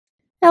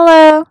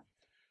Hello.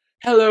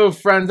 Hello,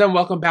 friends, and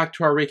welcome back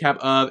to our recap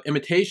of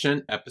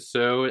Imitation,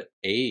 episode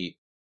 8.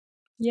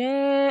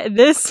 Yeah,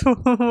 this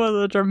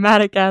was a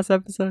dramatic ass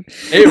episode.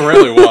 It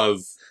really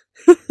was.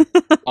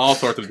 All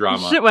sorts of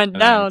drama. Shit went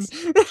down.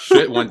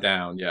 Shit went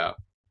down, yeah.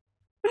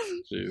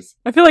 Jeez.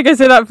 I feel like I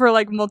say that for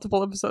like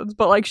multiple episodes,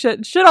 but like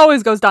shit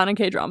always goes down in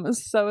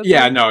K-dramas. So it's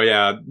Yeah, like, no,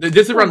 yeah. This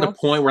is around the normal.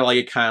 point where, like,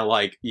 it kind of,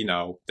 like,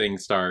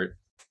 things start,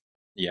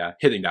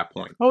 hitting that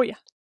point. Oh yeah.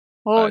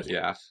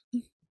 Yeah.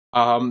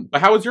 But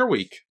how was your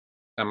week,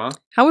 Emma?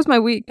 How was my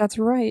week? That's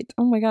right.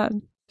 Oh my god.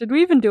 Did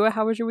we even do it?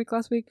 How was your week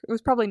last week? It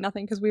was probably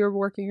nothing because we were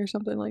working or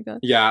something like that.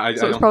 Yeah, So I it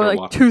was don't probably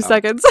know like what 2 happened.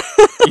 seconds.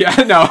 Yeah,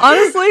 no.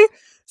 Honestly,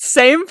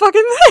 same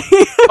fucking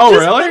thing. Oh, Just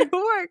really? went to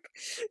work.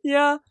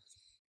 Yeah.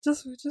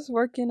 Just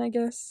working, I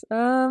guess.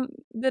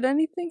 Did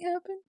anything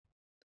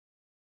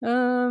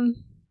happen?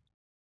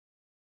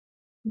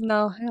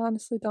 No, I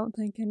honestly don't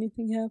think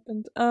anything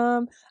happened.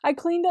 I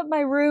cleaned up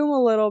my room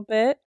a little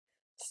bit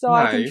so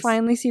I can Nice.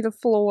 finally see the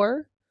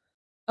floor.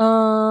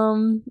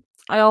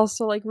 I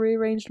also like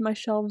rearranged my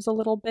shelves a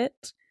little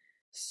bit.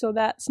 So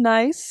that's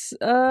nice.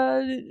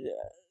 Other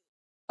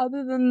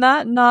than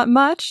that, not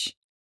much.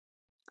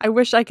 I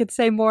wish I could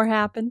say more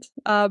happened.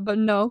 But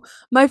no.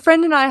 My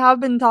friend and I have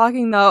been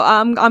talking though.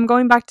 I'm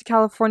going back to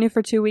California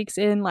for 2 weeks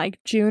in like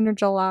June or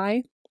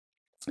July.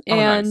 Oh,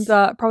 And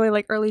nice. probably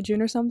like early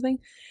June or something.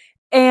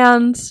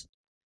 And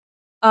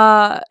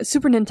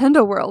Super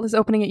Nintendo World is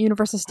opening at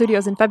Universal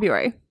Studios in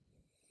February.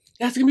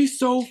 That's gonna be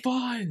so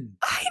fun.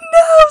 I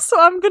know, so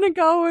I'm gonna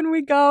go when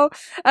we go.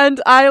 And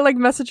I like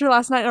messaged her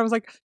last night and I was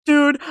like,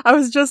 dude, I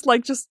was just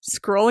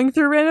scrolling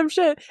through random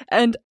shit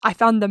and I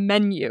found the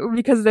menu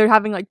because they're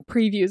having like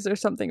previews or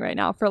something right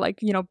now for like,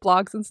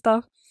 blogs and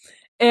stuff.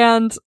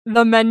 And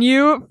the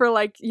menu for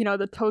like,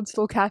 the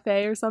Toadstool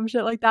Cafe or some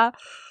shit like that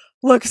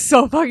looks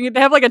so fucking. They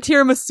have like a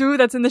tiramisu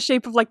that's in the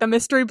shape of like the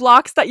mystery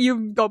blocks that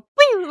you go,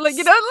 like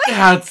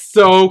That's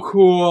so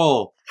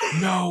cool.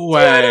 No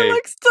way. Dude, it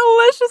looks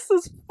delicious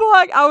as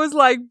fuck. I was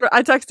like,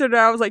 I texted her.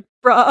 I was like,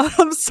 bruh,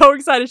 I'm so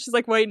excited. She's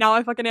like, wait, now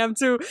I fucking am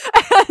too.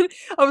 And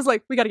I was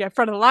like, we gotta get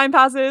front of the line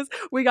passes.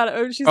 We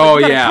gotta. She's like,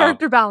 we got a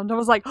character bound. I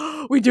was like,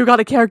 oh, we do got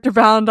a character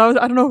bound. I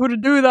don't know who to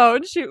do though.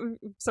 And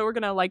so we're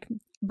gonna like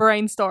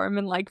brainstorm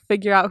and like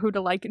figure out who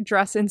to like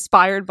dress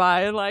inspired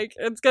by. And like,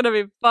 it's gonna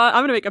be fun.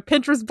 I'm gonna make a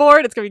Pinterest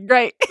board. It's gonna be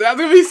great. That's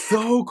gonna be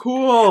so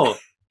cool.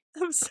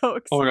 I'm so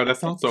excited. Oh my god, that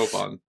sounds so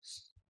fun.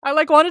 I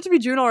like want it to be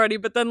June already,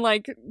 but then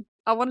like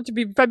I want it to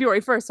be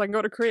February 1st so I can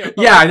go to Korea. But,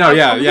 Yeah, like, I know,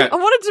 yeah. I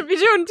want it to be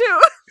June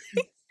too.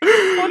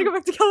 I want to go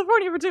back to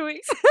California for 2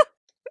 weeks.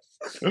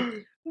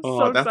 I'm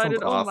so that excited.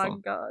 sounds Oh my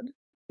awesome. god.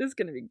 This is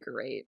gonna be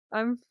great.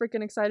 I'm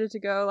freaking excited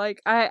to go.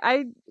 Like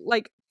I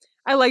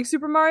like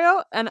Super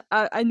Mario, and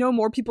I know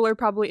more people are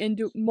probably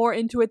more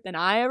into it than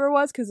I ever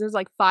was because there's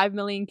like 5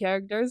 million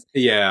characters.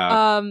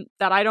 Yeah.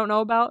 That I don't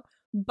know about.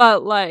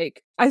 But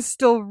like I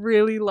still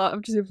really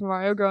loved Super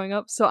Mario growing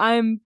up, so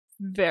I'm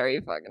very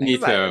fucking Me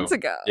excited too. to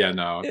go. Yeah,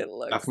 no. That's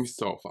That's gonna be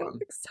so fun. It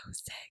looks so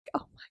sick. Oh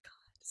my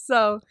god.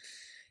 So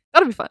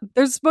that'll be fun.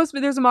 There's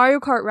a Mario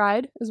Kart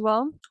ride as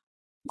well.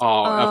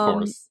 Oh,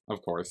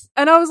 of course.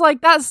 And I was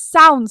like, that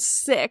sounds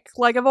sick.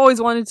 Like I've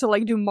always wanted to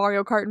like do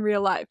Mario Kart in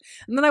real life.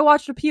 And then I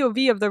watched a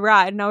POV of the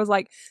ride and I was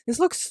like, this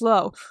looks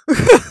slow.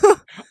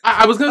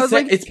 I was gonna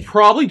say like, it's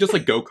probably just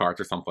like go-karts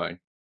or something.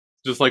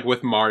 Just like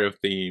with Mario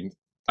themed,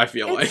 I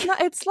feel like.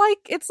 It's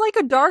like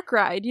a dark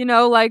ride,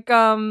 like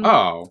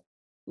Oh.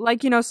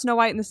 like Snow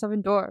White and the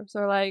Seven Dwarfs,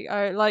 or like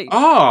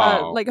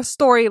like a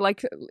story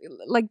like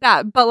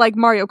that, but like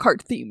Mario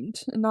Kart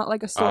themed, and not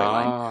like a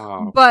storyline.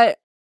 Oh. But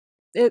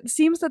it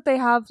seems that they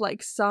have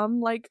like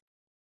some like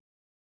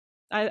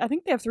I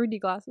think they have 3D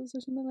glasses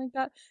or something like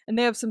that, and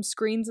they have some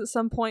screens at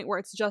some point where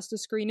it's just a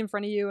screen in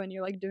front of you and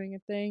you're like doing a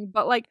thing.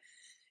 But like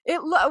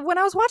when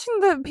I was watching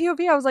the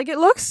POV, I was like, it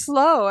looks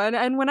slow,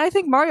 and when I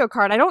think Mario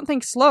Kart, I don't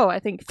think slow, I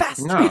think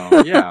fast.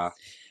 No, yeah.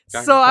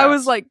 So I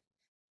was like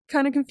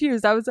kind of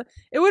confused.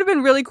 It would have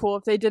been really cool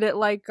if they did it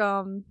like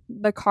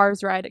the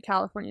Cars ride at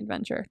California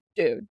Adventure.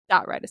 Dude,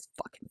 that ride is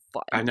fucking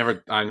fun. I've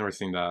never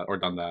seen that or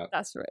done that.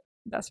 That's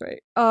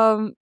right.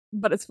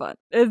 But it's fun.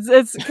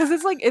 It's because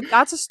it's like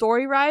that's a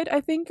story ride,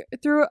 I think,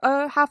 through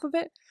half of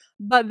it.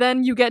 But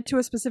then you get to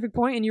a specific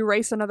point and you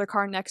race another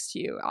car next to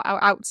you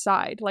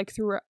outside, like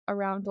through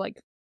around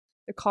like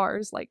the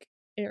cars like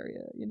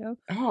area,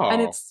 Oh.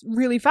 and it's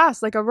really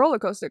fast, like a roller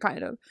coaster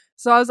kind of.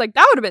 So I was like,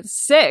 that would have been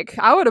sick.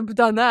 I would have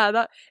done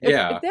that.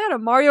 If they had a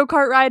Mario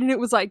Kart ride and it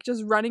was like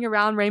just running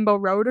around Rainbow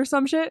Road or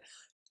some shit,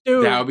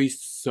 dude, that would be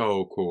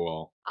so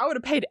cool. I would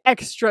have paid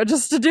extra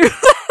just to do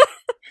that.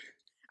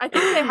 I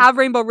think they have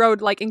Rainbow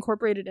Road like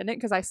incorporated in it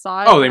because I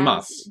saw it. Oh, they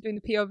must. Doing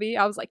the POV,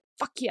 I was like,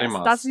 fuck yes, They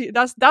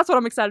must. that's what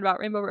I'm excited about,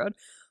 Rainbow Road.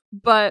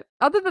 But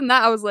other than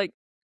that, I was like,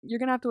 you're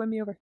gonna have to win me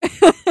over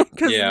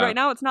because right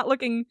now it's not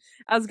looking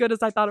as good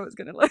as I thought it was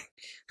gonna look.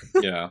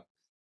 Yeah,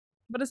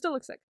 but it still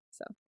looks sick.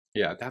 So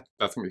yeah,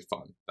 that's gonna be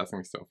fun. That's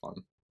gonna be so fun.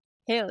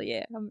 Hell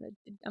yeah,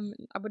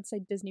 I would say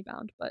Disney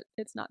bound, but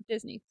it's not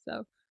Disney,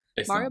 so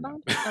It's Mario not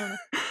bound. I don't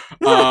know.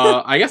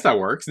 I guess that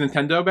works.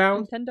 Nintendo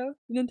bound?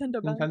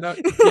 Nintendo bound. Nintendo?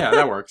 Yeah,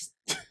 that works.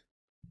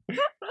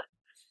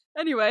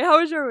 Anyway, how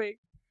was your week?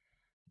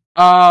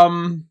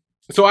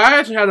 So I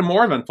actually had a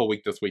more eventful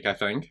week this week, I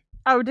think.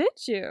 Oh, did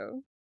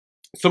you?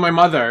 So my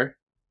mother,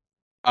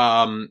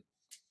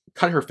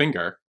 cut her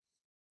finger.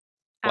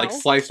 Like, Ow.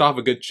 sliced off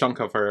a good chunk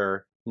of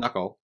her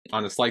knuckle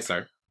on a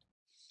slicer.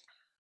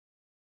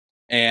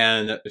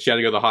 And she had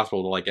to go to the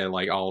hospital to, like, get,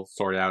 like, all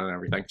sorted out and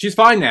everything. She's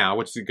fine now,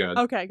 which is good.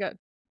 Okay, good.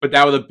 But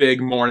that was a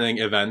big morning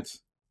event.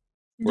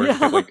 Where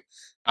Yeah. like,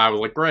 I was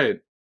like,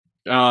 great.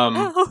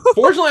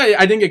 Fortunately,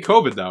 I didn't get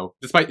COVID, though.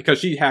 Because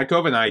she had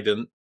COVID and I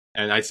didn't.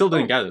 And I still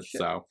didn't get it, shit.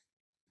 so.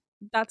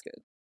 That's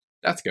good.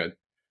 That's good.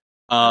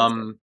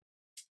 And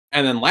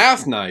then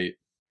last night,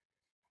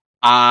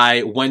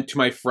 I went to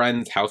my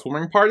friend's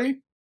housewarming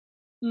party.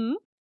 Mm-hmm.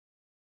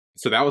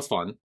 So that was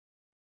fun.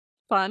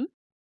 Fun.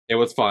 It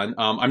was fun.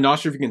 I'm not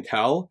sure if you can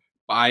tell,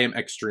 but I am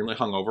extremely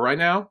hungover right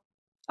now.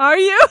 Are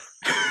you?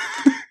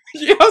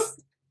 Yes.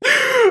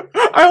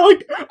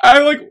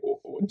 I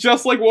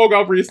just like woke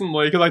up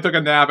recently because I took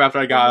a nap after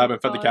I got up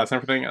and fed the cats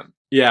and everything. And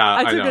yeah,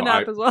 I took know, a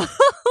nap as well.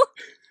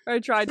 Or I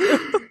tried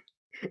to.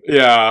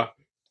 Yeah.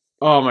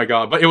 Oh my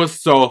god. But it was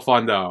so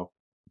fun though.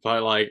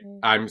 But like,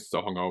 I'm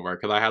so hungover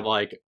because I had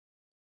like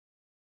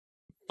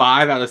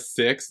 5 out of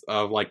 6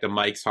 of like the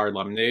Mike's Hard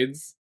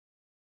Lemonades.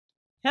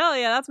 Hell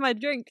yeah, that's my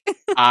drink.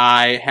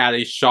 I had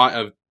a shot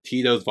of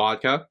Tito's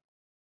vodka.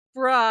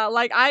 Bruh,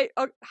 like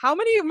how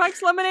many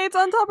Mike's Lemonades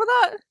on top of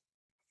that?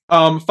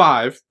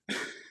 5.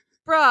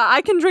 Bruh,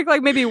 I can drink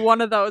like maybe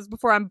one of those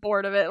before I'm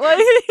bored of it. Like,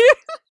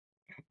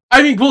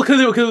 I mean, well, because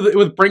it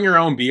was bring your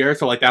own beer,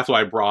 so like that's what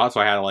I brought, so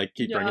I had to like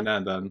keep drinking that.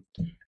 And then,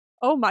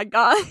 oh my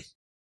god,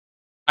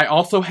 I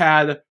also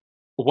had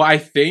what I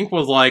think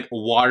was like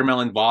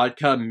watermelon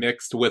vodka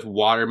mixed with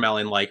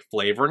watermelon like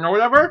flavoring or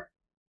whatever.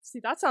 See,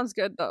 that sounds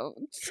good though.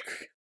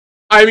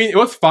 I mean, it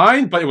was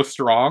fine, but it was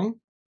strong.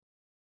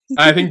 And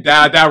I think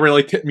that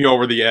really tipped me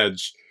over the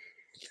edge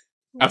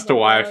as to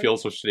why I feel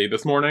so shitty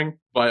this morning.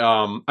 But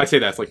I say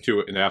that's like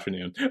 2 in the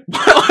afternoon,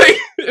 but like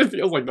it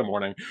feels like the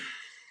morning.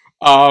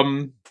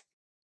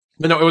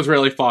 But no, it was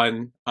really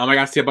fun. I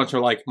got to see a bunch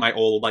of like my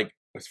old like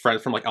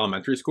friends from like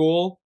elementary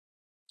school.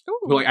 Ooh.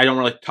 Who like I don't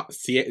really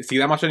see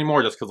that much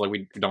anymore, just because like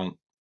we don't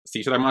see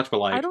each other much.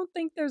 But like, I don't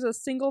think there's a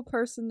single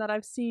person that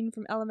I've seen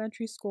from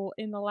elementary school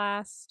in the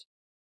last,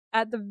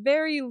 at the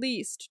very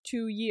least,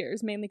 2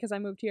 years. Mainly because I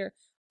moved here.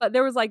 But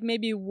there was like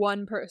maybe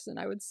one person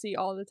I would see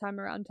all the time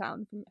around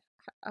town from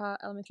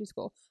elementary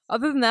school.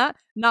 Other than that,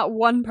 not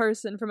one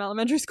person from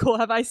elementary school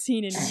have I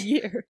seen in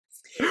years.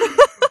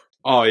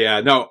 Oh yeah,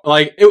 no,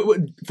 like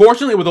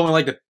fortunately it was only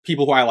like the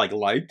people who I like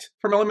liked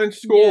from elementary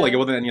school. Yeah. Like it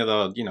wasn't any of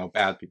the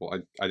bad people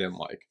I didn't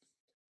like.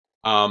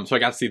 So I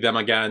got to see them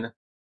again,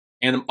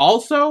 and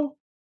also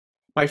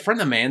my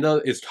friend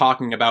Amanda is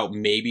talking about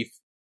maybe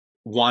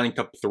wanting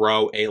to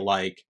throw a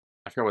like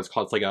I forget what it's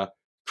called. It's like a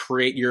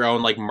create your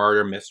own like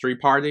murder mystery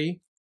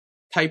party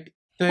type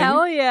thing.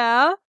 Hell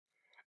yeah.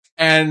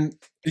 And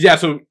yeah,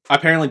 so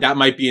apparently that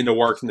might be in the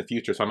works in the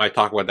future, so I might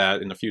talk about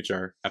that in the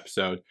future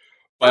episode.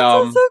 But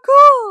that sounds so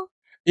cool.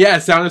 Yeah,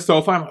 it sounded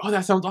so fun. I'm like, oh,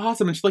 that sounds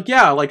awesome. And she's like,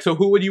 yeah, like, so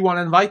who would you want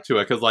to invite to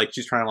it? Because like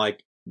she's trying to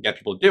like get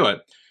people to do it.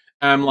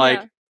 And I'm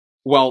like,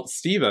 well,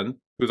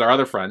 Steven, who's our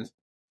other friend.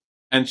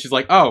 And she's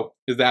like, oh,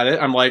 is that it?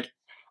 I'm like,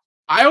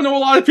 I don't know a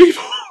lot of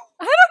people.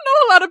 I don't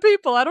know a lot of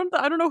people. I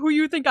don't know who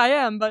you think I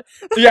am, but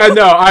yeah,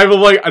 no, I'm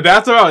like,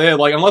 that's about it.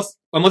 Like,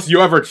 unless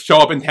you ever show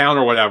up in town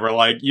or whatever,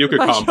 like, you could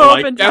come.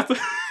 But, like, that's.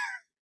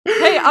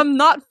 Hey, I'm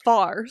not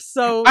far,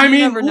 so I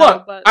mean, never look,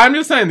 know, but I'm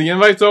just saying the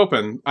invite's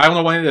open. I don't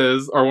know when it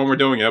is or when we're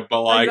doing it,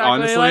 but like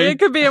honestly, like, it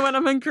could be when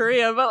I'm in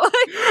Korea, but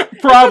like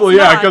probably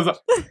yeah, because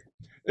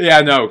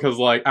because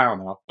like I don't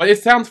know, but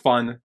it sounds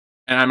fun,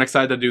 and I'm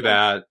excited to do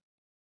that.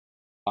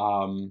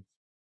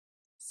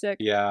 Sick.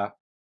 Yeah.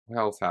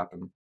 What else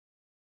happened?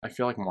 I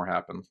feel like more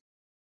happened.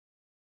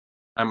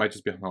 I might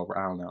just be hungover.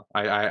 I don't know.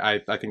 I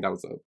think that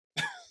was it.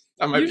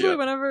 Usually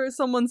whenever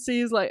someone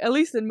sees, like, at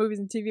least in movies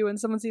and TV, when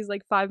someone sees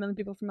like 5 million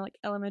people from like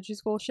elementary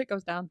school, shit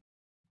goes down.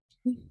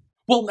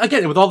 Well,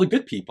 again, with all the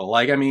good people,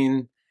 like, I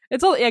mean,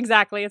 it's all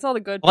it's all the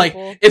good like,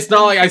 people. it's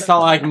not like I saw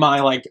like my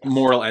like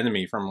mortal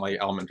enemy from like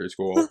elementary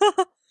school.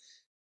 Oh,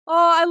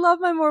 I love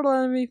my mortal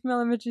enemy from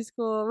elementary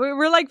school.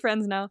 We're like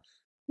friends now.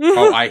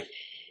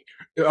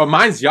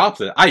 Mine's the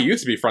opposite. I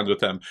used to be friends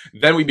with him.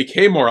 Then we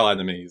became mortal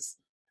enemies,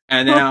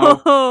 and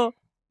now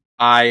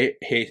I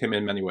hate him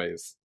in many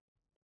ways.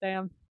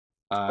 Damn.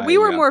 We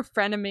were more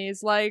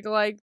frenemies. Like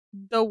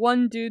the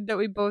one dude that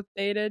we both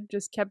dated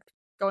just kept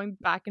going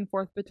back and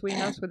forth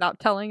between us without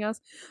telling us.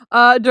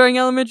 During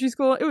elementary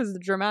school, it was a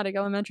dramatic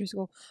elementary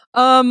school.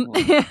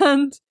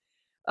 And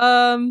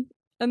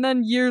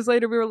then years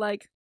later, we were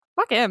like,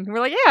 "Fuck him." And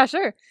we're like, "Yeah,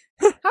 sure.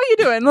 How you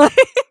doing?" Like,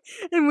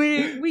 and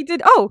we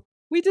did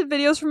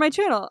videos for my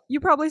channel. You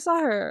probably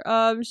saw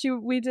her.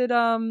 We did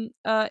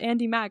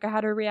Andy Mack. I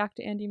had her react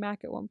to Andy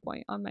Mack at one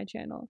point on my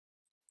channel.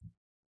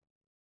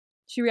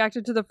 She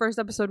reacted to the first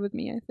episode with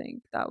me, I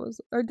think. That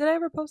was... Or did I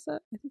ever post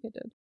that? I think I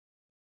did.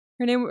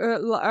 Her name,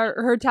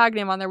 her tag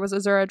name on there was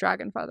Azura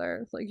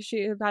Dragonfeather. Like,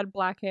 she had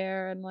black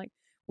hair, and like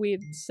we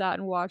sat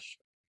and watched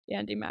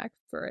Andy Mac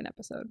for an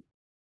episode.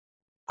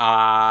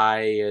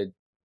 I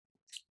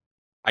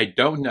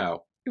don't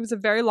know. It was a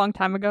very long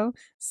time ago.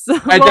 So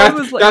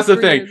that's the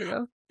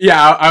thing.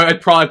 Yeah, I'd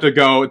probably have to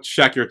go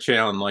check your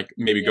channel and like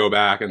maybe go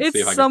back and see if I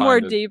can find it. It's somewhere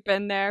deep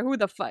in there. Who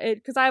the fuck?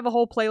 Because I have a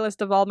whole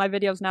playlist of all my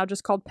videos now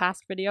just called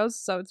past videos,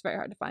 so it's very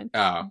hard to find.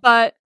 Oh.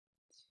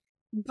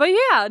 But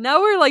yeah, now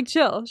we're like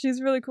chill.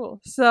 She's really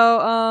cool.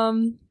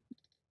 So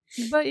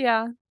but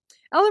yeah,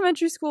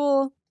 elementary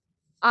school.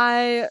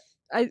 It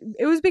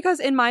was because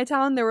in my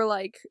town there were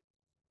like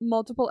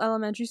multiple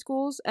elementary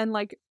schools, and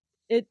like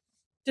it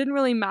didn't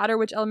really matter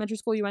which elementary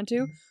school you went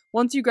to.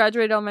 Once you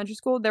graduated elementary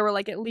school, there were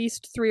like at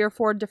least 3 or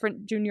 4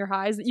 different junior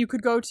highs that you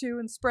could go to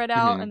and spread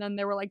out, and then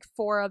there were like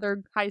 4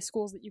 other high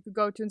schools that you could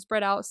go to and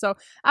spread out. So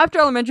after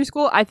elementary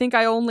school, I think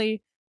I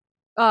only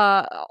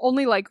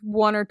like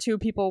 1 or 2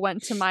 people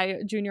went to my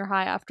junior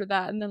high after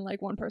that, and then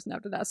like 1 person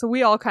after that. So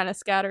we all kind of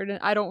scattered, and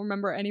I don't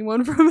remember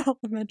anyone from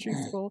elementary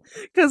school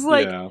because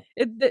like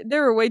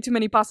there were way too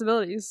many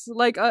possibilities.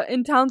 Like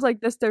in towns like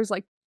this, there's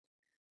like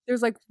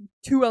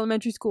 2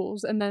 elementary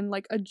schools, and then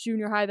like a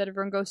junior high that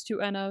everyone goes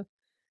to, and a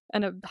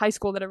high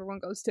school that everyone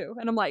goes to.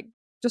 And I'm like,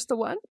 just the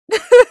one? I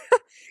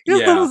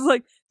was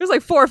like, there's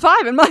like 4 or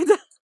 5 in my town.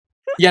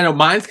 Yeah, no,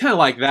 mine's kind of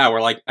like that, where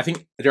like I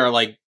think there are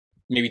like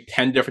maybe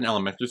 10 different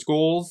elementary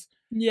schools.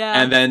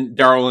 Yeah. And then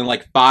there are only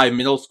like 5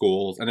 middle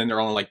schools, and then there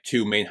are only like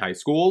 2 main high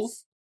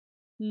schools.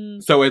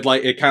 So it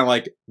kind of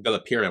like the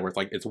pyramid where it's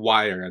like it's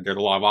wider and there's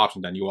a lot of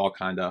options, and you all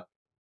kind of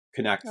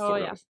connect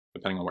sort of,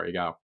 depending on where you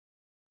go.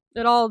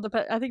 It all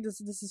depends. I think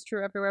this is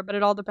true everywhere, but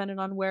it all depended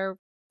on where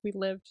we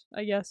lived,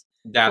 I guess.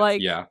 That's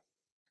like, yeah.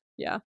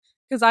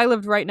 Because I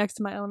lived right next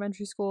to my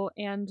elementary school,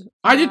 and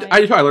I did. I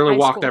literally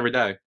walked every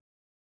day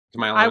to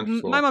my elementary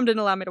school. My mom didn't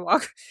allow me to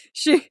walk.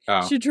 She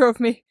drove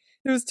me.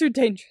 It was too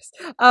dangerous.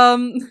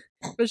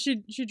 But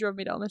she drove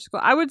me to elementary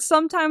school. I would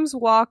sometimes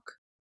walk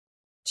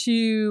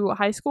to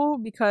high school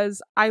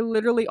because I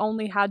literally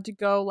only had to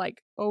go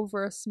like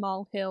over a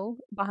small hill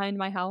behind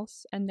my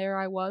house, and there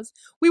I was.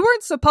 We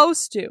weren't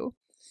supposed to,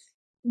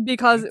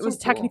 because it was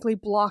technically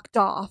blocked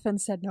off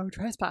and said no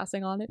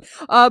trespassing on it.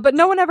 But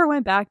no one ever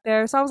went back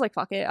there, so I was like,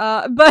 fuck it.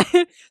 But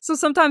so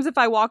sometimes if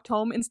I walked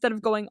home, instead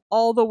of going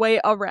all the way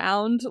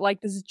around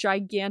like this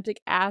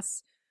gigantic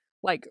ass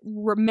like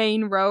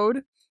main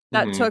road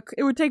that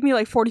it would take me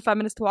like 45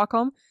 minutes to walk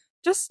home,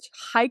 just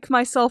hike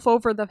myself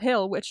over the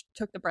hill, which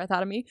took the breath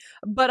out of me,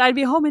 but I'd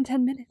be home in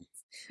 10 minutes.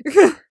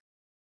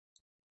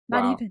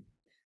 Not even.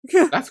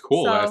 That's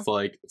cool. That's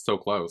like so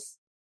close.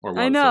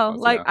 I know,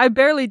 like, I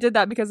barely did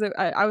that because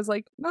I was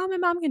like, oh, my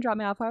mom can drop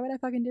me off. Why would I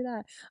fucking do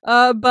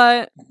that?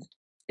 But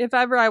if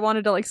ever I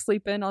wanted to, like,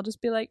 sleep in, I'll just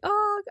be like,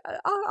 oh,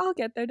 I'll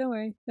get there, don't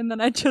worry. And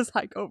then I just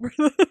hike over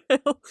the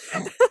hill.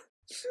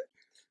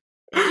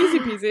 Easy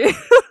peasy.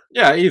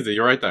 Yeah, easy.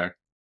 You're right there.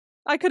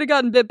 I could have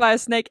gotten bit by a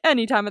snake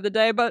any time of the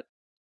day, but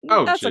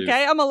that's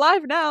okay. I'm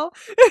alive now.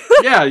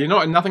 Yeah, you know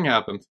what? Nothing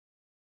happened.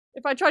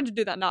 If I tried to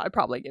do that now, I'd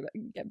probably get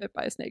bit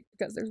by a snake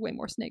because there's way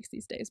more snakes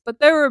these days. But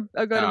there were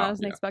a good amount of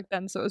snakes back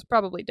then, so it was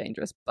probably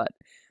dangerous. But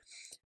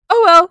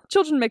oh well,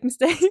 children make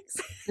mistakes.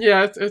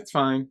 Yeah, it's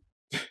fine.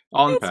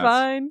 All in the past. It's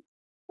fine.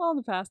 All in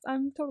the past.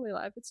 I'm totally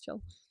alive. It's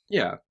chill.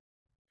 Yeah.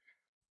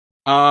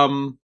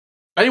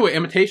 Anyway,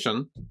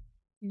 Imitation.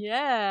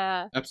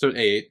 Yeah. Episode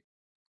 8.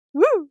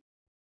 Woo.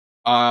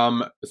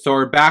 So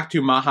we're back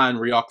to Maha and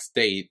Ryuk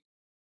State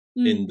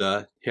in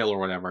the hill or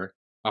whatever,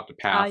 up the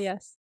path. Ah,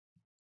 yes.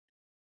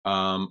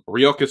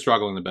 Ryuk is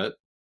struggling a bit.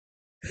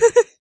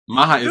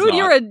 Maha is Dude,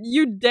 not.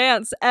 You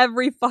dance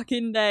every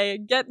fucking day.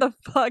 Get the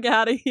fuck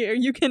out of here.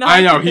 You cannot.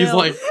 I know, he's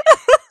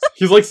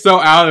like so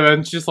out of it,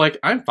 and she's like,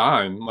 I'm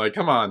fine. Like,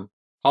 come on.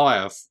 Haul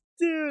ass.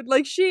 Dude,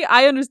 like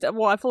I understand,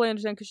 well, I fully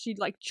understand because she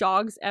like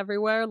jogs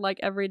everywhere, like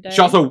every day.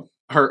 She also,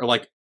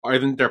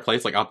 isn't their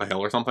place like up a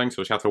hill or something?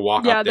 So she has to walk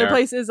up there. Yeah, their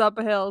place is up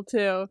a hill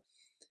too.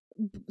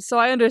 So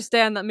I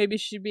understand that maybe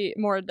she'd be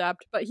more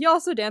adept, but he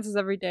also dances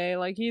every day.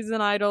 Like, he's an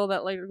idol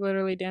that like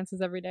literally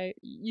dances every day.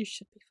 You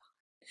should be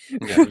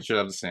fine. Yeah, you should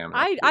have the stamina.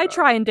 I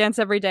try and dance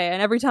every day,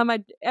 and every time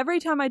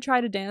I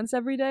try to dance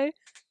every day,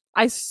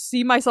 I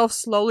see myself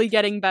slowly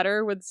getting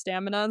better with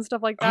stamina and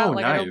stuff like that. Oh,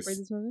 like, nice. I don't breathe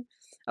this movement.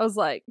 I was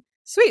like,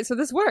 sweet, so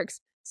this works.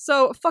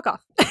 So fuck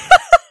off.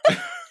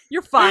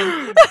 You're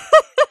fine.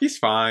 He's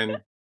fine.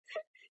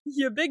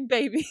 You big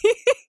baby.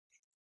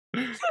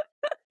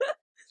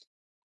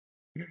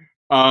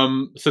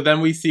 So then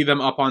we see them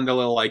up on the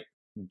little like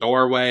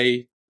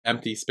doorway,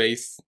 empty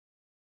space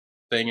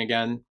thing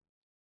again.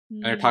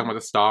 And they're talking about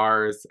the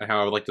stars and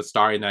how like the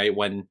starry night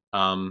when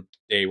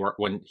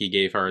when he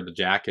gave her the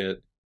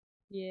jacket.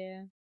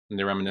 Yeah. And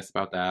they reminisce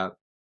about that.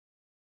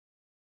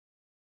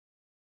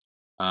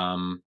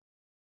 And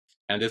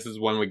this is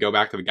when we go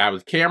back to the guy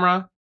with the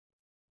camera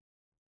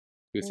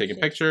who's taking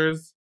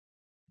pictures.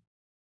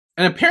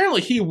 And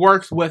apparently he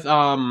works with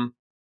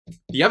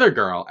the other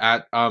girl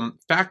at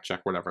Fact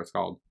Check, whatever it's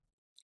called.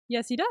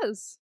 Yes, he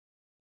does.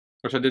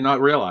 Which I did not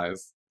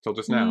realize till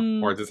just now,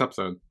 or this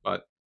episode,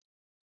 but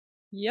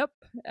Yep.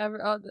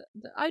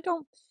 I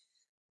don't.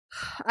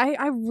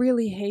 I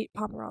really hate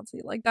paparazzi.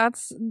 Like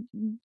that's.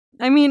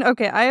 I mean,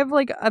 okay. I have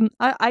like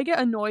I get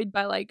annoyed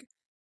by like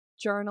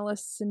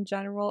journalists in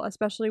general,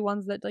 especially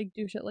ones that like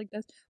do shit like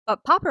this.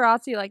 But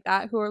paparazzi like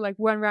that, who are like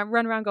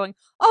run around going,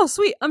 "Oh,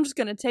 sweet, I'm just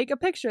gonna take a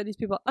picture of these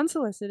people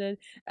unsolicited,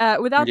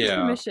 without their Yeah.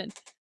 permission."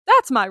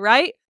 That's my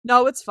right.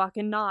 No, it's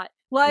fucking not.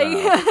 Like, No.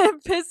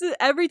 it pisses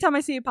every time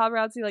I see a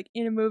paparazzi like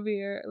in a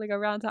movie or like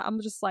around town.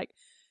 I'm just like,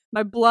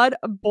 my blood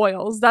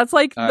boils. That's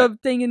like the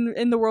thing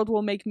in the world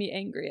will make me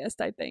angriest,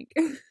 I think.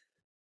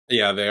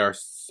 Yeah, they are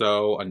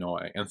so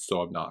annoying and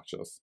so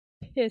obnoxious.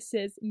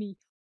 Pisses me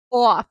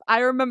off.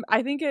 I remember.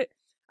 I think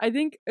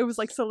it was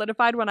like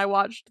solidified when I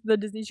watched the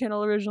Disney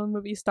Channel original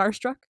movie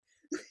Starstruck.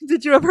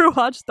 Did you ever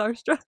watch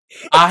Starstruck?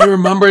 I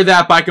remember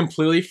that, but I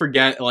completely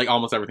forget like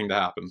almost everything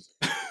that happened.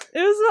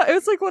 It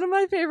was like one of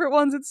my favorite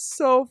ones. It's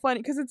so funny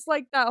because it's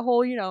like that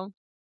whole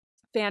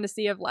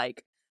fantasy of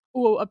like,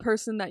 oh, a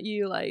person that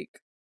you like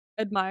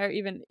admire.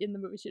 Even in the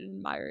movie, she didn't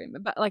admire him,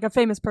 but like a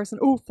famous person.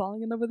 Oh,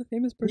 falling in love with a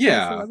famous person,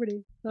 a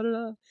celebrity. Da da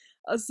da.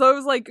 So it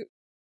was like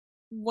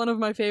one of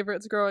my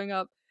favorites growing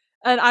up.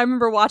 And I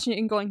remember watching it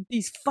and going,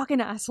 these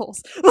fucking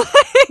assholes.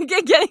 Like,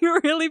 getting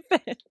really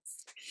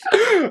pissed.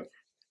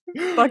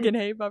 Fucking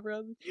hate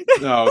paparazzi.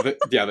 No,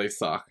 they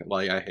suck.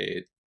 Like, I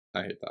hate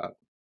that.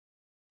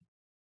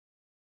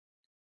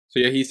 So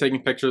yeah, he's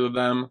taking pictures of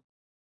them.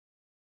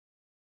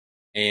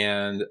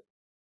 And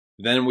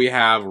then we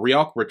have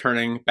Ryuk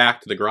returning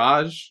back to the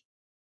garage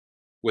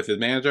with his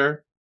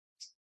manager.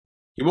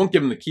 He won't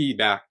give him the key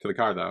back to the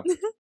car, though.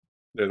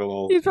 There's a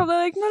little... He's probably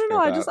like, no,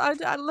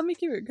 I let me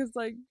keep it, because,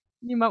 like,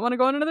 you might want to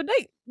go on another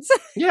date.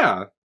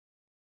 Yeah.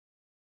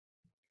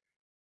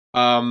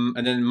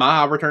 And then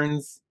Maha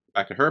returns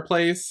back to her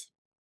place,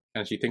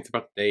 and she thinks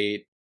about the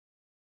date,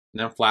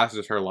 and then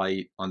flashes her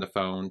light on the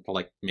phone to,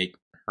 like, make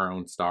her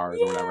own stars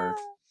or whatever.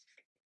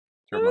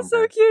 That was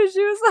so cute.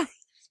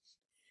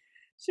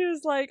 She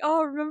was like,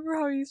 oh, remember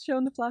how he's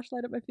showing the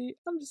flashlight at my feet?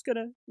 I'm just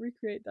gonna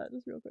recreate that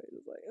just real quick.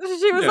 Like,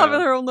 she was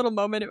having her own little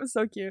moment. It was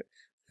so cute.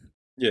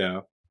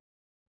 Yeah.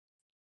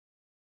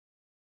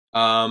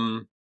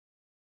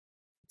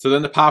 So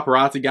then the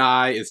paparazzi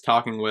guy is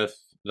talking with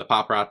the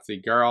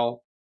paparazzi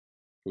girl,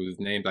 whose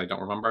names I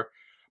don't remember.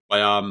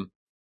 But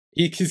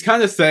he's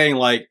kind of saying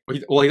like, he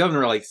doesn't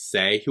really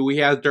say who he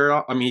has dirt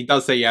on. I mean, he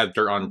does say he has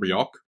dirt on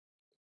Ryuk,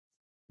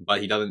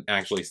 but he doesn't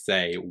actually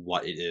say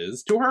what it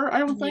is to her, I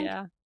don't think.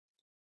 Yeah.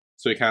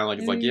 So he kind of like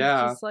is like,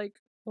 yeah, just like,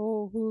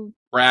 oh, who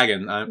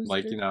bragging. I'm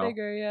like,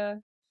 bigger, yeah.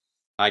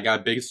 I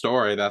got a big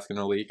story that's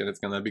gonna leak and it's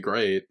gonna be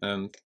great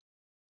and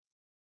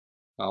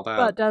all that.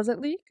 But does it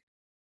leak?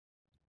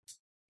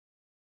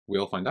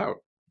 We'll find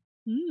out.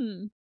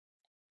 Hmm.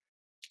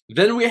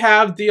 Then we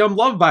have the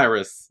Love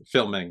Virus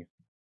filming.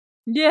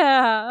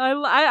 Yeah,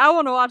 I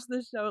want to watch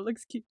this show. It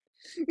looks cute.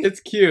 It's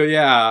cute,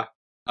 yeah.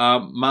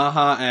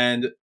 Maha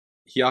and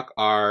Hyuk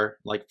are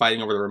like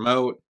fighting over the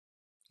remote.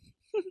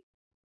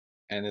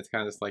 And it's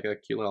kind of just like a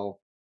cute little...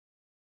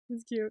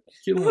 It's cute.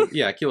 Cute little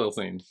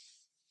scene.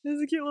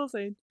 It's a cute little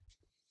scene.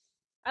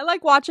 I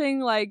like watching,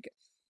 like...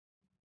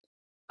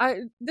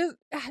 I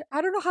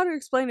don't know how to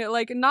explain it.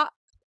 Like, not,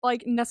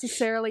 like,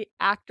 necessarily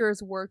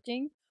actors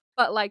working,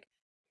 but, like,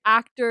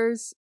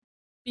 actors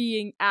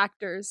being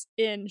actors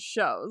in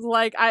shows.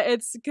 Like,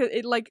 it's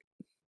very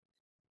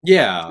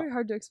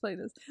hard to explain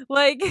this.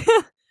 Like,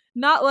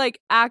 not, like,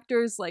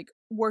 actors, like,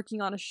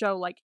 working on a show,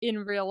 like, in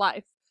real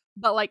life.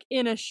 But like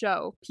in a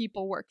show,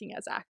 people working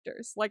as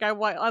actors. Like I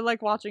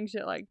like watching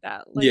shit like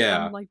that. Like,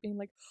 I'm like being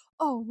like,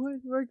 oh, we're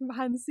working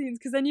behind the scenes,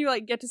 because then you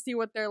like get to see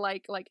what they're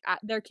like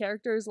their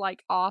characters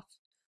like off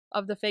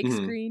of the fake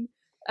screen,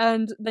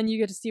 and then you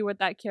get to see what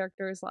that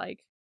character is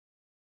like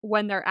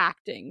when they're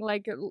acting.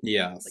 Like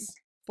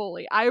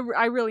fully. I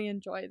really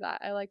enjoy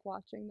that. I like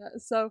watching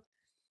that. So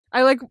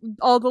I like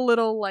all the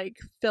little like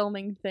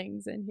filming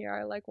things in here.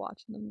 I like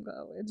watching them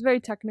go. It's very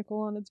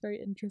technical and it's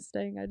very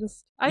interesting. It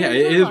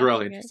is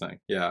really interesting.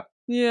 Yeah.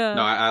 Yeah.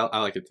 No, I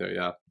like it too.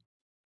 Yeah.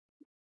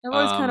 I've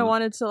always kind of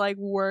wanted to like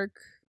work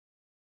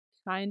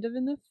kind of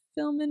in the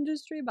film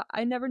industry, but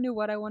I never knew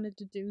what I wanted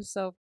to do,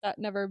 so that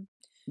never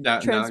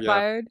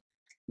transpired.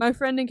 My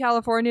friend in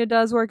California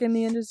does work in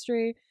the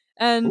industry,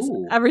 and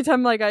every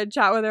time like I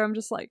chat with her, I'm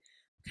just like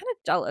kind of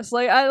jealous.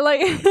 Like I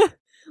like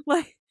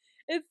like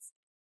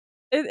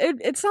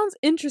it sounds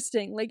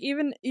interesting. Like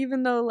even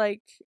though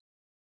like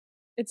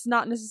it's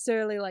not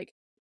necessarily like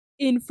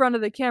in front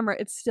of the camera,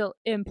 it's still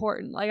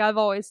important. Like I've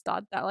always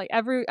thought that like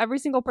every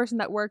single person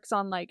that works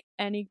on like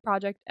any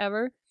project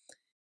ever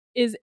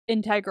is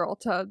integral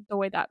to the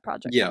way that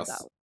project comes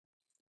out.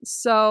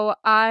 So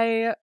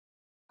I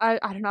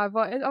don't know. I've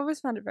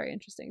always found it very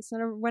interesting. So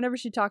whenever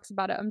she talks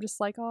about it, I'm just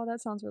like, oh, that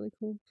sounds really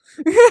cool.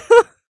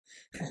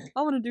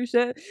 I want to do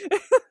shit.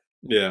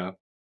 Yeah.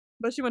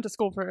 But she went to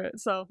school for it,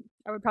 so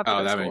I would probably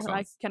go to school, and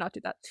I cannot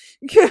do that.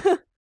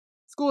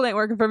 School ain't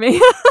working for me.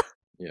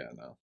 Yeah,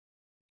 no.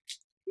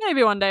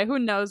 Maybe one day. Who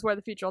knows where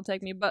the future will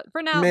take me, but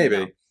for now, maybe.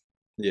 No.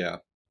 Yeah.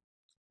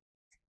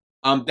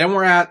 Then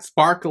we're at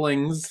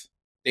Sparkling's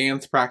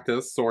dance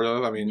practice, sort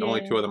of. I mean,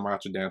 only Yeah. 2 of them are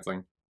actually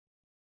dancing.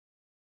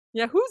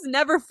 Yeah, who's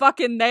never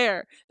fucking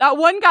there? That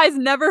one guy's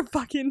never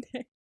fucking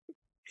there.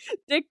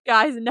 Dick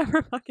guy's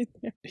never fucking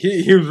there.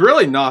 He was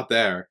really not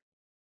there.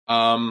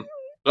 But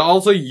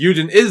also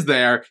Eugen is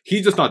there.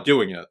 He's just not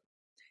doing it.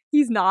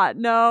 He's not.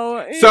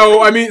 No.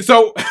 So I mean,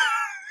 so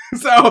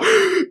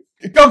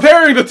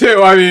comparing the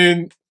two, I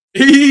mean,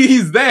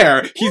 he's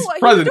there. He's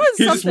present.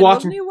 He's just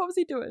watching. What was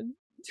he doing?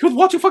 He was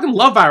watching fucking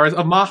Love Virus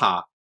of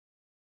Maha.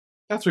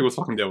 That's what he was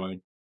fucking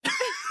doing.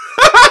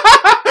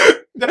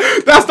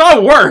 That's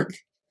not work.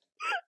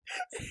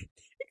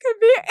 It could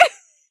be.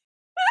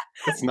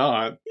 It's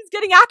not. He's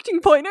getting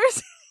acting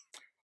pointers.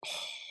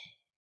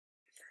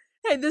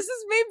 Hey, this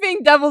is me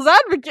being devil's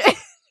advocate.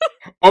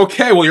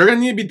 Okay, well, you're gonna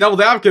need to be devil's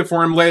advocate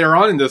for him later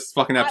on in this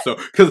fucking episode,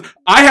 because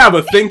I have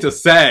a thing to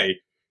say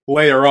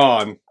later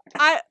on.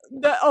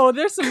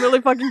 There's some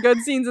really fucking good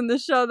scenes in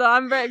this show that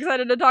I'm very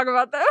excited to talk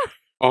about, though.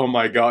 Oh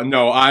my god,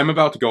 no, I'm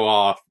about to go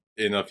off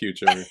in the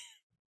future.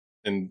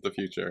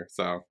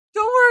 So.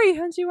 Don't worry,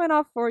 Hunchi went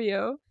off for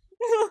you.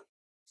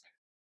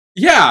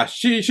 Yeah,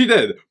 she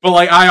did. But,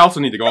 like, I also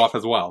need to go off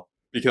as well,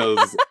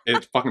 because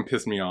it fucking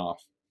pissed me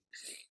off.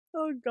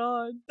 Oh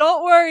god.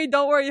 Don't worry,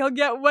 he'll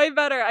get way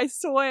better, I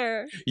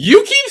swear.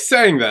 You keep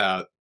saying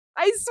that.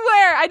 I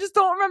swear, I just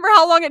don't remember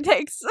how long it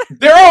takes.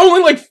 There are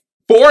only, like,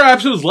 4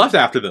 episodes left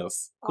after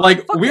this. Oh,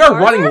 like, we are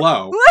running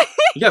low.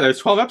 Yeah, there's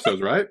 12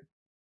 episodes, right?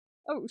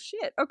 Oh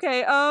shit,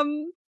 okay, I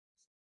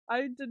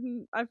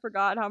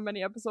forgot how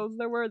many episodes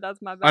there were,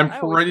 that's my bad. I'm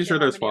pretty sure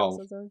there's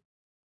 12.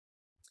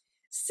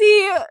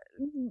 See,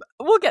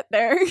 we'll get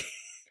there.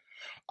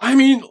 I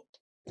mean,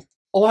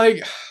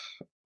 like,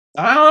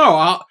 I don't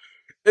know.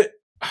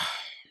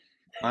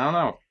 I don't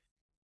know.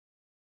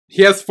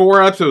 He has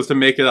 4 episodes to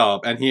make it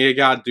up, and he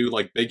gotta do,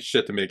 like, big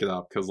shit to make it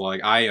up, because,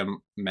 like, I am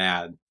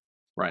mad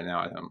right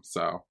now at him,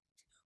 so.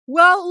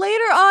 Well,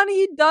 later on,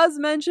 he does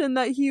mention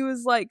that he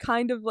was, like,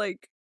 kind of,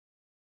 like,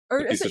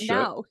 or is it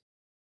now?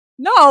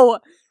 No!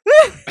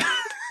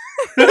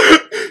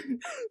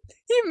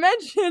 He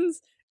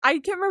mentions, I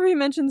can't remember if he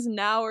mentions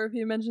now or if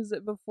he mentions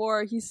it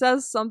before. He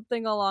says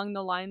something along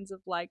the lines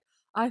of, like,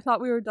 I thought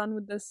we were done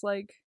with this,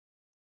 like,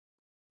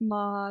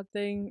 Ma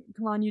thing.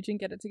 Come on, Eugene,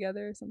 get it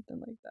together, or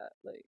something like that.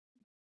 Like,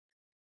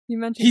 he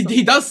mentions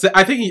he does say,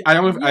 I think I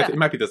don't know if it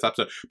might be this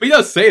episode, but he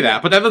does say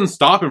that, but that doesn't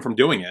stop him from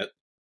doing it.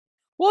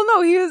 Well,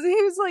 no, he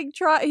was like,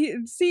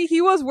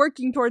 he was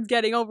working towards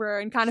getting over her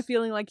and kind of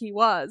feeling like he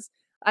was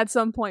at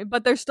some point,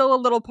 but there's still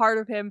a little part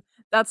of him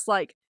that's,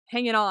 like,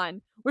 hanging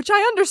on, which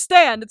I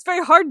understand. It's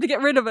very hard to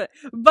get rid of it,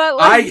 but,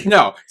 like...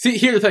 No. See,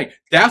 here's the thing.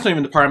 That's not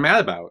even the part I'm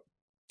mad about.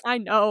 I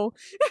know.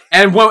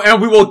 and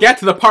we will get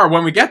to the part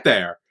when we get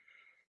there.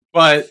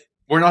 But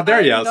we're not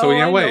there yet, so we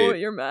can't wait. I know what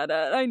you're mad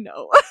at. I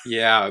know.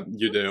 Yeah,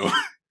 you do.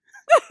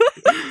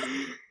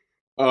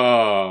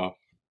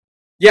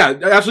 Yeah,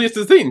 actually, it's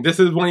the thing. This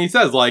is when he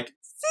says, like...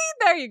 See,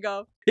 there you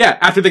go. Yeah,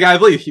 after the guy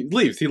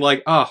leaves, he's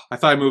like, I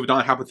thought I moved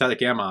on. How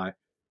pathetic am I?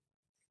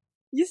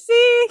 You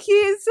see,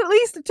 he's at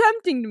least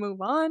attempting to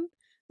move on.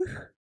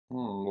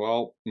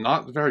 Well,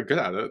 not very good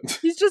at it.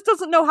 He just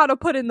doesn't know how to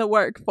put in the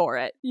work for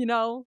it, you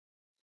know?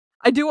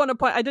 I do want to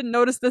point, I didn't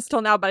notice this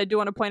till now, but I do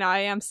want to point out I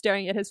am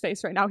staring at his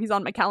face right now. He's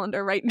on my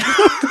calendar right now.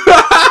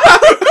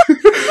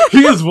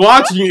 He is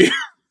watching you.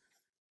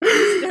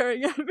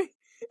 Staring at me.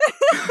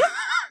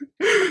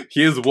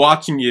 He is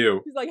watching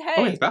you. He's like,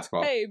 hey, it's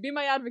basketball. Hey, be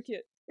my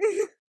advocate.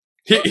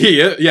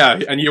 He is, yeah,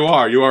 and you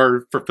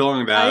are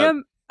fulfilling that.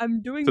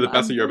 I'm doing to the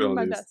best of your abilities.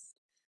 My best.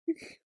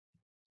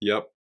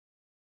 Yep.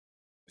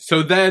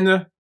 So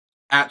then,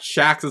 at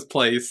Shax's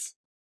place,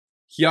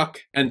 Hyuk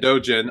and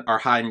Dojin are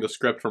hiding the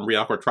script from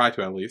Ryuk, or try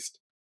to at least.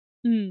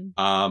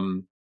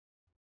 Mm.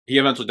 He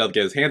eventually does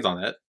get his hands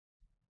on it,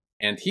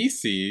 and he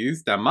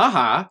sees that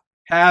Maha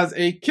has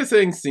a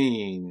kissing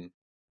scene.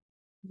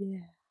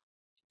 Yeah.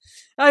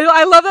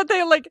 I love that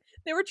they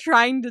were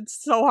trying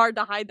so hard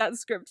to hide that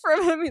script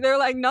from him. They're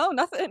like, no,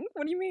 nothing.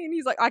 What do you mean?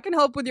 He's like, I can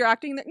help with your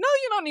acting. No,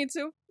 you don't need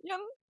to. Yeah,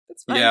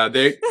 it's fine. Yeah, I'm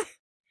good.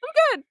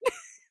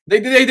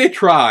 They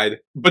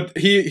tried, but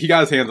he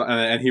got his hands on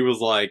it, and he was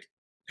like,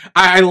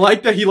 I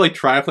like that he, like,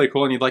 tried to play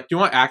cool, and he's like, do you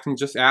want acting?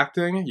 Just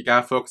acting? You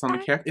gotta focus on the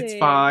character. It's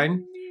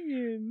fine.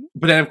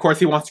 But then, of course,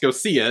 he wants to go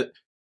see it,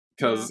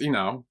 because, you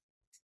know.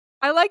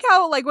 I like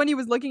how, like, when he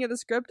was looking at the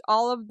script,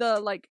 all of the,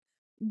 like,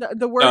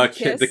 the word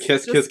kiss. The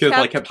kiss,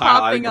 like, kept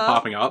highlighting and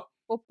popping up.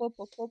 Yep.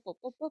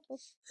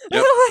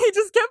 He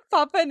just kept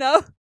popping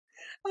up.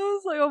 I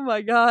was like, oh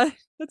my god.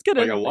 That's good.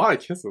 Like, a lot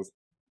of kisses.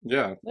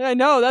 Yeah. I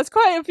know, that's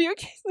quite a few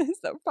kisses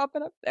that were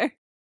popping up there.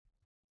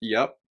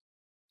 Yep.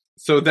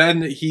 So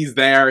then he's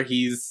there,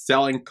 he's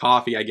selling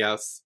coffee, I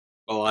guess.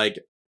 But, like,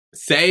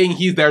 saying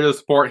he's there to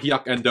support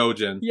Hyuk and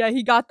Dojin. Yeah,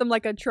 he got them,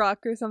 like, a truck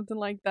or something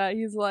like that.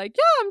 He's like,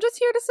 yeah, I'm just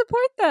here to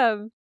support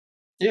them.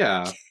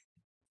 Yeah.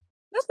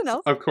 Nothing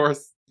else. Of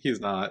course, he's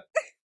not.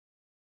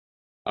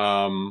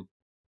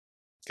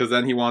 Because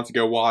then he wants to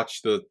go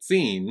watch the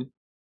scene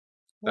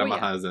that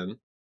Maha's in.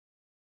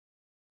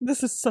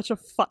 This is such a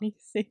funny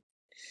scene.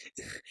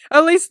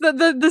 At least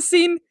the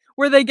scene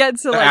where they get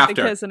to The like after.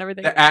 the kiss and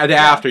everything. The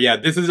after, yeah.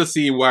 This is a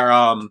scene where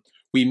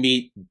we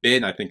meet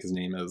Bin, I think his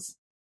name is.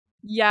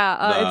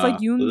 Yeah, it's like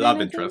Yoonbin,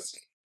 love interest.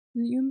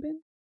 Yoonbin?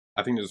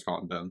 I think they just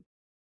call him Bin.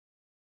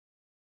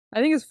 I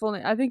think his full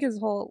name. I think his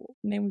whole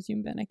name was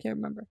Yoonbin. I can't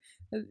remember.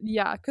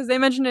 Yeah, because they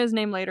mentioned his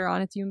name later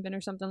on. It's Yoonbin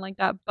or something like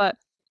that. But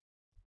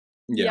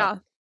yeah,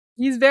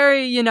 he's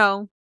very,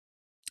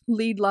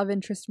 lead love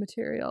interest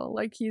material.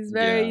 Like he's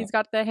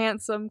got the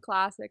handsome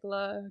classic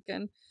look.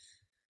 And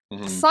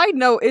side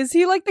note, is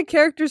he like the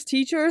character's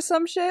teacher or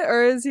some shit,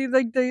 or is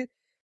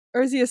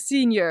he a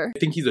senior? I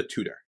think he's a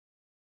tutor.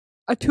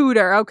 A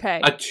tutor, okay.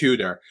 A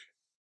tutor.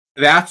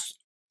 That's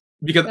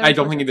because I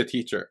don't think he's a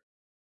teacher.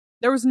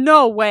 There was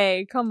no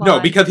way. Come on. No,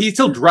 because he's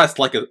still dressed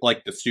like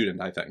the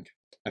student. I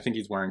think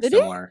he's wearing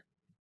similar.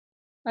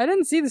 I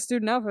didn't see the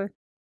student outfit.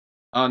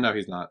 Oh no,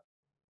 he's not.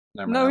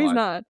 Never mind, no, he's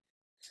not.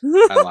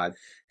 I lied.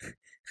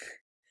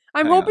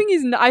 I'm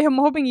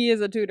hoping he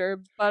is a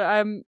tutor, but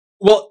I'm.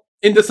 Well,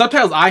 in the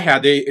subtitles I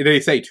had, they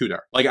say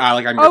tutor.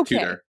 I'm your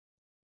tutor.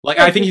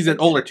 I think he's an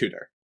older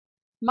tutor.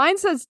 Mine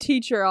says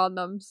teacher on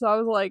them, so I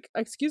was like,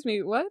 "Excuse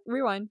me, what?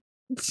 Rewind."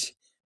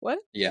 What?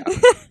 Yeah.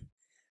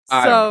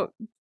 So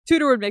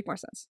tutor would make more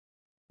sense.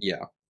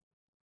 Yeah.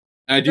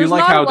 And I do There's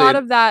like not how a lot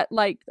of that,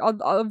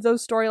 of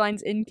those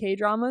storylines in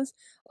K-dramas.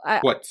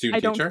 What,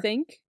 student teacher? I don't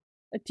think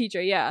a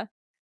teacher. Yeah.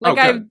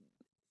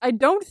 I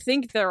don't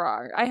think there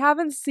are. I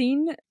haven't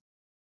seen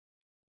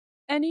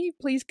any.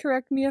 Please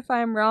correct me if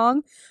I'm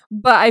wrong.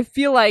 But I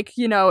feel like,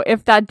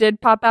 if that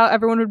did pop out,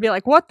 everyone would be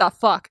like, what the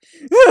fuck?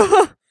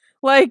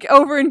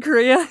 Over in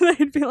Korea,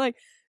 they'd be like,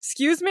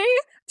 excuse me?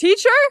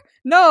 Teacher?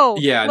 No.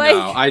 Yeah,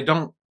 no. I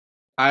don't.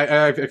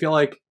 I feel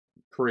like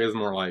Korea's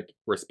more,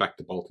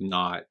 respectable to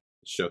not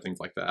show things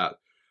like that.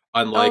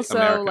 Unlike also,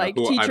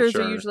 America, who teachers I'm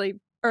sure... are usually,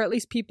 or at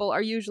least people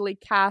are usually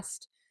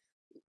cast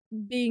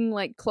being,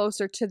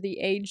 closer to the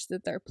age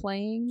that they're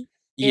playing.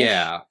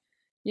 Yeah.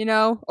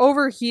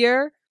 Over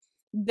here,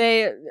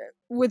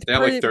 with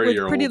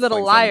Pretty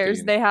Little Liars,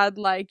 17. They had,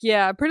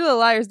 Pretty Little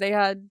Liars, they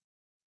had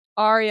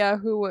Arya,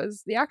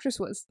 the actress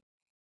was,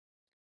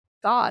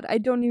 God, I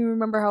don't even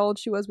remember how old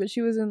she was, but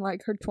she was in,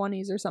 her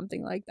 20s or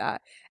something like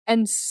that.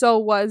 And so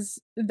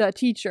was the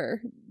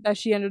teacher that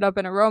she ended up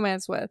in a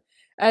romance with.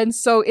 And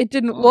so it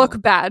didn't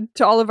look bad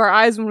to all of our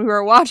eyes when we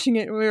were watching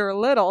it when we were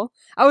little.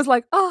 I was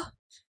like, oh,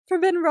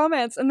 forbidden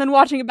romance. And then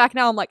watching it back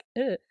now, I'm like,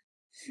 ugh.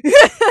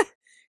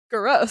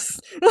 Gross.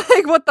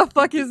 What the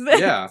fuck is this?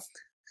 Yeah.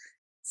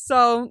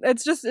 So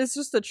it's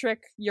just to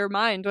trick your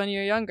mind when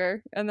you're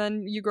younger. And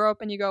then you grow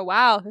up and you go,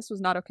 wow, this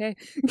was not okay.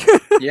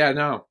 Yeah,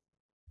 no.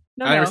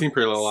 I've never seen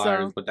Pretty Little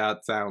Liars, but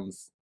that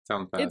sounds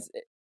bad.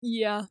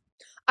 Yeah.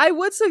 I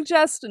would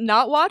suggest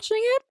not watching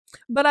it,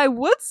 but I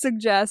would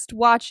suggest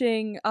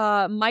watching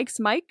Mike's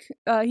Mike.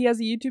 He has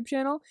a YouTube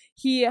channel.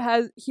 He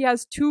has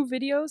 2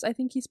 videos. I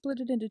think he split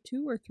it into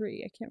 2 or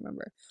 3. I can't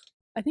remember.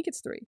 I think it's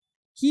 3.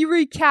 He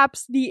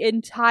recaps the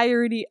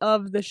entirety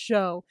of the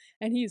show,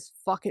 and he's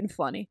fucking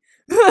funny.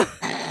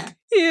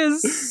 He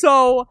is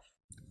so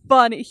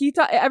funny.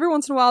 Every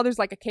once in a while there's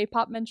a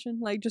K-pop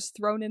mention, just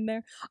thrown in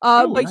there.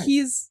 But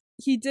nice.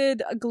 He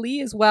did Glee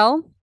as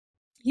well.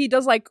 He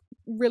does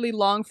really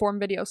long form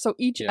videos. So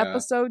each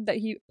episode that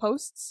he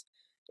posts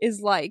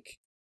is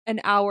an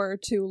hour or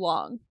 2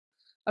 long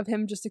of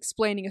him just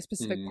explaining a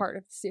specific part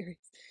of the series.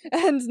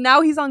 And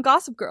now he's on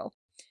Gossip Girl.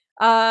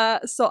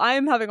 So I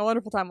am having a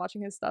wonderful time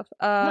watching his stuff.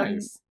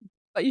 Nice.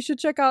 But you should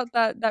check out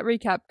that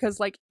recap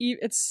because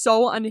it's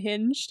so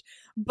unhinged,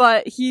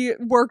 but he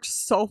worked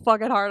so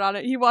fucking hard on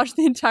it. He watched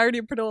the entirety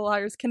of Pretty Little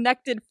Liars,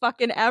 connected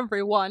fucking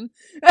everyone,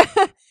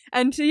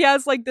 and he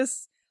has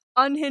this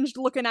unhinged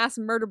looking ass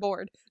murder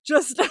board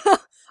just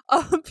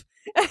up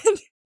and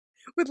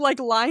with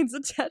lines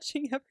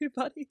attaching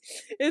everybody.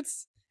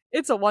 It's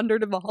a wonder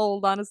to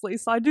behold, honestly.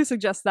 So I do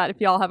suggest that if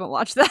y'all haven't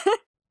watched that.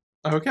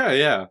 Okay,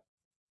 yeah.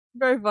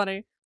 Very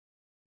funny.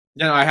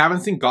 Yeah, no, I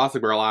haven't seen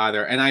Gossip Girl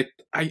either, and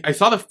I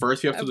saw the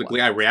first few episodes of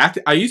Glee.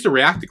 I used to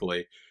react to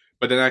Glee,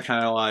 but then I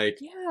kind of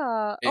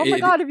yeah. Oh my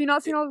god, have you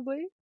not seen all of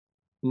Glee?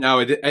 No,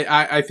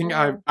 I think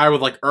I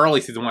was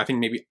early season 1. I think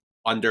maybe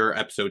under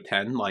episode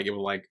 10. It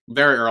was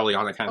very early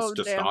on. I kind of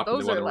just stopped,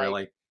 and it wasn't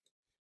really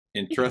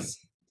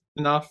interest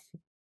enough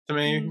to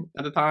me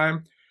at the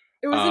time.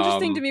 It was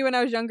interesting to me when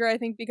I was younger. I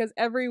think because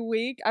every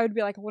week I would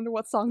be like, I wonder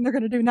what song they're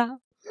gonna do now.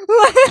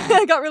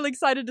 I got really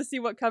excited to see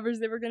what covers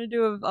they were gonna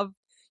do of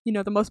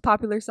the most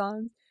popular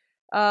songs.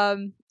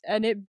 And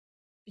it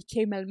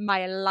became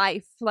my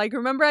life.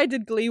 Remember I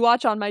did Glee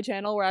Watch on my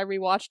channel where I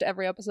rewatched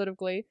every episode of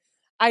Glee?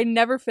 I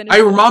never finished I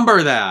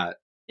remember that.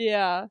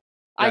 Yeah.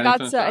 I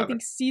got to, I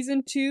think,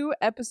 season 2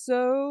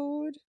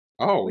 episode...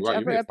 Oh,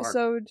 whichever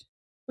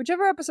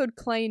episode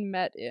Klain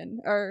met in.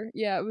 Or,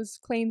 yeah, it was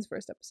Klain's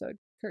first episode.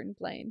 Curtin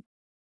Blaine.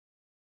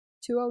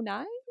 209,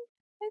 I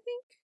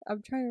think?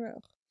 I'm trying to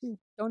remember.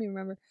 Don't even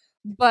remember.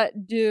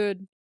 But,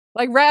 dude...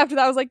 right after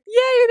that, I was like,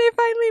 yay, they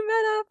finally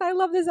met up. I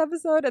love this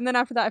episode. And then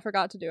after that, I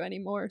forgot to do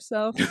anymore.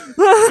 So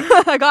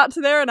I got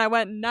to there and I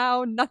went,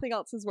 now nothing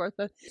else is worth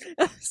it.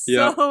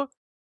 So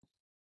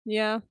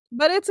Yeah,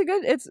 but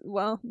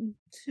well,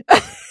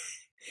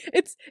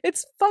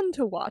 it's fun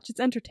to watch. It's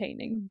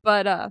entertaining,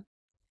 but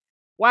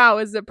wow,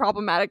 is it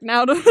problematic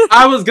now?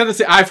 I was gonna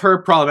say I've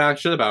heard problematic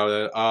shit about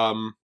it.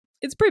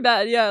 It's pretty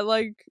bad. Yeah,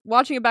 like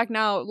watching it back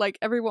now, like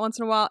every once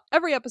in a while,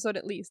 every episode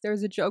at least,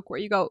 there's a joke where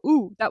you go,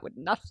 "Ooh, that would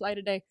not fly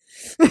today."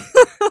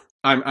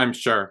 I'm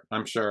sure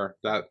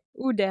that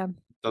Ooh, damn.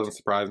 doesn't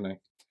surprise me.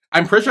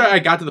 I'm pretty sure I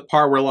got to the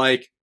part where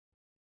like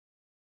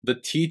the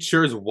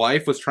teacher's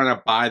wife was trying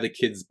to buy the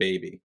kid's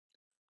baby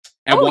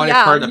and wanted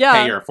her to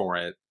pay her for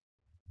it.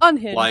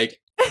 Unhinged.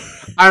 Like,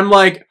 I'm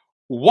like,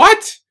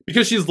 what?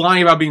 Because she's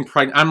lying about being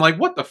pregnant. I'm like,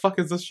 what the fuck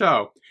is this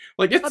show?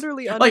 Like, it's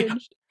utterly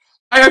unhinged.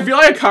 Like, I feel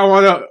like I kind of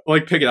want to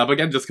like pick it up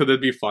again just because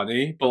it'd be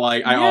funny. But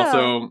like, I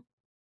also,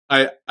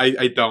 I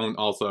don't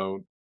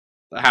also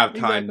have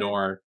time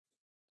nor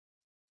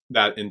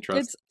that interest.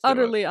 It's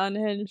utterly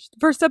unhinged. The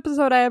first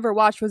episode I ever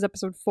watched was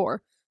episode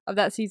 4 of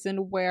that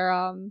season, where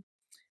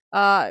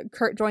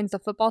Kurt joins the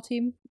football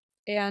team,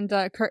 and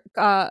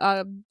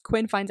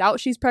Quinn finds out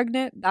she's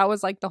pregnant. That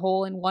was like the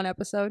whole in one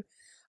episode.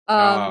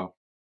 Me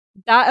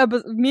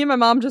and my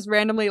mom just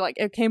randomly, like,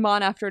 it came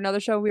on after another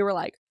show. We were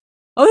like,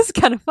 oh, this is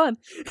kind of fun.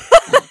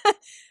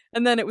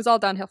 And then it was all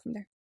downhill from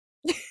there.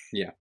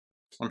 Yeah,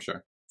 I'm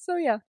sure. So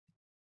yeah,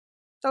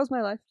 that was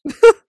my life.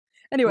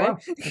 Anyway. Wow.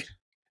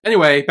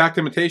 Anyway, back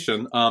to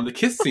Imitation. The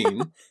kiss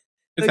scene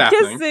is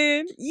happening. Kiss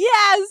scene.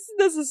 Yes!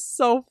 This is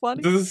so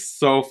funny. This is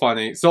so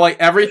funny. So, like,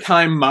 every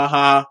time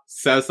Maha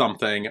says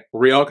something,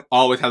 Ryuk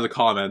always has a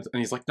comment, and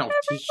he's like, no,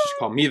 she just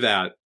call me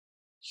that.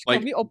 Call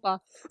me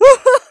Oppa.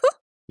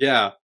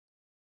 Yeah.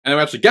 And then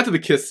we actually get to the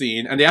kiss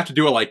scene, and they have to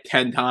do it like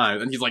 10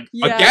 times, and he's like,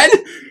 again?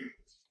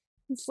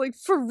 It's like,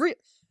 for real?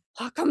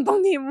 How come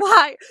don't need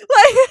why?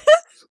 Like,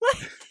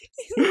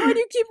 why do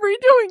you keep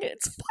redoing it?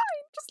 It's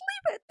fine. Just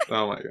leave it.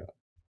 Oh my god.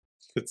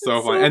 It's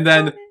so funny. And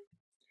then,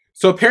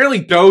 so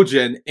apparently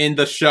Dojin in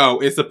the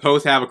show is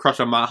supposed to have a crush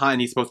on Maha,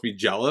 and he's supposed to be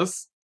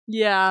jealous.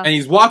 Yeah. And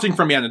he's watching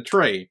from behind a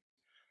tree.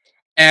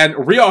 And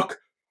Ryuk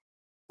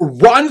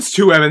runs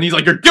to him, and he's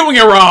like, you're doing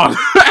it wrong!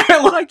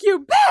 Like, you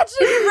bitch!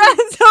 And he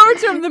runs over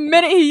to him the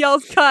minute he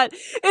yells cut.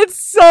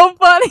 It's so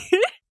funny.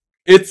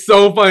 It's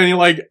so funny. He,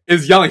 like,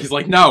 is yelling. He's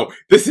like, no,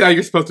 this is how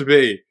you're supposed to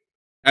be.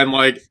 And,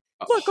 like...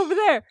 Look over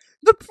there.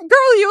 The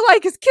girl you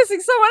like is kissing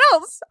someone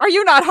else. Are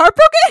you not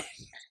heartbroken?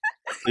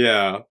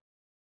 Yeah.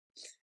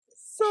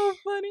 So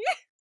funny.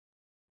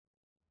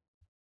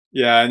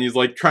 Yeah, and he's,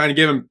 like, trying to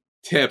give him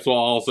tips while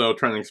also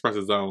trying to express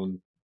his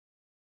own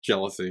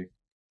jealousy.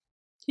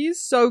 He's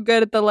so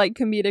good at the, like,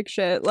 comedic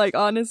shit. Like,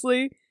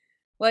 honestly.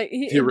 Like,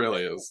 he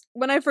really is.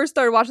 When I first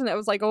started watching it, I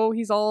was like, oh,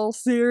 he's all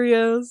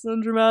serious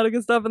and dramatic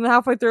and stuff. And then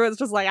halfway through, it's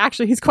just like,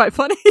 actually, he's quite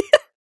funny.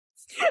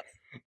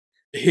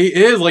 He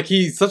is. Like,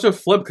 he's such a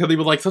flip because he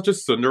was, like, such a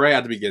tsundere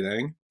at the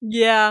beginning.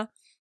 Yeah.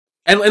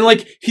 And,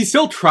 like, he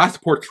still tries to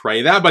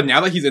portray that, but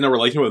now that he's in a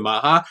relationship with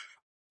Maha,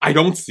 I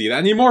don't see that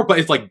anymore, but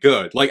it's, like,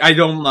 good. Like, I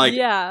don't, like...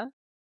 Yeah.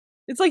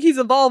 It's like he's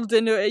evolved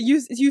into it.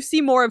 You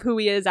see more of who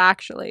he is,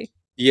 actually.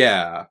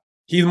 Yeah.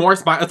 He's more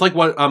smiley. It's like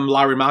what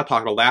Larima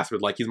talked about last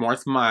week. Like, he's more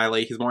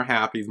smiley, he's more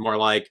happy, he's more,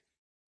 like,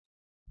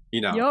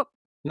 you know. Yep.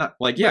 Not,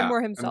 like, yeah.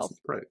 More himself.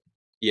 Great.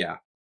 Yeah.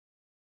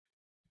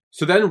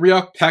 So then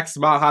Ryuk texts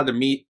Maha to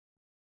meet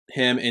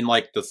him in,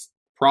 like, this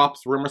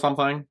props room or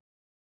something.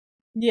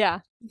 Yeah.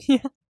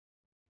 Yeah.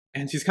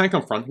 And she's kind of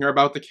confronting her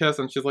about the kiss,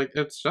 and she's like,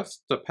 it's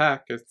just a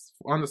peck. It's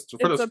on the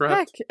for the script.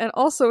 Peck, and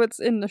also it's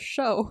in the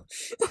show.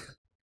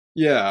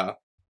 Yeah.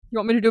 You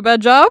want me to do a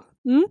bad job?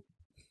 Hmm?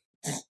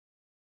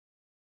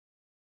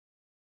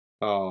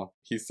 Oh,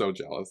 he's so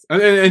jealous.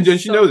 And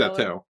she knows that,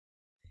 too.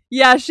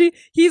 Yeah,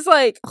 he's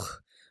like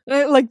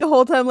the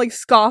whole time, like,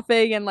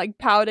 scoffing and, like,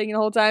 pouting the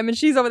whole time, and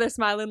she's over there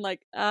smiling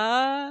like,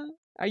 are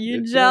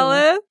you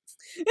jealous?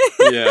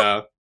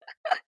 Yeah.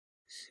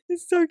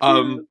 It's so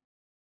cute.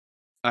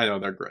 I know,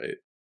 they're great.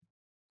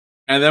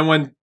 And then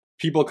when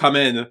people come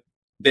in,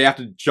 they have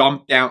to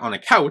jump down on a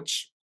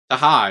couch to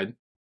hide.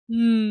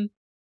 Hmm.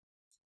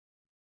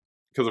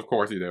 Because of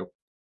course you do.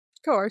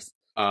 Of course.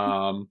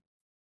 And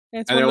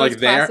it's one of those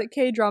classic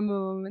K-drama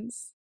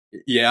moments.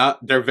 Yeah,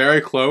 they're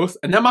very close,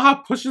 and then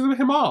Maha pushes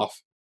him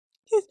off.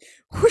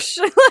 Whoosh!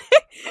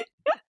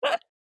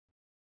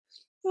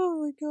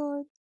 Oh my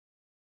god.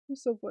 You're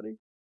so funny.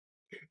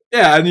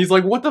 Yeah, and he's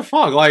like, what the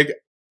fuck? Like,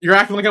 you're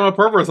acting like I'm a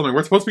pervert or something.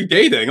 We're supposed to be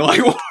dating.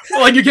 Like,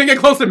 like you can't get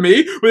close to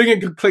me? We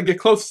can get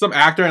close to some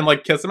actor and,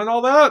 like, kiss him and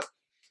all that?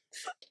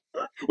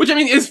 Which, I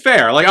mean, is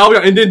fair. Like,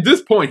 and at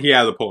this point, he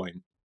has a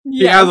point.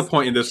 Yes. He has a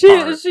point in this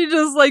part. She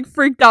just, like,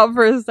 freaked out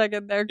for a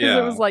second there, because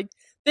it was like,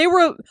 they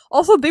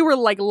were,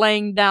 like,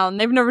 laying down.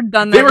 They've never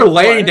done that before.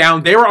 Laying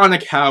down. They were on a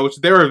couch.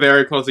 They were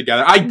very close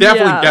together. I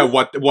definitely get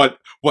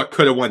what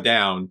could have went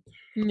down.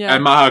 Yeah.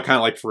 And Maha kind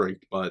of, like,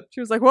 freaked, but...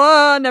 She was like,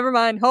 whoa, never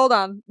mind. Hold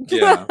on.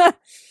 Yeah.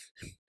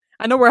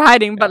 I know we're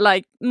hiding, but,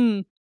 like,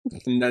 No,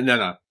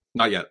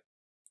 not yet.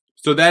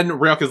 So then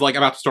Ryuk is, like,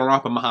 about to storm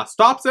off, but Maha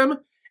stops him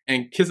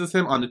and kisses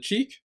him on the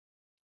cheek.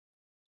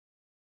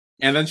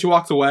 And then she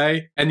walks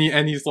away, and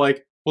he's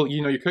like, well,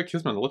 you know, you could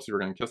kiss me on the lips if you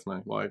were going to kiss me,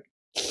 like,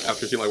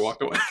 after she, like,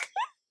 walked away.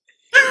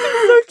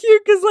 so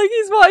cute because like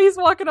he's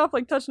walking off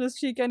like touching his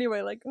cheek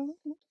anyway, like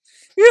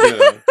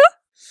Yeah.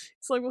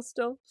 it's like, well,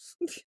 still.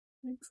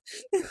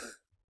 Thanks.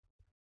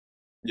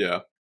 Yeah.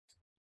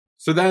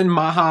 So then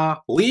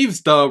Maha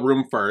leaves the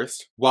room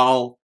first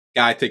while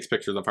Guy takes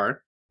pictures of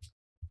her.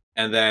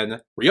 And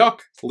then Ryuk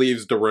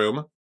leaves the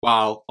room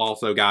while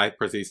also Guy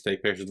proceeds to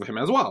take pictures of him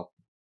as well.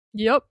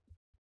 Yep.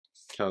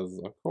 Because,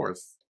 of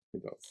course, he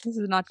does. This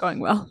is not going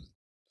well.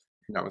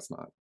 No, it's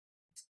not.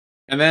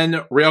 And then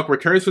Ryuk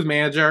returns to his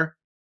manager.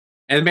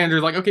 And the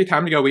manager's like, okay,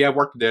 time to go. We have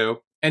work to do.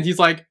 And he's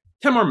like,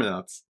 10 more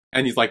minutes.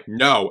 And he's like,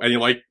 no. And he,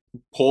 like,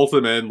 pulls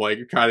him in, like,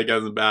 trying to get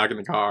him back in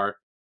the car.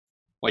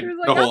 Like, He was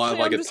the whole actually,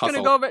 like, I'm it's just gonna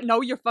tussle. go over.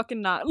 No, you're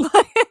fucking not.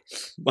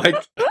 Like,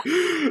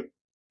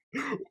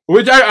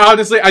 which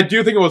I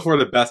do think it was for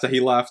the best that he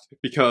left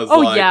because. Oh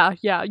like,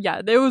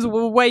 yeah. It was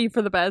way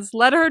for the best.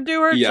 Let her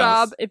do her Yes.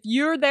 job. If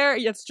you're there,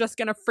 it's just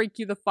gonna freak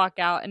you the fuck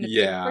out. And if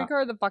Yeah. you freak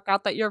her the fuck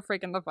out, that you're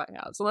freaking the fuck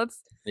out. So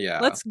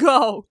yeah, let's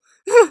go.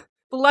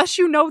 The less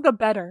you know, the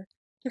better.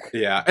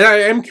 yeah. And I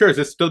am curious.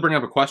 This does bring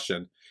up a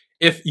question.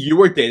 If you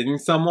were dating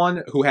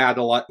someone who had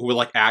who were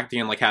like acting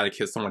and like had to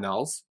kiss someone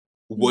else,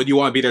 would you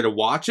want to be there to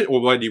watch it,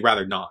 or would you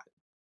rather not?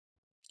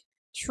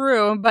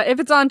 True, but if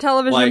it's on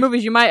television or Like-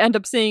 movies, you might end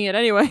up seeing it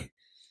anyway.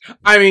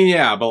 I mean,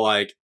 yeah, but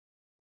like,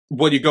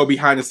 would you go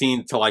behind the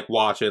scenes to like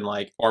watch and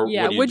like, or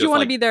Yeah, would you, would you just, want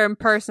to like, be there in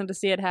person to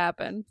see it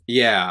happen?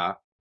 Yeah.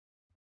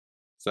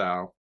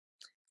 So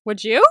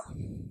Would you?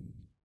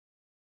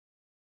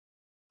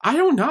 I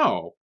don't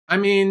know. I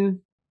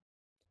mean,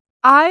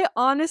 I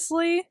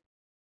honestly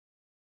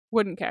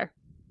wouldn't care.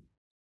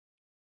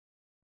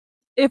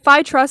 If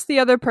I trust the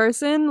other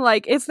person,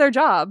 like, it's their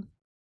job.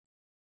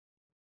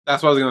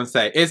 that's what I was gonna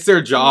say. It's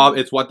their job.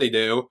 It's what they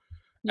do.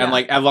 Yeah. And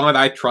like, as long as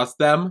I trust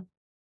them,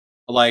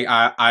 like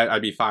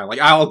I'd be fine. Like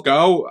I'll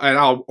go and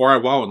I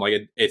won't.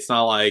 Like it's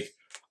not like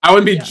I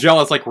wouldn't be Yeah.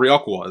 jealous like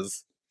Ryuk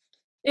was.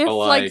 if but,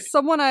 like like-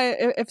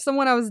 if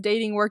someone I was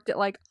dating worked at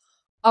like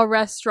a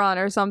restaurant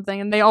or something,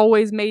 and they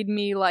always made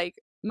me like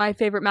my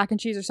favorite mac and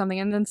cheese or something,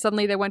 and then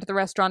suddenly they went to the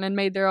restaurant and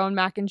made their own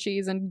mac and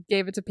cheese and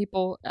gave it to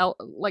people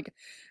like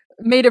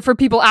made it for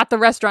people at the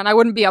restaurant, I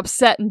wouldn't be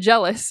upset and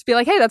jealous. Be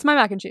like, hey, that's my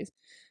mac and cheese.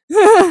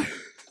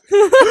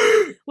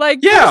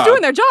 Like, they're Yeah. just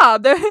doing their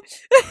job. They're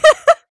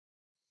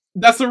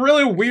That's a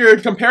really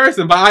weird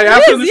comparison, but I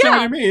absolutely is,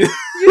 understand yeah. what you mean.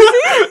 You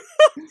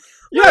see?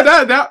 Yeah,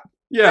 that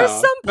yeah. There's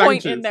some mac and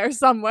point in cheese. there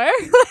somewhere.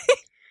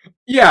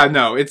 Yeah,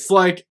 no, it's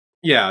like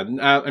I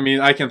mean,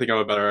 I can't think of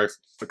a better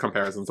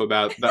comparison, so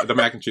that the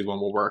mac and cheese one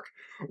will work.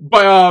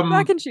 But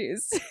Mac and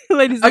cheese,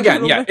 ladies and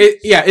again, gentlemen.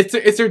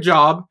 it's their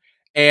job,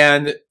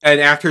 and an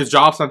actor's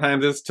job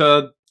sometimes is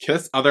to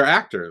kiss other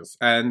actors,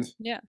 and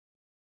Yeah.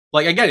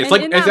 like again, it's And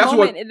like in it's that that's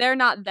moment, what they're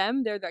not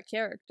them; they're the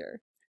character.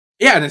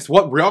 yeah, and it's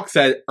what Ryuk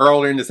said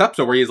earlier in this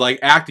episode, where he's like,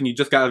 acting, you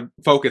just gotta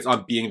focus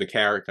on being the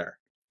character.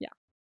 Yeah.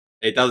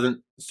 It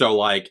doesn't so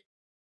like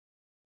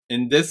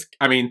in this.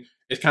 I mean,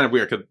 it's kind of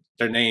weird because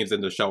their names in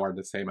the show are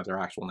the same as their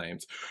actual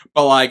names,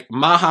 but like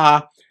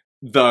Maha,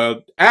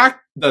 the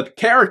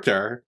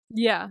character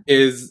Yeah.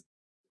 is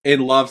in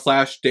love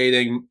 /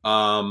 dating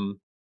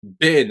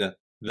Bin,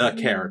 the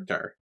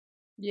character.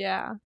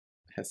 Yeah.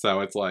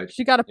 So it's like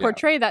She got to Yeah.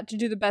 portray that to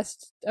do the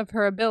best of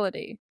her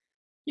ability.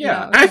 yeah,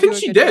 know, and I to think do a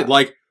she good did. job.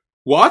 Like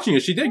watching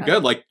it, she did Yeah.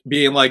 good. Like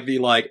being like the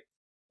like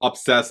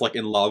obsessed, like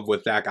in love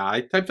with that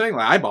guy type thing.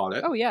 Like I bought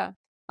it. Oh yeah,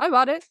 I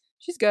bought it.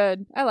 She's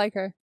good. I like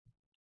her.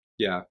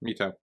 Yeah, me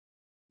too.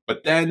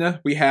 But then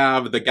we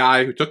have the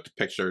guy who took the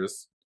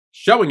pictures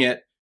showing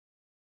it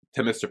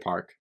to Mr.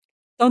 Park.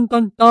 Dun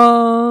dun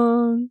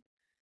dun.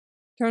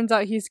 Turns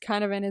out he's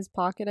kind of in his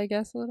pocket, I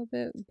guess, a little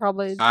bit.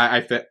 Probably.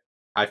 I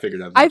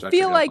figured that.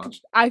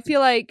 I feel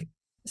like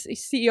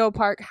CEO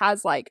Park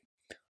has like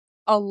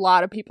a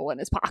lot of people in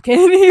his pocket.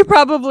 He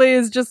probably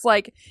is just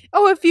like,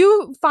 oh, if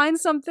you find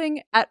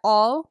something at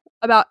all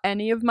about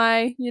any of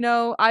my,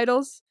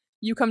 idols,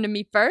 you come to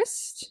me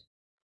first,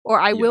 or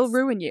I will Yes.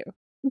 ruin you.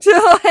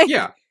 Like,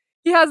 Yeah,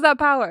 he has that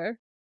power.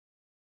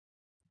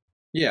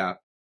 yeah.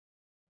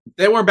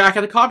 Then we're back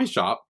at a coffee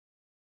shop,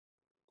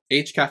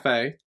 H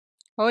Cafe,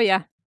 Oh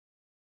yeah,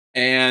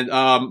 and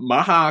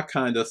Maha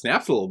kind of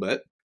snaps a little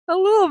bit a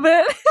little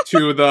bit.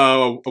 to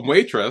the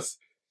waitress,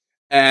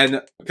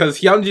 and because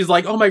Hyunji's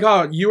like, "Oh my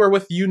god, you are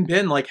with Yoon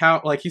Bin, like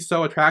how, like he's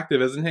so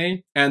attractive, isn't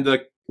he?" And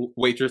the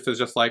waitress is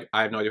just like,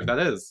 "I have no idea what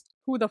that is.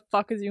 Who the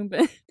fuck is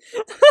Yoonbin?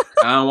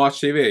 I don't watch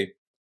TV."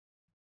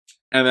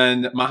 And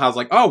then Maha's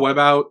like, "Oh, what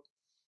about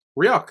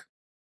Ryuk?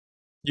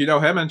 You know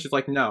him?" And she's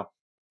like, "No,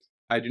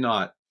 I do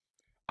not.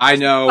 I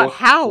know But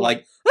how?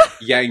 like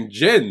Yang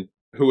Jin,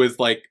 who is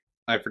like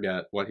I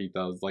forget what he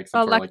does, like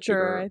some A sort of,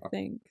 lecturer, like, I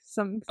think.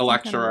 Some a kind of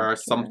lecturer,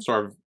 some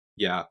sort of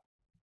yeah."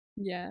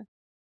 Yeah.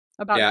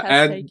 About Yeah, test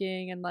and-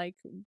 taking and like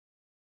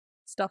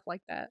stuff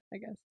like that, I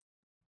guess.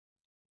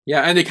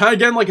 Yeah, and they kind of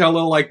get in, like a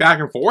little like back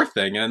and forth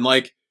thing, and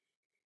like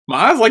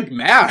Maha's like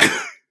mad,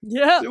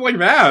 Yeah. she's like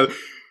mad,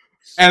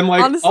 and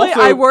like Honestly,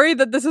 also, I worry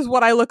that this is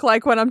what I look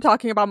like when I'm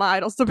talking about my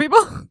idols to people.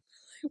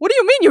 What do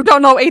you mean you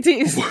don't know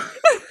ATs?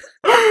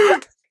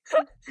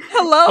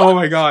 Hello? oh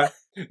my god,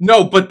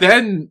 no, but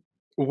then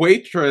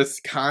waitress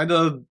kind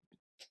of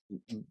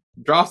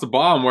drops a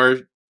bomb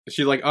where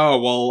she's like,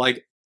 oh, well,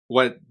 like,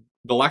 what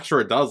the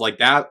lecturer does, like,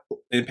 that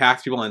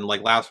impacts people and,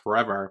 like, lasts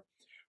forever.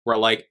 Where,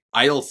 like,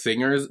 idol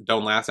singers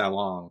don't last that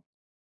long.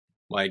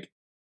 Like,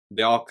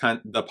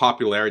 the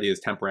popularity is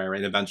temporary,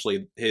 and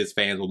eventually his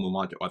fans will move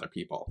on to other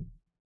people.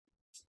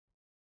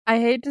 I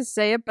hate to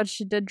say it, but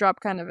she did drop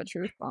kind of a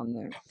truth bomb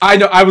there. I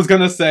know, I was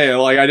gonna say,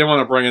 like, I didn't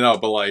want to bring it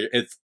up, but, like,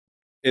 it's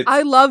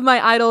I love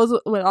my idols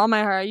with all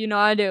my heart, you know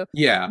I do.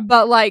 Yeah.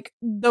 But, like,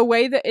 the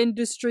way the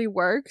industry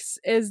works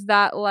is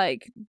that,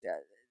 like,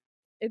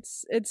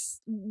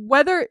 it's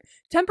whether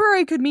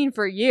temporary could mean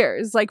for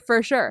years, like,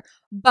 for sure.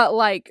 But,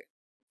 like,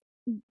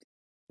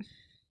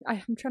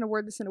 I'm trying to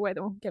word this in a way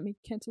that won't get me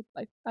canceled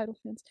by idol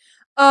fans.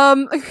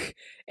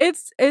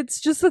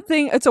 It's just a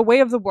thing. It's a way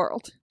of the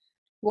world.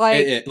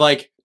 Like,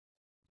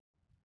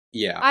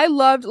 yeah. I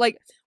loved, like,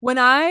 when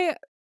I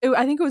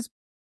think it was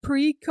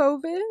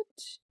pre-COVID.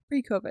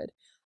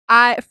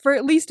 For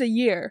at least a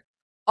year,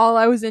 all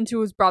I was into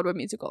was Broadway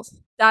musicals.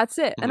 That's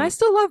it. And I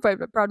still love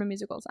Broadway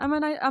musicals. I'm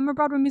a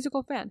Broadway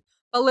musical fan.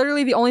 But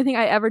literally the only thing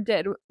I ever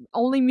did,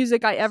 only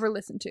music I ever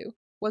listened to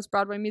was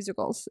Broadway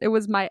musicals. It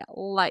was my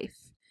life.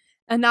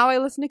 And now I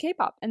listen to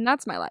K-pop, and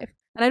that's my life.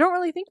 And I don't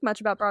really think much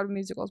about Broadway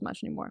musicals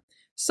much anymore.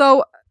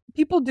 So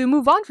people do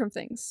move on from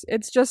things.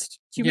 It's just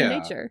human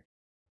nature.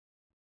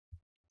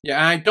 Yeah,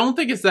 and I don't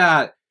think it's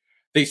that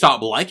they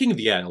stop liking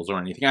the idols or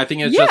anything. I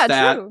think it's just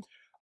that true.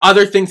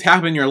 Other things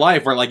happen in your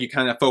life where, like, you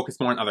kind of focus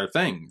more on other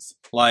things.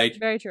 Like,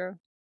 very true.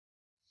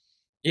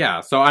 Yeah,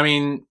 so, I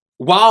mean,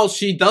 while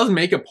she does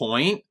make a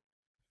point,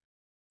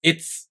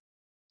 it's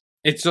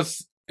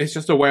just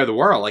a way of the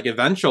world. Like,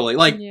 eventually,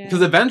 like,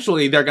 because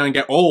eventually they're gonna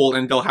get old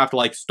and they'll have to,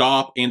 like,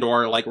 stop and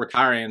or, like,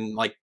 retire and,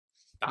 like,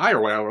 die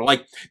or whatever.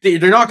 Like,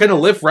 they're not gonna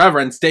live forever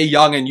and stay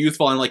young and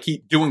youthful and, like,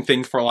 keep doing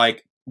things for,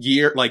 like,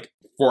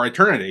 for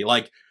eternity.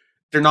 Like,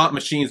 they're not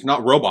machines,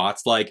 not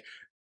robots. Like,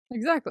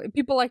 exactly.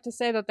 People like to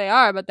say that they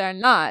are, but they're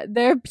not.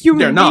 They're human beings.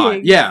 They're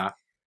not, yeah.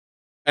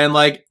 And,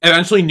 like,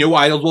 eventually new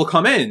idols will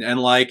come in and,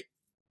 like,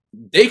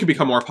 they could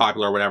become more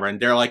popular or whatever, and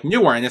they're, like,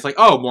 newer, and it's like,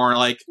 oh, more,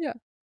 like... Yeah.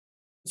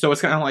 So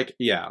it's kind of like,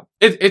 yeah.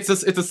 It's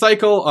a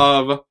cycle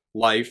of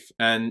life,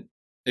 and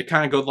it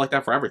kind of goes like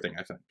that for everything,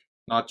 I think.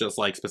 Not just,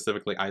 like,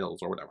 specifically idols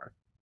or whatever.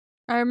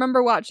 I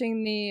remember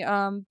watching the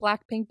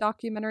Blackpink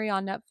documentary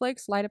on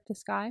Netflix, Light Up the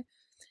Sky.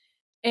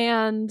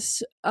 And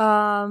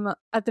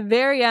at the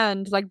very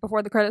end, like,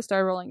 before the credits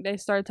started rolling, they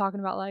started talking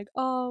about, like,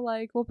 oh,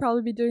 like, we'll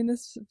probably be doing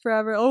this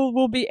forever. Oh,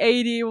 we'll be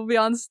 80, we'll be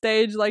on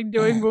stage, like,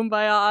 doing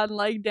Kumbaya and,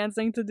 like,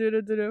 dancing to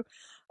do.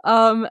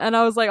 And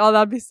I was like, oh,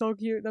 that'd be so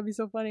cute, that'd be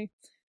so funny.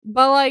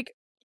 But, like,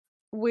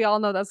 we all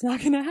know that's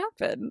not gonna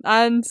happen.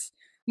 And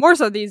more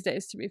so these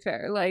days, to be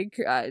fair. Like,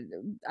 I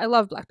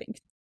love Blackpink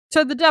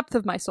to the depth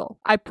of my soul,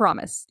 I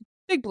promise.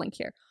 Big blink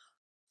here.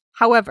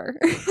 However,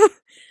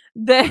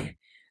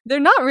 they're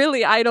not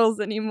really idols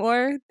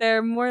anymore.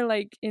 They're more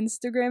like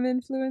Instagram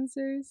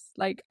influencers.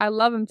 Like, I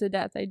love them to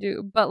death, I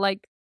do. But,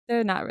 like,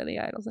 they're not really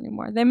idols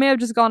anymore. They may have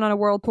just gone on a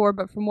world tour,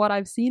 but from what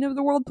I've seen of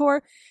the world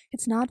tour,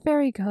 it's not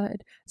very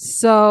good.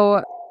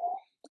 So,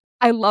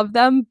 I love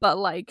them, but,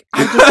 like,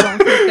 I just don't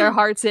think their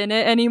heart's in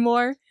it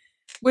anymore.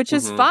 Which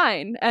is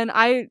fine. And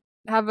I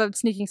have a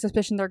sneaking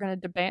suspicion they're going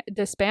to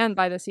disband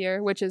by this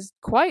year, which is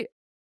quite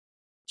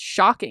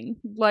shocking.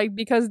 Like,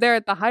 because they're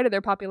at the height of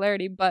their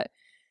popularity, but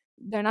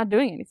they're not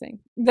doing anything.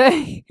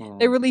 They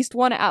released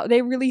one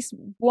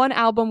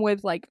album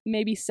with, like,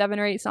 maybe 7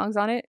 or 8 songs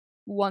on it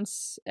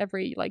once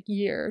every, like,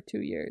 year or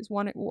 2 years.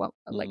 Like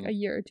a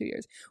year or 2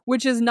 years,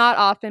 which is not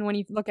often when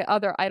you look at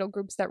other idol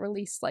groups that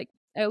release, like,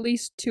 at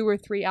least 2 or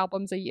 3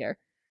 albums a year.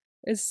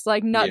 It's,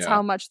 like, nuts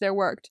how much they're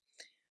worked,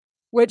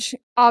 which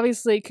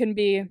obviously can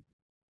be,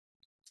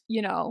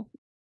 you know,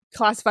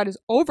 classified as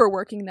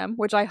overworking them,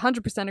 which I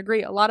 100%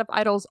 agree. A lot of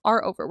idols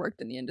are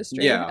overworked in the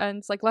industry, and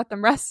it's like, let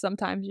them rest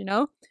sometimes, you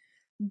know?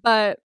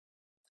 But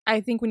I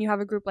think when you have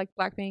a group like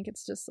Blackpink,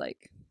 it's just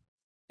like,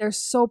 they're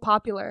so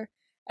popular,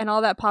 and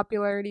all that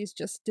popularity is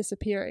just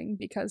disappearing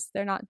because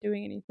they're not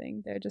doing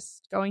anything. They're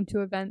just going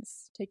to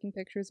events, taking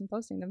pictures, and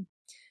posting them.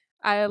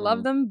 I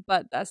love them,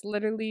 but that's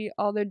literally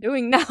all they're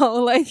doing now.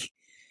 Like,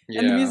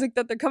 and the music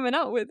that they're coming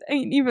out with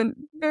ain't even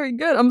very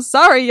good. I'm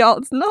sorry, y'all,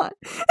 it's not.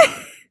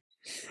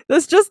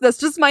 That's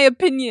just my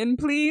opinion,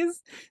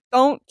 please.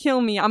 Don't kill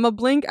me. I'm a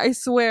Blink, I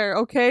swear,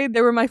 okay? They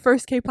were my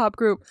first K-pop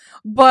group.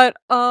 But,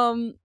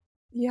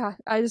 yeah,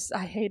 I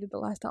hated the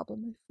last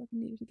album. I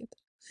fucking needed to get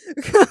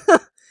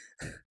that.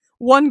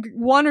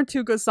 one or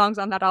two good songs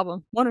on that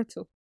album. 1 or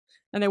 2.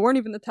 And they weren't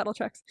even the title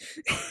tracks.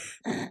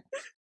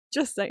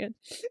 Just saying.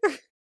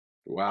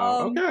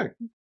 Wow, okay.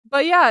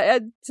 But yeah,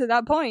 to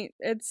that point,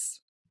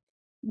 it's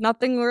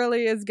nothing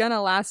really is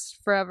gonna last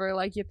forever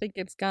like you think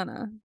it's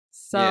gonna.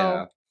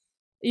 So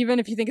even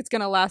if you think it's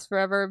gonna last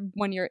forever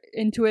when you're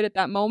into it at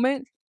that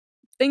moment,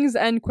 things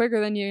end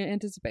quicker than you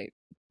anticipate.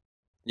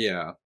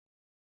 Yeah.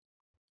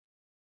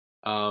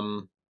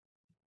 But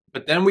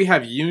then we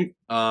have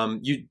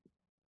Hyunji.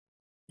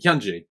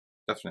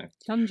 That's her name.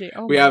 Hyunji.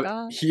 Oh We my have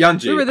god.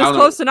 Hyunji. We were this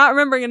close to not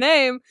remembering a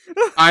name.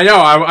 I know.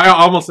 I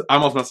almost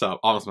messed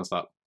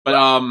up.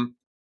 But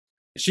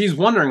she's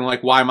wondering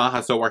like why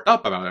Maha's so worked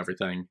up about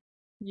everything.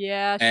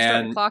 Yeah, she's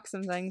starting to clock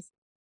some things.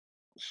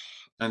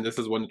 And this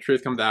is when the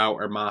truth comes out,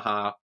 where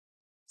Maha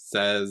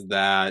says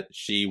that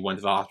she went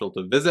to the hospital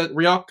to visit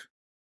Ryuk.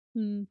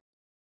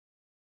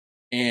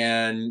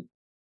 And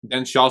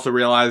then she also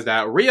realized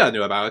that Rhea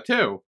knew about it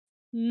too.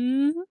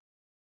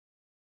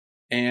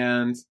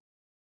 And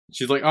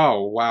she's like,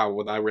 "Oh wow,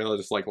 was I really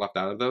just like left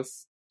out of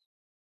this?"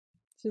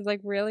 She's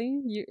like,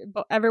 "Really?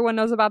 Everyone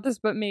knows about this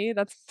but me?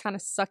 That's kind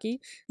of sucky."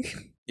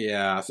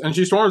 Yeah, and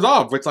she storms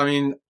off, which I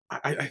mean,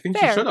 I think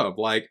Fair. she should have.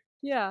 Like,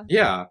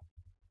 yeah.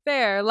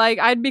 Fair. Like,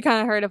 I'd be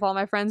kind of hurt if all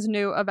my friends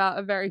knew about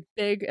a very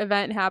big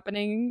event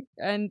happening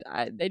and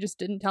they just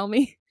didn't tell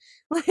me.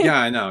 Like, yeah,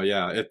 I know.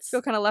 Yeah, it's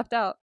feel kind of left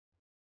out.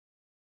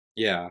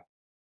 Yeah.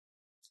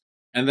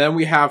 And then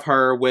we have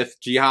her with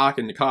Jihak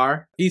in the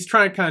car. He's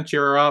trying to kind of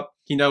cheer her up.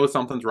 He knows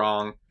something's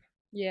wrong.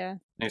 Yeah. And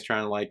he's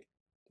trying to, like,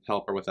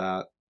 help her with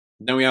that.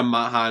 Then we have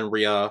Maha and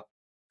Rhea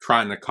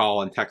trying to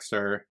call and text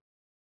her,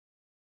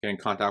 get in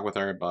contact with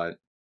her, but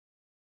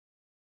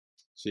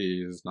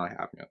she's not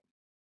having it.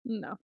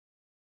 No.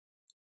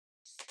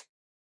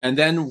 And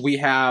then we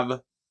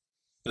have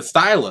the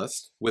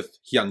stylist with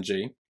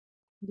Hyunji.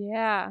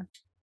 Yeah.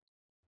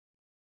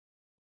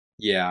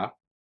 Yeah.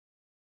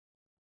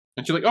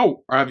 And she's like,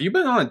 "Oh, have you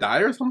been on a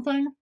diet or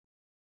something?"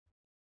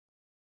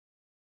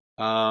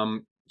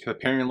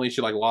 Apparently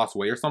she like lost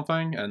weight or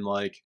something, and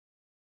like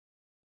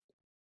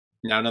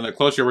now none of the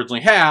clothes she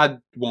originally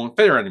had won't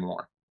fit her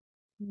anymore.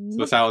 So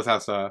the stylist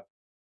has to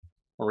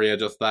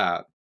readjust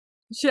that.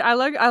 I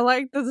like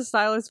that the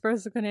stylist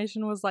first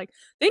explanation was like,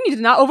 "They need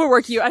to not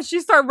overwork you." As she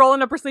started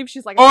rolling up her sleeve,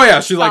 she's like, "Oh yeah,"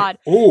 she's like,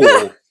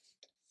 "Ooh."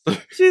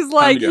 She's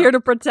like here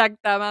to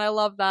protect them, and I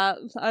love that.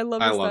 I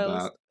love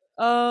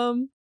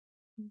that.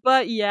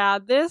 But yeah,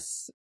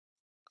 this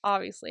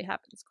obviously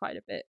happens quite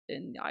a bit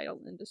in the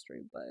idol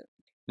industry, but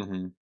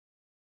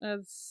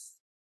it's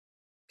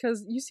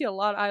because you see a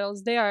lot of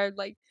idols. They are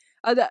like,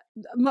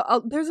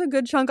 there's a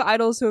good chunk of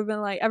idols who have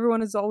been like, everyone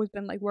has always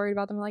been like worried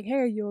about them. Like, "Hey,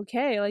 are you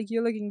okay? Like,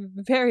 you're looking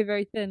very,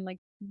 very thin. Like,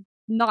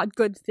 not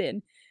good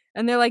thin."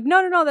 And they're like,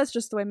 no, that's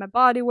just the way my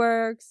body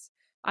works.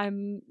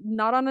 I'm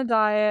not on a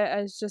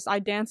diet. It's just I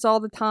dance all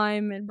the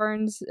time. It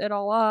burns it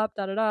all up.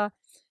 Da da da.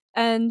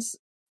 And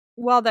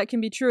while that can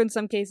be true in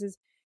some cases,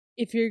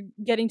 if you're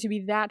getting to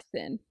be that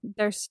thin,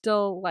 there's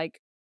still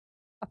like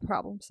a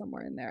problem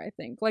somewhere in there, I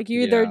think. Like,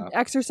 you're either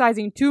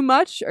exercising too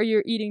much or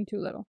you're eating too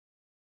little.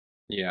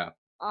 Yeah.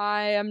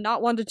 I am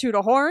not one to toot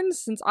a horn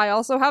since I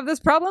also have this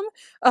problem.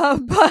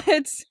 But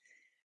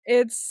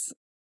it's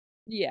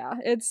a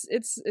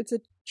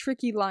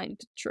tricky line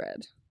to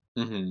tread.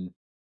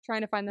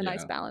 Trying to find the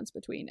nice balance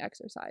between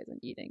exercise and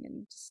eating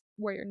and just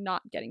where you're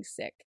not getting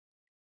sick.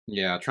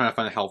 Yeah, trying to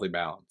find a healthy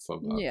balance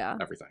of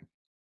everything.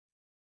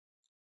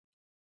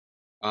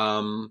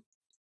 And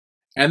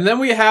then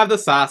we have the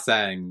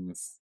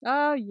sasangs.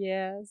 Oh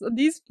yes,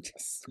 these.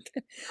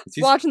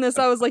 Watching this,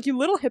 I was like, "You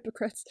little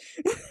hypocrites!"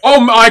 Oh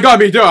my god,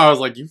 me too. I was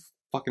like, "You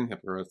fucking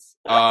hypocrites."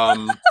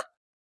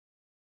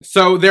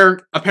 So there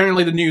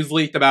apparently the news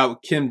leaked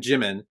about Kim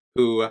Jimin,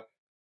 who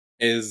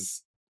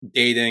is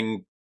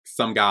dating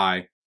some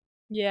guy.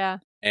 Yeah.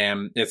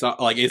 And it's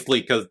it's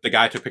leaked because the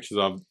guy took pictures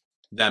of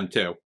them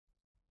too.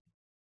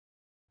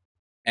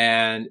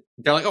 And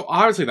they're like, "Oh,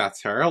 obviously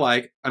that's her."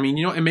 Like, I mean,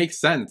 it makes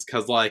sense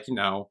because, like,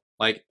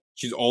 like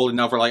she's old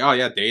enough where, like, oh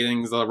yeah,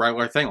 dating's a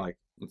regular thing. Like,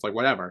 it's like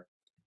whatever.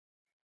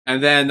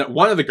 And then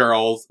one of the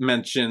girls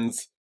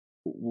mentions,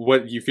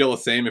 "Would you feel the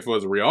same if it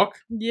was Ryuk?"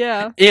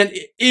 Yeah. And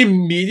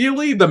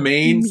immediately the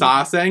main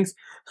sasangs,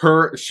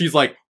 she's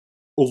like,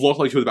 looked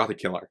like she was about to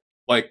kill her.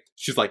 Like,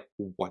 she's like,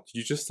 "What did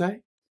you just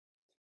say?"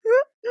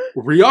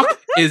 Ryuk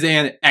is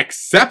an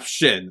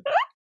exception.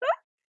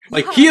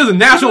 Like, he is a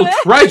national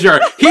treasure.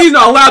 He's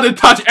not allowed to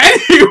touch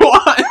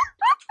anyone.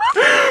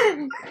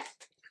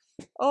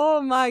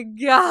 Oh my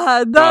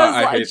god, that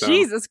was like,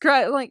 Jesus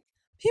Christ! Like,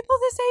 people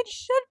this age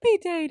should be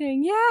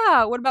dating.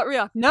 Yeah. What about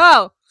Ryuk?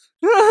 No.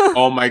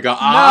 Oh my god,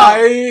 no.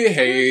 I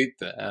hate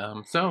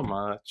them so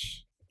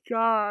much.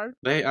 God,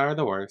 they are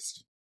the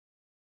worst.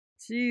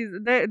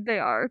 Jeez, they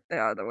are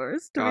the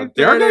worst. There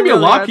are gonna be a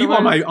lot of people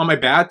on my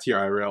bad tier.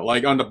 I real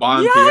like on the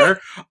bottom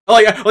tier.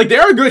 Like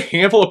there are a good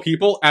handful of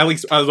people, at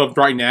least as of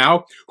right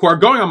now, who are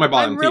going on my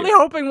bottom tier. I'm really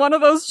hoping one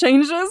of those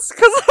changes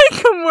because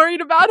like, I'm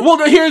worried about it. Well,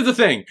 here's the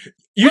thing: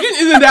 Eugen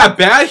isn't that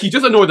bad. He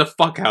just annoyed the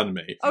fuck out of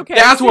me. Okay,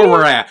 that's where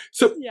we're at.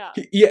 So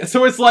yeah,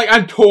 so it's like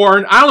I'm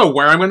torn. I don't know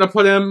where I'm gonna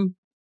put him.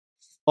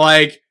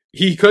 Like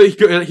he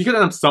could end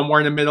up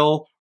somewhere in the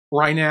middle.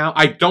 Right now,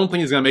 I don't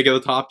think he's gonna make it the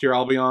top tier.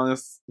 I'll be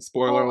honest.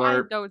 Spoiler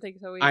alert. I don't think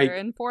so either.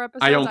 In 4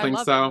 episodes, I don't think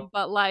so. Him,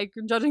 but like,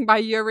 judging by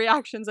your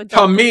reactions, I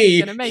don't to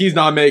think me, he's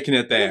not making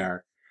it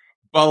there.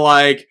 But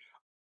like,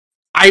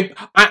 I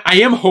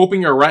am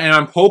hoping you're right, and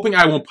I'm hoping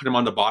I won't put him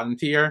on the bottom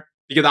tier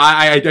because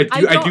I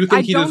do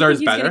think he deserves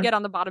better. He's gonna get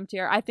on the bottom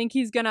tier. I think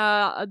he's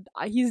gonna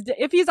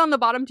if he's on the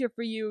bottom tier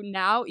for you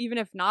now, even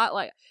if not,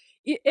 like,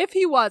 if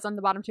he was on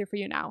the bottom tier for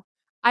you now,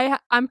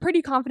 I'm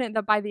pretty confident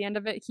that by the end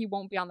of it, he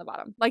won't be on the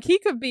bottom. Like, he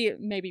could be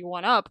maybe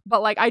one up,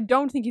 but, like, I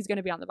don't think he's going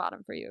to be on the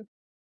bottom for you.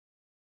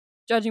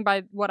 Judging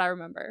by what I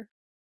remember.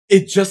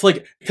 It's just,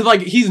 like, because,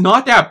 like, he's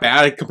not that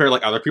bad compared to,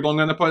 like, other people I'm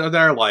going to put out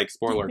there. Like,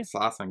 spoiler,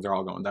 last things are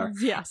all going there.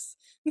 Yes.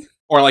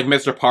 Or, like,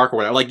 Mr. Park or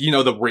whatever. Like, you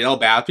know, the real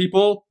bad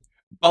people.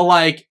 But,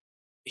 like,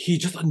 he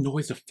just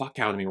annoys the fuck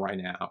out of me right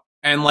now.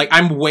 And, like,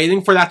 I'm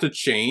waiting for that to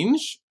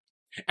change.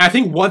 And I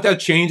think once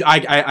that change,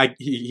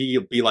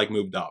 he'll be, like,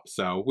 moved up.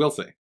 So, we'll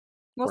see.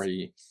 Where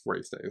he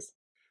stays.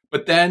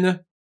 But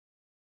then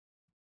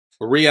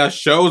Rhea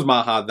shows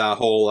Maha that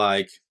whole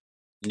like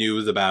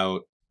news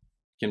about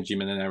Kim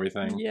Ji-min and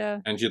everything. Yeah.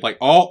 And she's like,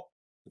 oh,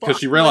 because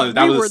she realized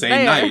that was the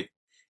same night.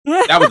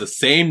 That was the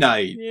same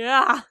night.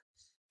 Yeah.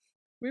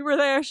 We were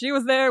there. She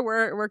was there.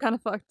 We're kind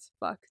of fucked.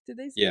 Fuck. Did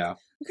they say? Yeah.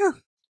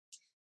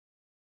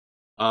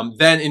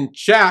 Then in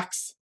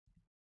Shaxx,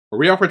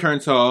 Rhea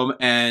returns home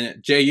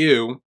and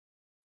Ju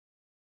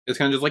is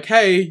kind of just like,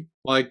 hey,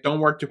 like, don't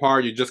work too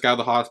hard. You just got out of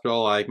the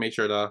hospital. Like, make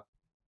sure to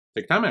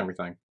take time and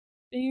everything.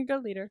 Being a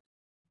good leader.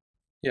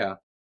 Yeah.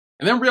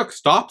 And then Ryuk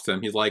stops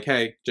him. He's like,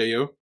 hey,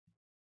 Ju.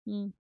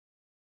 And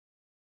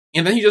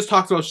then he just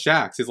talks about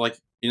Shaxx. He's like,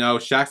 you know,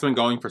 Shaxx been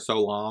going for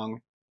so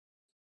long.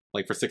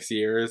 Like, for 6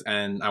 years.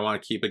 And I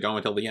want to keep it going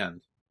until the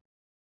end.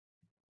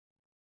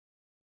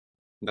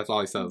 And that's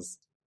all he says.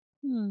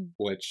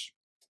 Which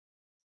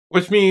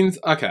means,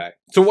 okay.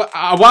 So what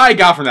I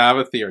got from that, I have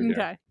a theory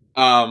here.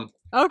 Okay.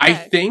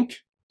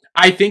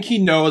 I think he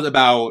knows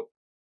about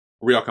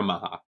Ryuk and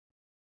Maha.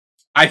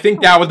 I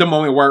think that was the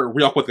moment where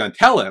Ryuk was going to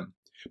tell him.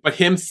 But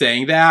him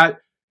saying that,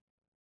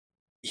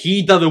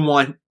 he doesn't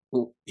want...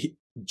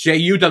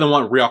 Ju doesn't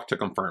want Ryuk to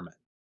confirm it.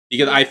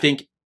 Because I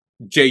think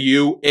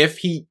Ju, if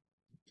he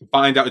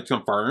finds out it's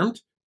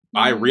confirmed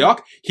by Ryuk,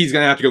 he's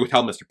going to have to go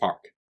tell Mr.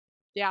 Park.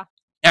 Yeah.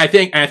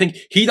 And I think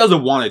he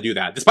doesn't want to do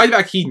that. Despite the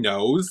fact he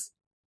knows...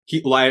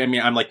 I mean,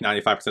 I'm like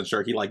 95%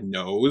 sure he like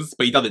knows,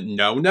 but he doesn't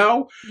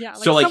know. Yeah,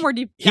 like so, like, somewhere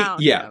deep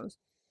down. He knows.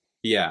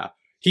 Yeah.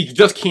 He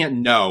just can't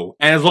know.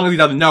 And as long as he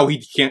doesn't know,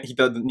 he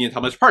doesn't need to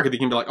tell Mr. Parker. He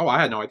can be like, oh,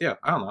 I had no idea.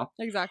 I don't know.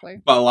 Exactly.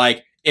 But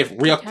like, if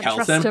Ryuk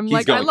tells him, he's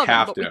like, going to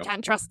have to. We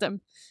can't trust him.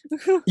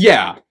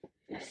 Yeah.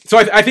 So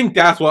I think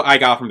that's what I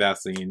got from that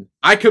scene.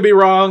 I could be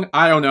wrong.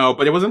 I don't know,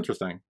 but it was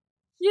interesting.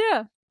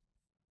 Yeah.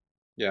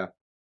 Yeah.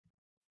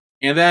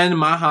 And then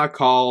Maha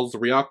calls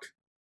Ryuk.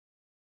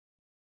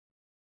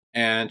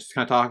 And just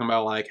kind of talking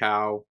about, like,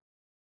 how,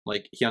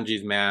 like,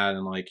 Hyunji's mad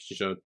and, like, she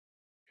should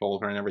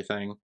told her and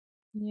everything.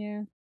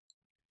 Yeah.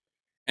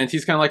 And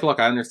he's kind of like, look,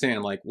 I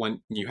understand, like,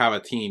 when you have a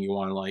team, you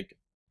want to, like,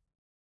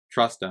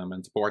 trust them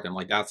and support them.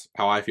 Like, that's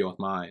how I feel with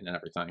mine and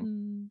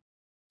everything.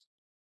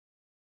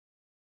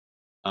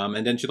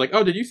 And then she's like,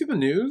 oh, did you see the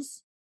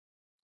news?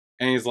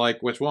 And he's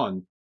like, which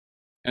one?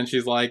 And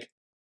she's like,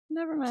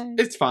 never mind.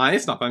 It's fine.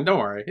 It's nothing. Don't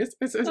worry. It's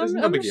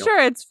no big deal. I'm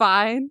sure it's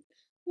fine.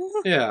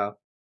 Yeah.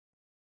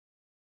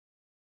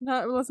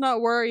 Let's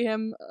not worry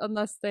him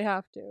unless they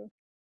have to.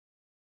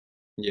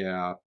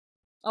 Yeah.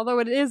 Although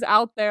it is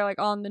out there, like,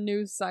 on the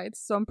news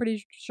sites, so I'm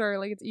pretty sure,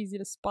 like, it's easy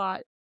to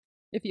spot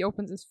if he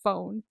opens his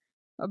phone.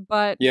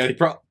 But yeah, he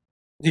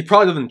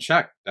probably doesn't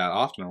check that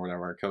often or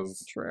whatever.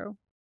 Because true.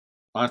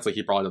 Honestly,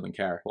 he probably doesn't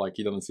care. Like,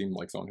 he doesn't seem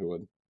like someone who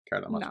would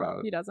care that much about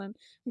it. He doesn't.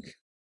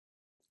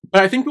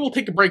 But I think we will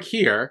take a break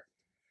here,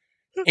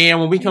 and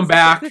when we come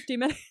back, 50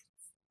 minutes.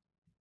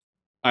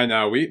 I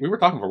know we were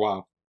talking for a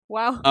while.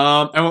 Wow.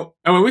 And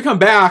when we come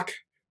back,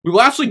 we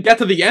will actually get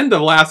to the end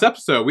of last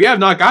episode. We have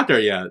not got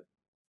there yet.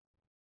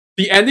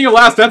 The ending of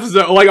last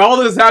episode, like, all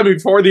this happened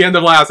before the end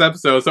of last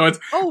episode, so it's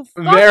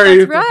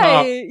very... That's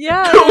right.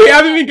 Yeah. We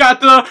haven't even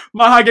got to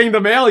Maha getting the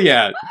mail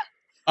yet.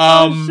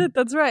 Oh, shit,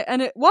 that's right.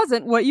 And it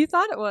wasn't what you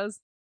thought it was.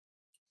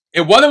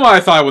 It wasn't what I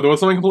thought it was. It was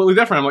something completely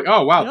different. I'm like,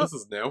 oh, wow, This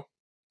is new.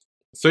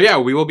 So yeah,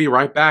 we will be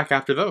right back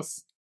after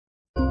this.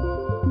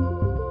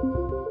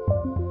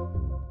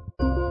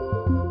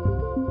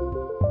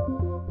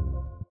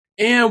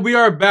 And we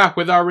are back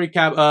with our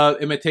recap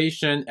of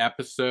Imitation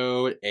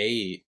Episode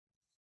 8.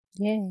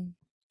 Yay.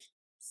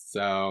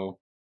 So,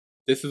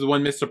 this is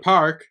when Mr.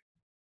 Park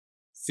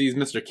sees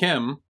Mr.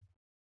 Kim.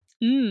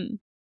 And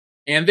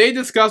they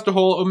discussed the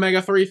whole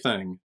Omega-3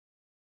 thing.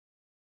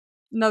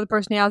 Another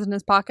person he has in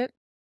his pocket?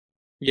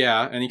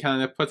 Yeah, and he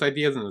kind of puts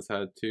ideas in his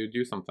head to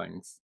do some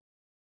things.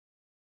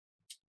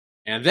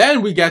 And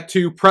then we get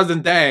to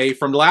present day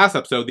from the last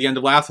episode. The end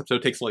of last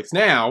episode takes place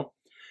now,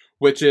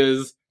 which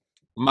is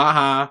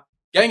Maha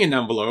getting an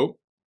envelope,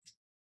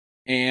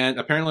 and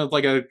apparently it's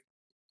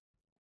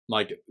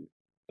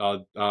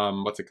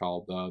what's it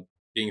called?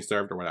 Being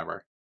served or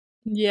whatever.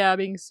 Yeah,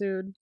 being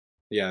sued.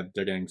 Yeah,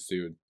 they're getting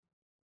sued.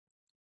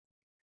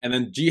 And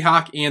then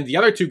Jihak and the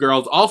other two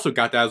girls also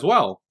got that as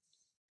well.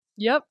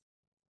 Yep.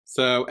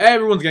 So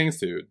everyone's getting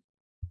sued.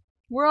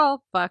 We're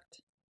all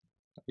fucked.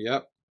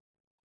 Yep.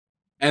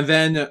 And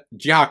then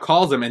Jihak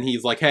calls him and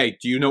he's like, hey,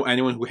 do you know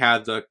anyone who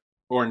has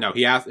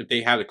he asked if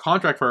they had a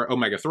contract for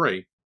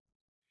Omega-3.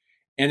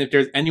 And if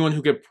there's anyone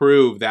who could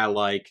prove that,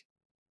 like,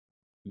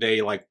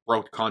 they like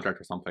broke the contract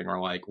or something, or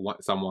like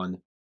what someone,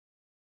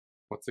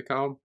 what's it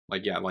called?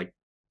 Like yeah, like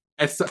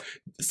as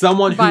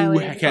someone who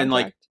Violated the can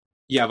like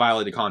contract.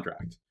 violate the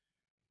contract,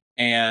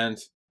 and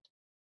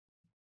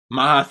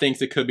Maha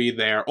thinks it could be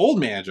their old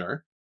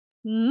manager.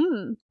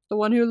 The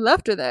one who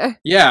left her there.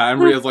 Yeah,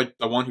 and Ria's like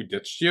the one who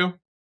ditched you.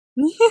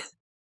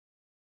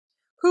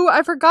 Who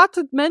I forgot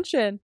to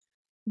mention.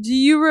 Do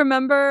you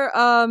remember,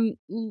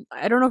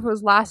 I don't know if it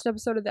was last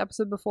episode or the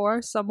episode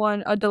before,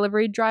 a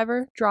delivery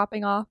driver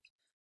dropping off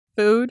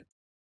food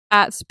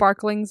at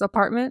Sparkling's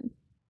apartment?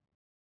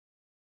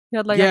 He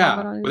had like a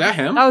helmet on. Was that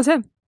him? That was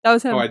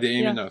him. Oh, I didn't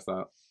even notice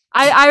that.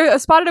 I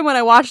spotted him when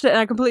I watched it, and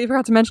I completely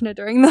forgot to mention it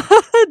during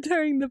the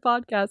during the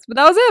podcast. But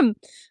that was him.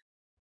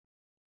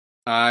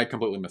 I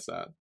completely missed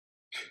that.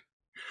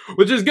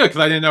 Which is good,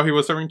 because I didn't know he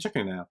was serving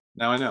chicken now.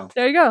 Now I know.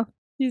 There you go.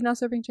 He's now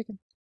serving chicken.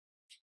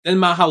 Then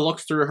Maha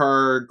looks through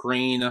her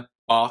green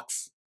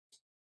box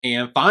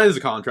and finds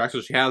the contract,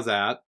 so she has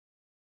that.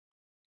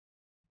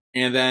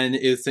 And then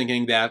is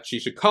thinking that she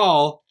should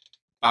call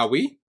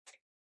Bawi.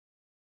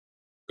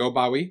 Go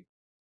Bawi?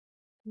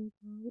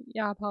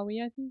 Yeah,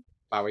 Pawi, I think.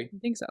 Bawi? I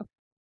think so.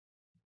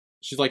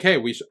 She's like,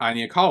 hey, I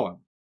need to call him,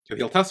 because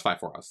he'll testify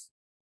for us.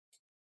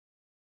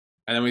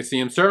 And then we see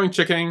him serving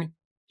chicken.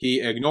 He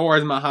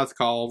ignores Maha's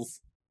calls.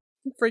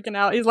 Freaking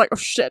out. He's like, oh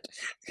shit.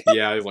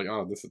 Yeah, he's like,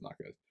 oh, this is not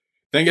good.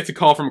 Then gets a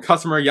call from a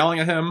customer yelling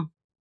at him.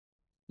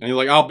 And he's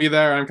like, I'll be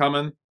there, I'm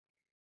coming.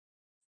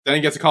 Then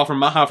he gets a call from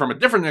Maha from a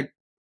different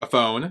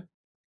phone.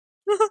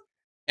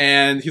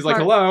 And he's like,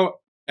 hello.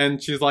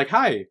 And she's like,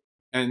 hi.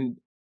 And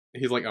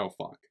he's like, oh,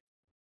 fuck.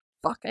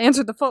 Fuck, I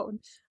answered the phone.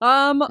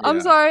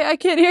 I'm sorry, I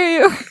can't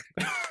hear you.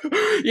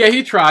 Yeah,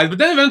 he tries. But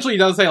then eventually he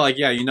does say, like,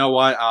 yeah, you know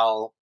what?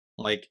 I'll,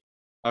 like,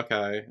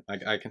 okay,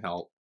 I can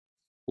help.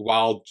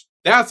 While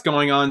that's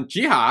going on,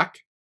 Jihak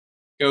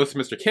goes to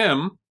Mr.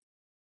 Kim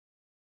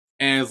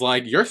and is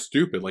like, you're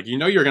stupid. Like, you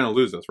know you're going to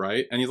lose this,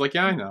 right? And he's like,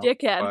 yeah, I know.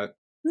 Dickhead. But,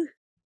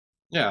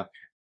 yeah.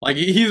 Like,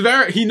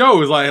 he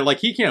knows, like,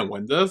 he can't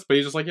win this, but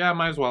he's just like, yeah,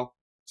 might as well.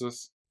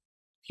 Just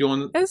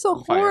fueling. It's so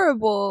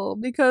horrible,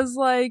 because,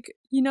 like,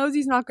 he knows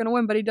he's not going to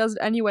win, but he does it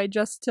anyway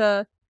just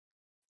to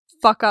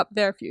fuck up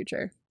their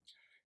future.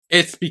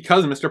 It's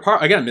because Mr.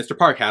 Park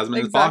has him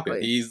in his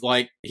pocket. He's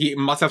like, he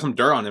must have some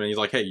dirt on him, and he's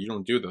like, hey, you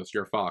don't do this,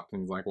 you're fucked.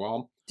 And he's like,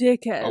 well.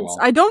 Dickheads. Oh,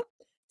 well.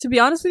 To be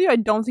honest with you, I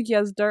don't think he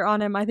has dirt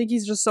on him. I think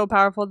he's just so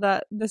powerful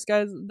that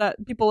that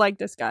people like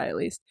this guy, at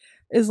least,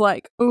 is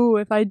like, oh,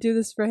 if I do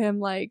this for him,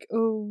 like,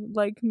 oh,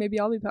 like, maybe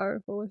I'll be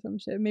powerful or some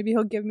shit. Maybe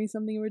he'll give me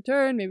something in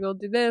return. Maybe he'll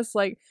do this.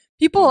 Like,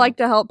 people like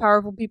to help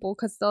powerful people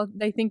because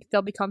they think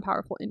they'll become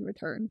powerful in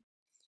return.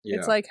 Yeah.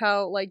 It's like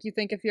how, like, you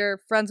think if you're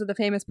friends with a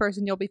famous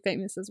person, you'll be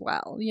famous as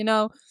well, you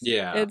know?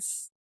 Yeah.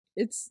 It's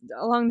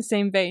along the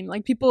same vein.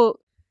 Like, people,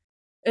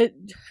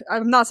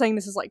 I'm not saying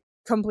this is, like,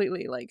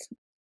 completely, like,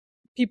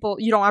 people,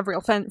 you don't have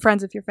real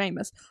friends if you're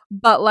famous.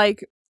 But,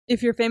 like,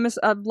 if you're famous,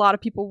 a lot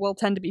of people will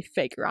tend to be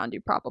fake around you,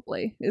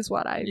 probably, is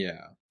what I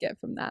get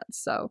from that,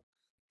 so.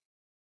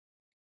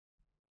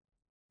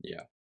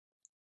 Yeah.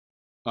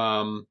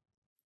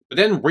 But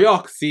then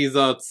Ryok sees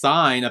a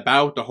sign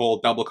about the whole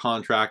double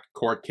contract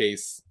court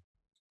case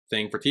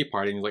thing for Tea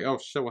Party, and he's like, oh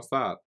shit, what's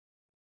that?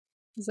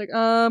 He's like,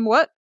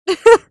 what?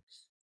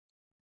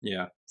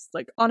 Yeah. It's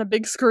like on a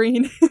big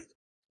screen.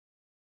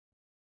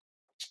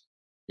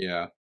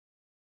 Yeah.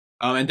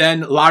 And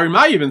then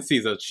Larima even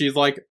sees it. She's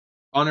like,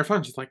 on her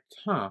phone, she's like,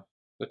 huh,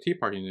 the Tea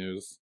Party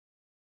news.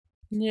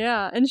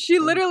 Yeah, and she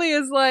literally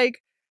is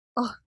like,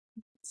 oh,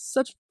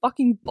 such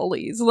fucking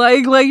bullies.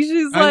 Like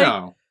she's like, I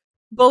know.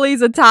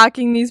 Bullies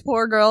attacking these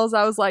poor girls.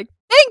 I was like,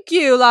 thank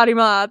you,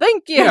 Larima,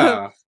 thank you.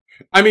 Yeah.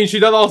 I mean, she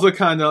does also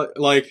kind of,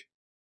 like,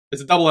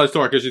 it's a double-edged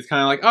sword, because she's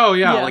kind of like, oh,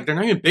 yeah, like, they're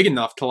not even big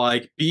enough to,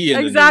 like, be in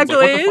the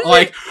news.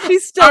 Like,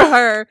 she's still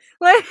her.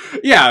 Like,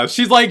 yeah,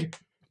 she's like,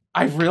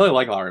 I really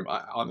like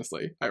Larima,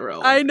 honestly.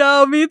 I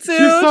know, me too. She's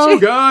so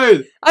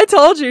good. I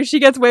told you, she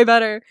gets way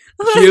better.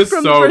 She is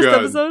from so the first good.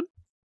 Episode.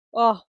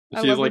 Oh,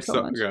 I she's, love like, her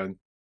so good.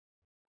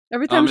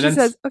 Every time she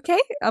says, okay,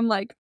 I'm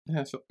like,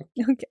 yeah, so,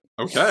 okay.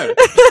 Okay.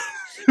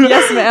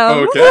 Yes,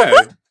 ma'am. Okay.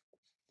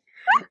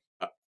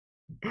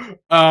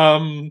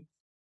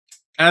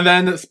 And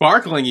then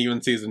Sparkling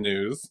even sees the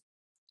news.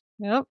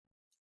 Yep.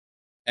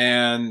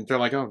 And they're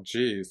like, oh,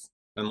 geez.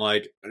 And,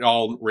 like,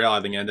 all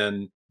realizing. And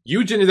then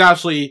Yujin is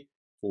actually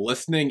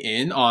listening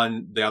in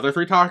on the other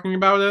three talking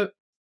about it.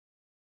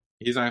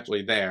 He's not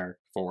actually there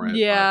for it.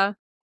 Yeah.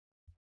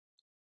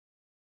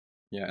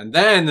 But... yeah, and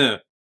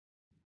then...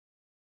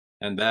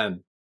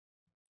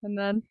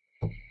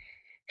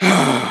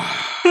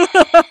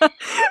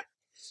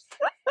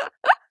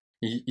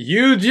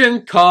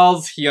 Yujin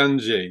calls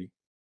Hyunji.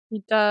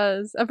 He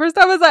does. At first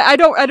I was like, I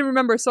didn't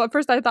remember. So at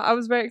first I thought, I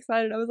was very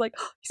excited. I was like,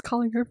 oh, he's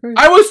calling her first.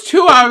 I was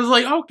too. I was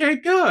like, okay,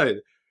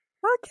 good.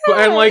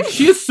 Okay. And like,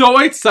 she's so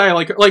excited.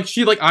 Like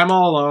she's like, I'm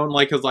all alone.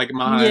 Like, cause like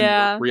Maha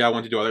and Ria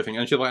went to do other things.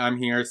 And she's like, I'm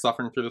here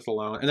suffering through this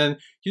alone. And then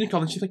Yujin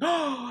calls and she's like,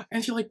 oh,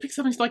 and she like picks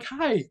up and she's like,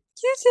 hi.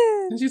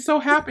 Yujin. And she's so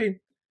happy.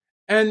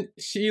 And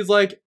she's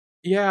like,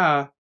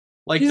 yeah,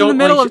 Like, She's don't in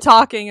the middle like, of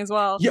talking as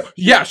well.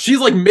 yeah, she's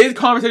like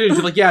mid-conversation,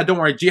 she's like, yeah, don't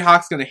worry,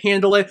 Jihawk's gonna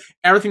handle it,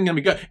 everything's gonna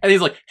be good. And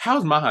he's like,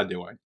 how's Maha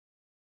doing?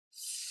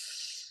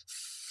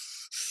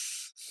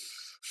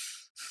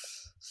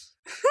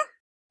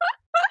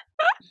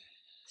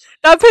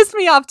 That pissed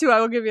me off too, I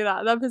will give you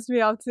that. That pissed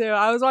me off too.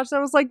 I was watching,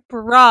 I was like,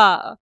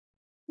 bruh.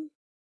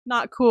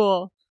 Not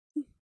cool.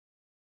 He's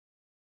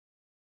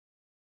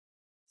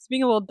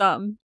being a little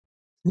dumb.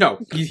 No,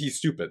 he's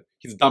stupid.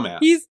 He's a dumbass.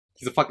 He's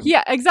a fucking...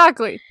 Yeah,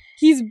 exactly.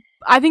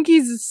 I think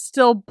he's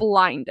still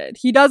blinded.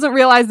 He doesn't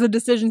realize the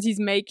decisions he's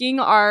making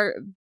are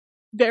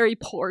very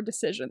poor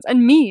decisions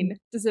and mean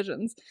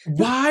decisions.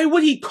 Why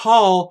would he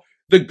call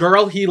the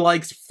girl he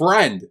likes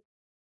friend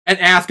and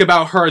ask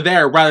about her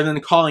there rather than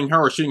calling her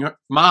or shooting her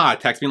Maha a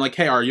text being like,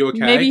 hey, are you okay?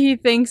 Maybe he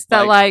thinks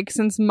that like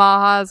since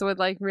Maha's with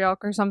like Ryuk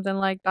or something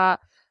like that,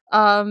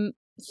 I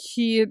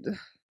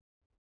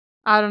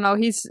don't know,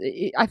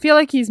 I feel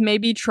like he's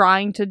maybe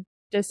trying to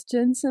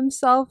distance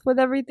himself with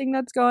everything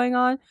that's going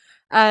on,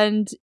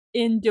 and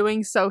in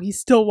doing so he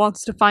still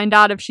wants to find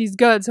out if she's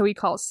good, so he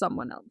calls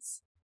someone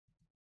else.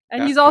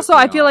 And he's also,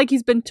 I feel like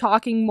he's been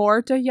talking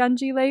more to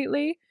Hyunji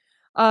lately.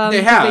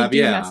 They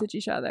do message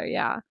each other,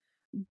 yeah.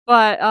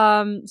 But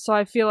so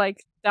I feel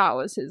like that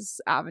was his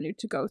avenue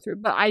to go through.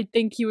 But I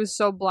think he was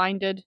so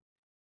blinded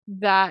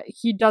that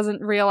he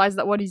doesn't realize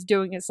that what he's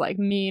doing is like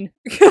mean.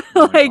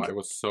 Oh my God, it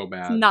was so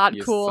bad. Not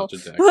cool.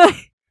 Such a dick.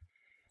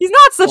 He's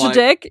not such a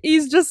dick.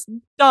 He's just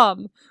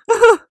dumb.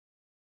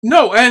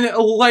 No, and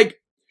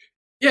like,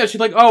 yeah, she's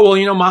like, oh well,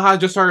 you know, Maha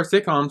just started a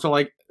sitcom, so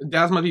like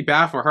that must be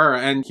bad for her.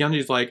 And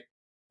Hyunji's like,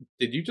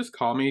 did you just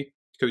call me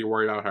because you're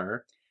worried about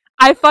her?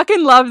 I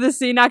fucking love this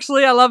scene,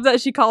 actually. I love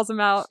that she calls him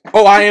out.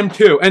 Oh, I am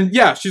too. And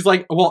yeah, she's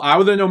like, well, I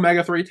was in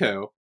Omega 3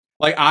 too.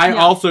 Like, I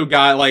also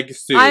got, like,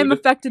 sued. I'm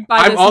affected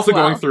by this I'm also as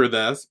well. going through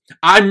this.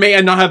 I may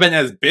not have been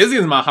as busy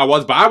as Maha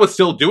was, but I was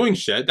still doing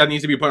shit that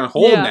needs to be put on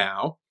hold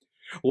now.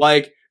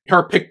 Like,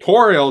 her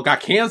pictorial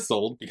got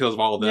canceled because of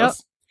all of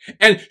this. Yep.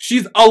 And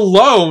she's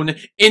alone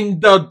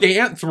in the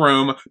dance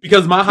room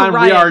because Maha and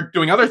Rhea are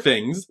doing other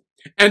things.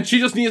 And she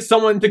just needs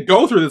someone to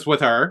go through this with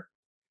her.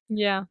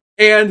 Yeah.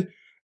 And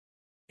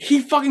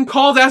he fucking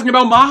calls asking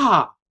about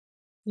Maha.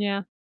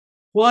 Yeah.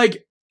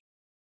 Like,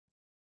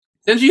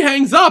 then she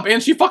hangs up,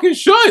 and she fucking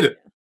should.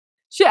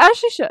 She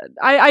should.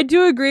 I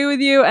do agree with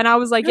you, and I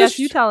was like, yes,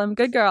 you tell him.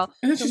 Good girl.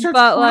 And then she starts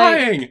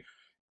crying. Like,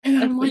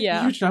 and I'm like,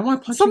 I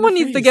want to punch someone her in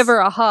the needs face. to give her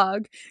a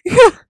hug.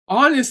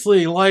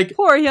 Honestly, like,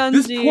 poor Hyunji.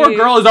 This poor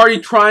girl is already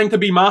trying to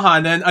be Maha,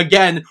 and then,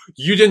 again,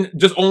 you didn't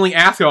just only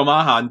ask about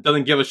Maha and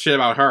doesn't give a shit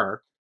about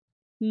her.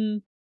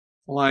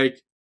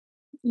 Like...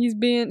 He's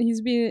being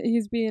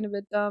a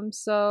bit dumb,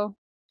 so...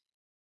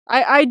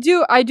 I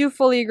do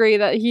fully agree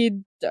that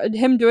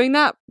him doing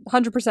that,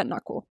 100%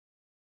 not cool.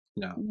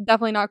 No.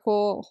 Definitely not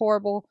cool.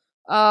 Horrible.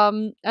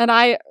 And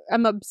I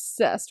am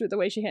obsessed with the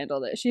way she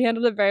handled it. She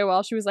handled it very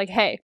well. She was like,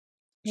 hey,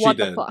 what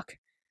the fuck?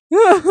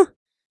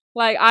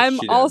 Like, I'm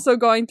also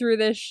going through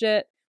this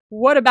shit.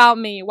 What about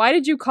me? Why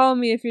did you call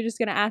me if you're just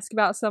gonna ask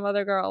about some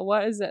other girl?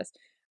 What is this?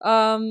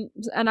 And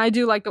I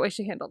do like the way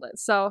she handled it.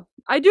 So,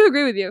 I do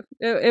agree with you.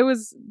 It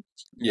was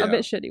a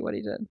bit shitty what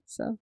he did,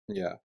 so.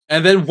 Yeah.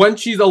 And then when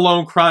she's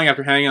alone crying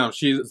after hanging out,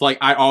 she's like,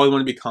 I always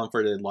want to be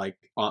comforted, like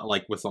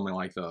with something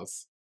like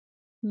this.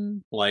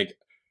 Like,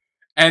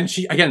 and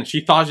she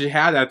thought she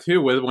had that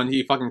too when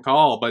he fucking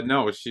called, but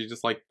no, she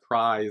just like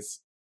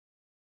cries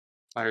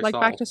by herself.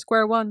 Like back to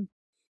square one.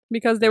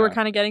 Because they were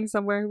kind of getting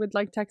somewhere with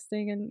like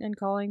texting and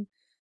calling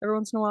every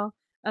once in a while.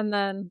 And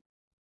then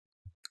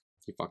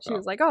she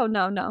was like, oh,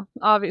 no.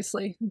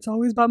 Obviously, it's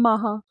always about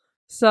Maha.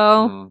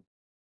 So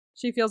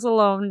she feels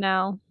alone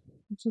now,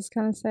 which is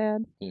kind of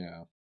sad.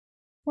 Yeah.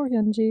 Poor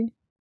Hyunji.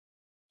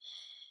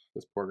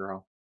 This poor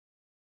girl.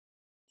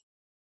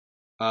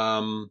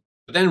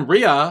 But then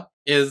Rhea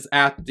is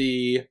at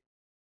the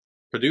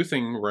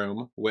producing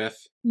room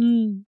with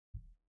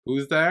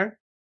who's there?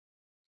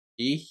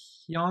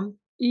 Eon?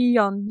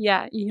 Eon,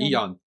 yeah,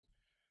 Eon.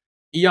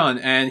 Eon,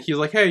 and he's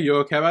like, hey, you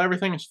okay about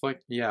everything? And she's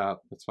like, yeah,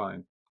 it's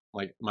fine.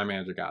 Like, my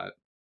manager got it.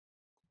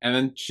 And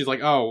then she's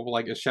like, oh,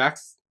 like, is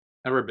Shax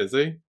ever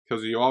busy?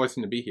 Because you always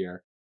seem to be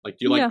here. Like,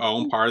 do you, like,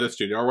 own part of the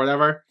studio or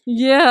whatever?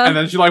 Yeah. And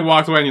then she, like,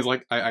 walks away and he's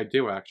like, I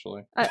do,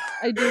 actually.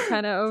 I do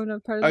kind of own a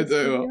part of the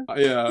studio. I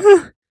do,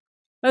 yeah.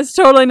 That's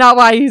totally not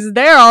why he's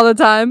there all the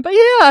time. But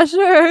yeah,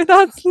 sure.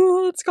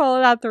 Let's call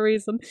it that the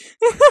reason.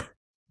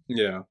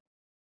 Yeah.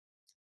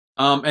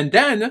 And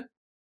then,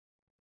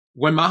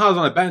 when Maha's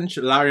on a bench,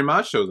 Larry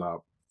Ma shows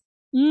up.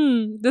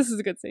 This is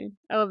a good scene.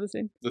 I love this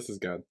scene. This is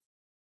good.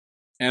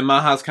 And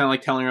Maha's kind of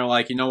like telling her,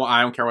 like, you know what,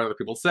 I don't care what other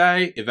people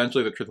say.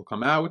 Eventually the truth will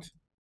come out.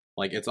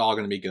 Like, it's all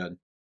going to be good.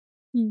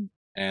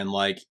 And,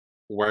 like,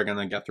 we're going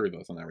to get through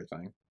this and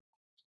everything.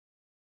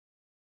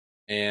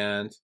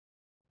 And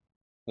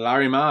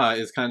Larry Ma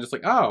is kind of just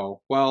like,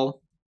 oh,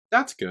 well,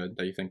 that's good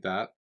that you think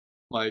that.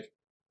 Like,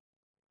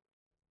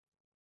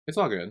 it's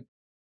all good.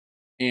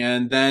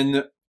 And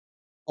then,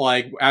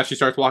 like, as she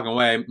starts walking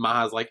away,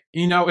 Maha's like,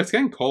 you know, it's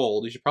getting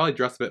cold. You should probably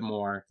dress a bit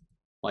more,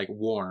 like,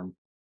 warm.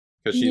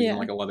 Because she's in,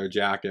 like, a leather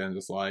jacket and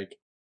just, like,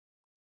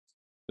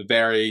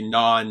 very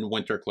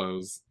non-winter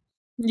clothes.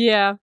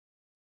 Yeah.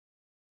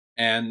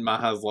 And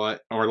Maha's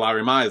like, or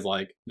Larry Ma is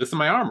like, this is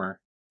my armor.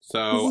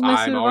 So my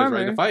suit I'm of always armor.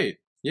 ready to fight.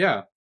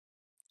 Yeah.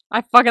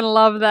 I fucking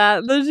love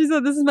that. Then she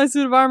said, this is my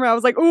suit of armor. I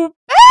was like, ooh,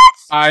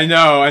 I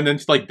know. And then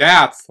she's like,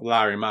 that's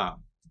Larry Ma.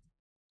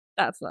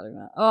 that's Larry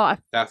Ma. Oh, I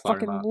That's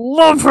Larry fucking Ma.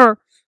 love her.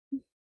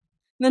 And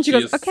then she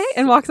goes, okay,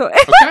 and walks away.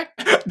 Okay.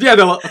 Yeah,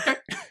 they're like, okay.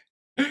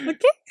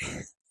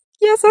 Okay.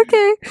 Yes,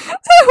 okay.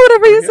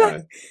 Whatever you say.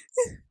 Okay.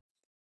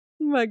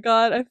 Oh my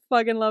god, I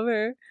fucking love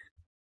her.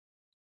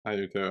 I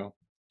do too.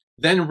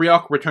 Then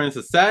Ryuk returns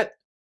to set,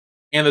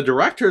 and the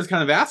director is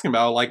kind of asking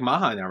about like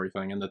Maha and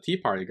everything, and the Tea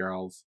Party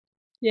girls.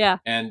 Yeah.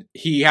 And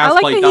he has I to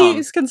like play that dumb.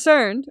 he's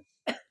concerned.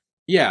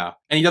 Yeah,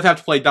 and he does have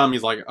to play dumb.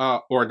 He's like,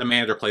 or the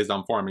manager plays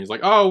dumb for him. He's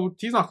like, oh,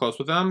 he's not close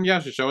with them. Yeah,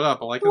 she showed up.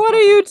 I like. What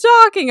are you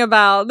talking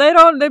about?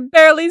 They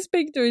barely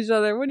speak to each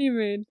other. What do you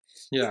mean?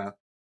 Yeah,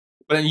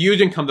 but then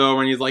Eugen comes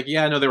over and he's like,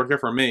 yeah, no, they were here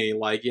for me.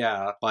 Like,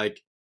 yeah,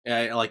 like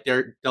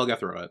they'll get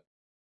through it.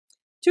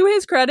 To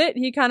his credit,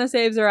 he kind of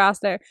saves her ass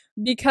there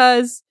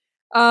because,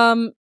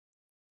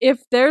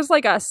 if there's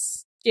like a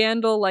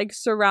scandal like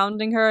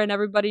surrounding her and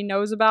everybody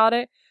knows about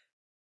it,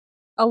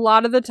 a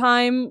lot of the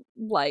time,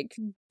 like,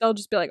 they'll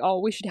just be like, oh,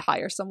 we should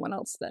hire someone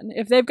else then.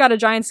 If they've got a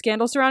giant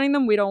scandal surrounding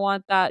them, we don't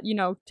want that,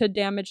 to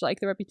damage,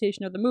 like, the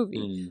reputation of the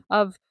movie,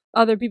 of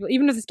other people,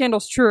 even if the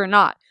scandal's true or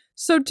not.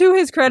 So, to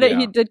his credit,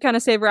 he did kind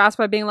of save her ass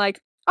by being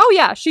like, oh,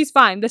 yeah, she's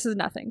fine. This is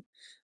nothing.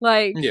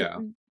 Like,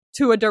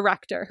 to a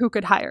director who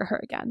could hire her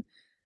again.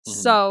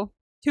 So,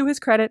 to his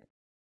credit,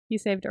 he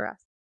saved her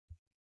ass.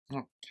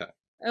 Okay.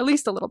 At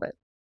least a little bit,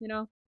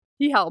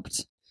 He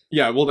helped.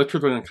 Yeah, well, the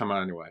truth didn't come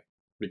out anyway.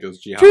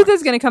 Because truth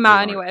is going to come out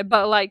anyway,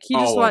 but like he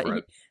just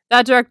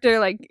that director,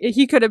 like,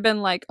 he could have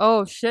been like,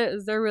 oh shit,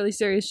 is there really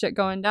serious shit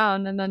going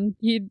down? And then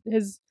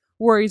his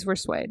worries were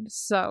swayed,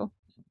 so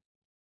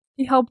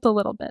he helped a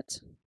little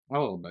bit. A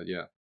little bit,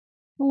 yeah.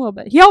 A little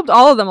bit. He helped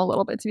all of them a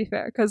little bit, to be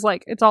fair, because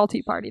like it's all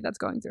Tea Party that's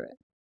going through it.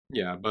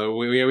 Yeah, but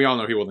we all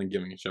know he wasn't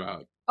giving a shit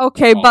out.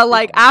 Okay, but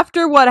like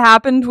after what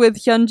happened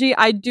with Hyunji,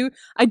 I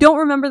don't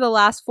remember the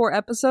last 4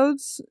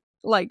 episodes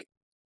like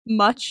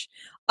much.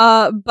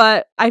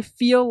 But I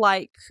feel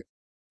like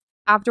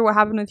after what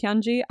happened with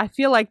Hyunji, I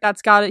feel like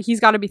he's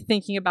got to be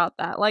thinking about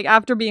that. Like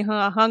after being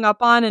hung up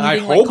on and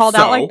being like called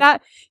out like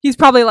that, he's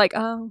probably like,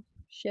 oh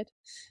shit,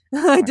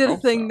 I did a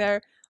thing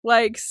there.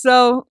 Like,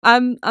 so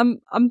I'm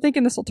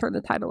thinking this will turn the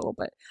tide a little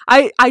bit.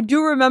 I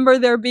do remember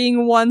there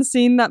being one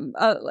scene that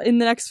in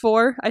the next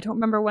 4, I don't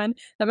remember when,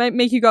 that might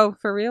make you go,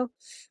 for real?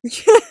 In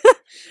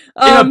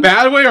a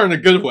bad way or in a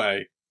good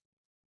way?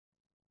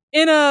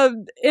 In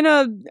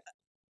a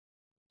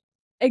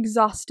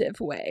exhaustive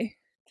way.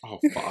 Oh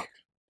fuck.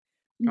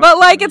 But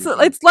like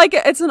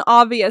it's an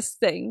obvious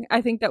thing.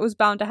 I think that was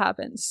bound to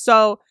happen.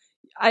 So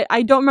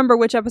I don't remember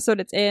which episode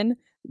it's in,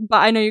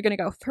 but I know you're gonna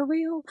go, for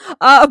real.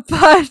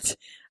 But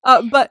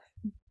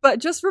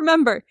just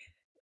remember,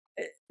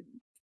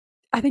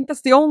 I think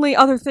that's the only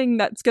other thing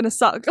that's gonna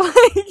suck.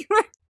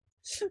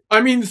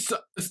 I mean,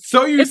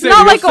 so you it's say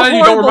not like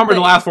you don't remember the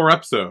last 4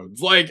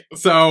 episodes. Like,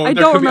 so I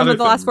don't remember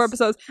the last 4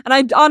 episodes. And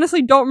I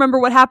honestly don't remember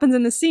what happens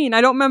in the scene.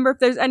 I don't remember if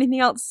there's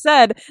anything else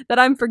said that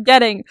I'm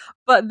forgetting.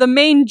 But the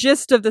main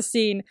gist of the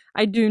scene,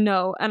 I do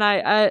know. And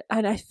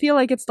I feel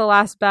like it's the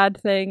last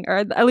bad thing, or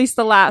at least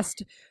the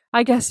last,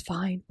 I guess,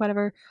 fine,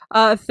 whatever,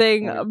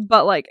 thing. Right.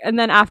 But like, and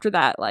then after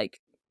that, like,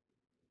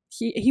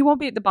 he won't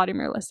be at the bottom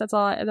of your list. That's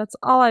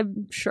all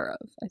I'm sure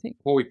of, I think.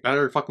 Well, we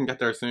better fucking get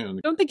there soon.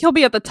 I don't think he'll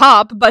be at the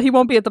top, but he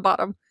won't be at the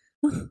bottom.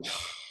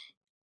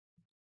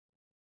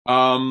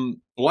 Well,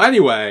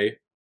 anyway,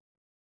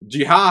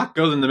 Ji-ha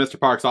goes into Mr.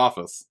 Park's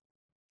office.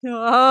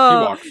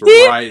 Oh, he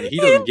walks right. He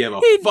doesn't give a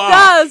fuck. He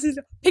does. He's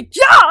like,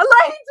 yeah,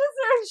 like, he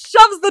just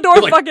shoves the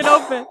door fucking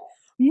open.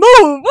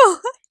 Move.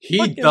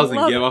 He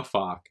doesn't give a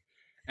fuck,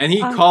 and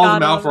he calls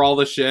him out for all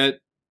the shit.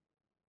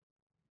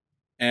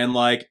 And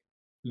like,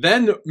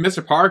 then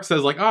Mr. Park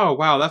says like, "Oh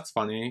wow, that's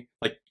funny.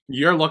 Like,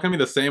 you're looking at me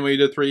the same way you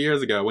did 3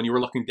 years ago when you were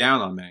looking down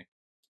on me."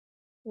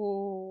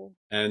 Oh.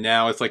 And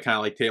now it's like kind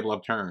of like table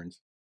upturned.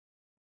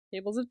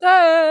 Tables have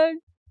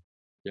turned.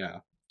 Yeah.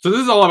 So this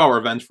is all about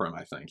revenge for him,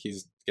 I think.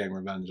 He's getting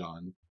revenge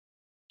on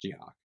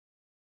Ji-ha.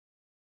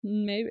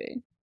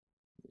 Maybe.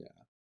 Yeah.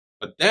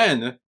 But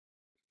then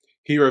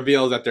he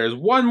reveals that there's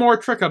one more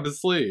trick up his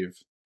sleeve.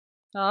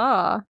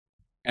 Ah.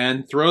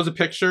 And throws the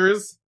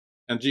pictures,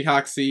 and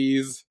Ji-ha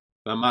sees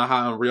the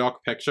Maha and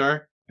Ryuk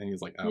picture, and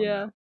he's like, oh,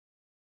 yeah. No.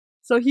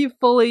 So he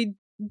fully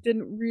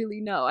didn't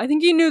really know. I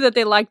think he knew that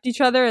they liked each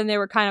other and they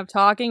were kind of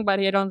talking, but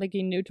I don't think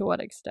he knew to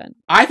what extent.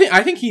 I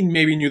think he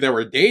maybe knew they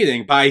were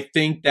dating, but I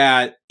think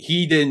that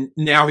he didn't.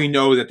 Now he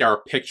knows that there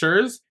are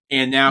pictures,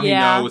 and now he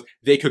knows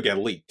they could get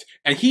leaked.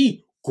 And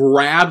he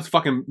grabs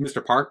fucking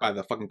Mr. Park by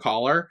the fucking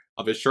collar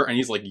of his shirt, and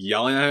he's like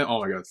yelling at him.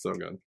 Oh my god, it's so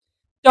good.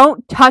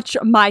 Don't touch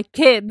my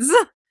kids.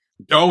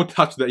 Don't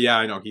touch that. Yeah,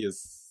 I know. He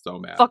is so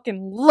mad. Fucking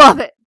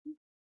love it.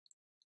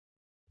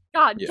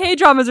 God,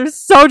 K-dramas are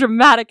so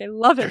dramatic. I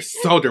love it. They're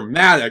so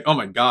dramatic. Oh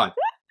my god.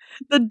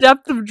 the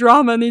depth of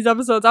drama in these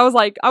episodes. I was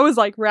like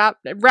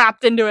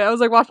wrapped into it. I was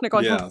like watching it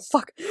going, oh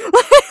fuck.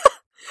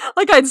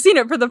 Like I'd seen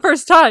it for the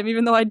first time,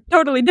 even though I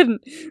totally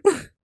didn't.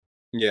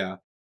 Yeah.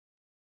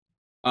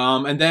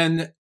 And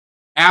then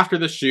after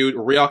the shoot,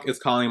 Ryuk is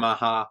calling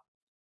Maha.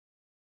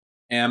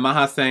 And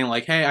Maha's saying,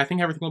 like, hey, I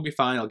think everything will be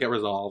fine. It'll get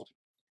resolved.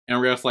 And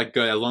Ryuk's like,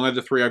 good. As long as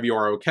the three of you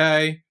are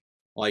okay,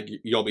 like,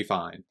 you'll be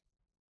fine.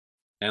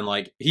 And,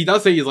 like, he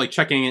does say he's, like,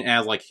 checking in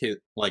as, like,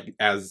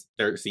 as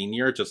their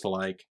senior, just to,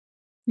 like...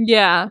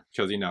 Yeah.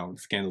 Because, you know,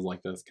 scandals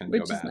like this can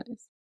go bad.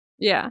 Nice.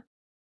 Yeah.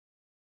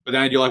 But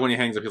then I do like when he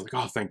hangs up, he's like,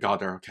 oh, thank God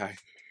they're okay.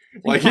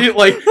 Like, he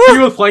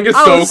was playing it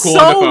so cool on the phone.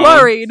 I was so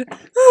worried.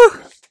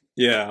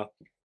 Yeah.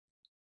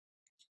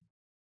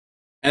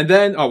 And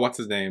then, oh, what's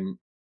his name?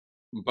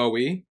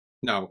 Bowie?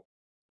 No.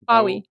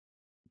 Bowie.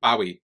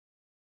 Bowie.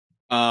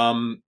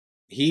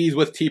 He's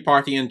with Tea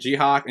Party and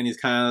Jihawk, and he's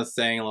kind of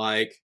saying,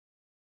 like,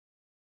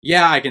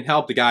 yeah, I can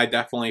help. The guy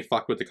definitely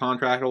fucked with the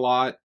contract a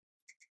lot.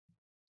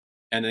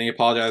 And then he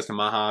apologized to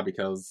Maha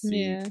because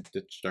he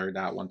ditched her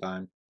that one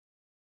time.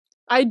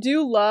 I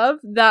do love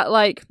that,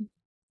 like,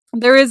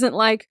 there isn't,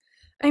 like,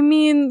 I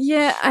don't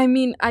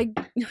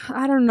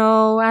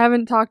know. I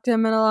haven't talked to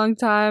him in a long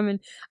time, and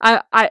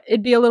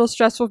it'd be a little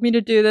stressful for me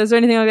to do this or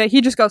anything like that.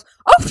 He just goes,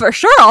 oh, for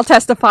sure, I'll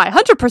testify.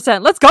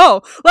 100%. Let's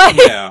go. Like,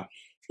 yeah.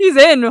 He's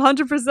in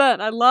 100%.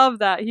 I love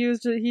that.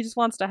 He just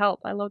wants to help.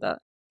 I love that.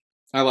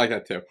 I like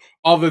that too.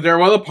 Although there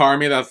was a part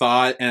of me that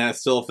thought, and it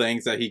still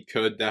thinks that he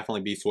could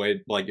definitely be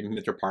swayed. Like if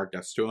Mr. Park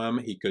gets to him,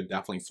 he could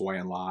definitely sway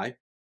and lie.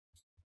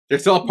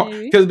 There's still a part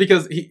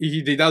because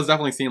he does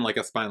definitely seem like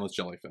a spineless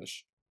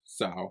jellyfish.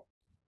 So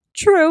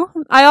true.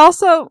 I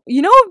also,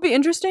 you know, what would be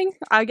interesting.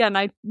 Again,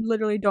 I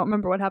literally don't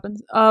remember what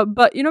happens.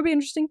 But you know, it'd be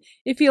interesting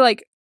if he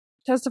like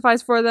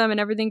testifies for them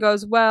and everything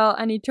goes well,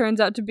 and he turns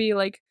out to be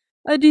like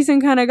a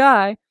decent kind of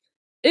guy.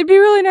 It'd be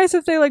really nice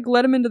if they like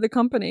let him into the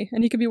company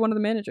and he could be one of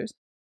the managers.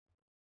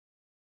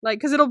 Like,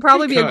 because it'll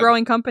probably be a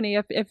growing company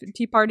if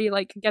Tea Party,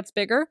 like, gets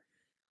bigger.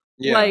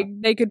 Yeah. Like,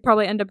 they could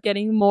probably end up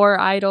getting more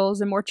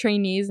idols and more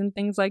trainees and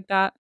things like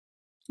that.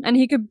 And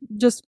he could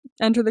just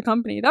enter the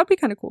company. That would be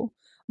kind of cool.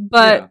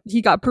 But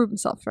he got to prove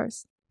himself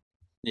first.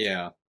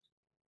 Yeah.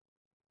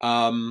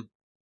 And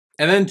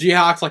then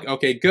Jihawk's like,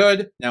 okay,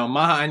 good. Now,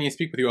 Maha, I need to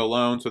speak with you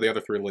alone, so the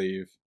other three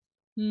leave.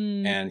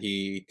 And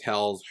he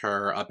tells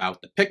her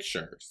about the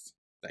pictures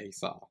that he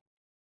saw.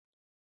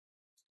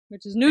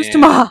 Which is news to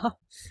Maha.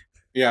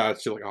 Yeah,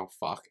 she's like, oh,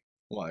 fuck.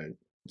 Like,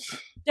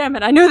 damn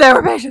it, I knew they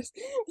were pictures.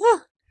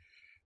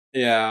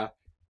 Yeah.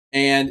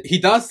 And he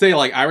does say,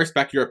 like, I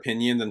respect your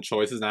opinions and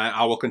choices, and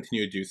I will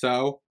continue to do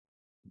so,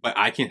 but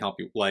I can't help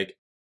you. Like,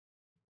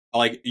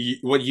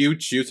 what you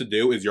choose to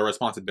do is your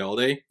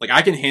responsibility. Like,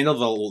 I can handle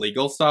the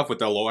legal stuff with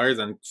the lawyers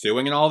and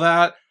suing and all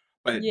that,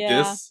 but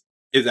this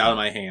is out of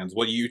my hands.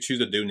 What you choose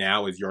to do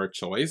now is your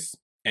choice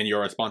and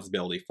your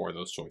responsibility for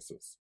those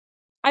choices.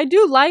 I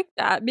do like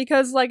that,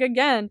 because, like,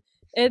 again,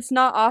 it's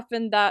not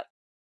often that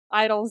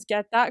idols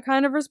get that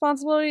kind of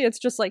responsibility. It's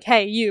just like,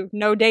 hey, you,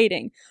 no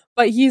dating.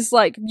 But he's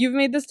like, you've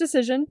made this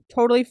decision,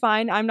 totally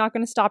fine. I'm not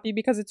going to stop you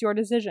because it's your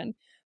decision.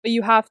 But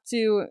you have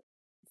to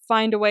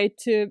find a way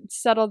to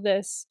settle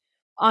this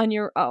on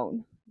your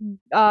own.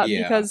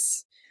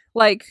 Because,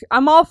 like,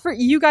 I'm all for,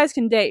 you guys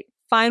can date,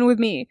 fine with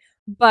me.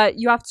 But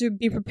you have to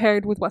be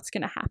prepared with what's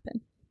going to happen.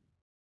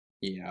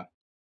 Yeah.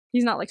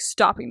 He's not, like,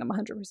 stopping them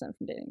 100%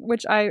 from dating,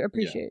 which I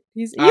appreciate.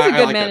 Yeah. He's a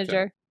good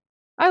manager.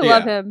 I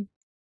love him.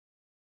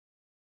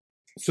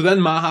 So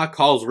then Maha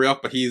calls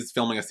Ryuk, but he's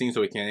filming a scene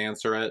so he can't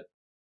answer it.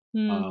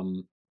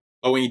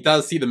 But when he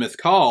does see the missed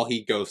call,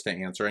 he goes to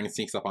answer and he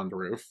sneaks up on the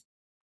roof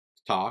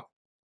to talk.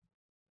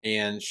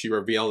 And she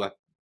reveals that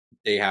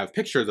they have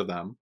pictures of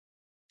them.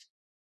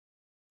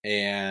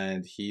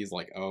 And he's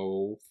like,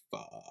 oh,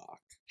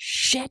 fuck.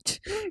 Shit.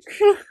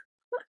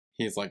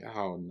 He's like,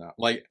 oh, no.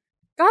 Like,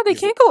 God, they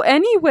can't go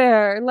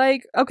anywhere.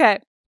 Like, okay.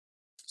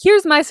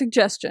 Here's my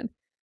suggestion.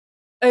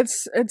 It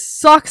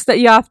sucks that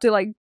you have to,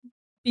 like,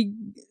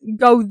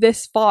 go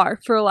this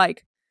far for,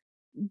 like,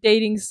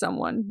 dating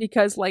someone,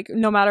 because, like,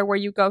 no matter where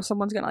you go,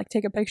 someone's gonna, like,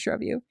 take a picture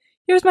of you.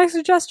 Here's my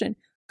suggestion.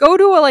 Go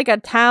to a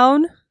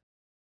town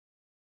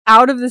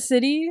out of the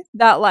city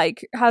that,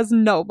 like, has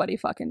nobody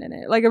fucking in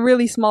it. Like, a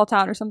really small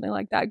town or something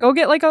like that. Go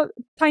get, like, a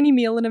tiny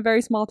meal in a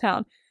very small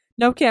town.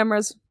 No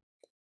cameras.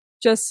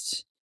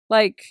 Just,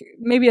 like,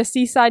 maybe a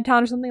seaside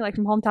town or something, like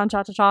from Hometown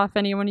Cha-Cha-Cha, if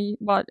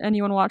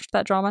anyone watched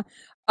that drama.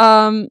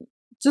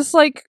 Just,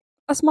 like,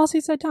 a small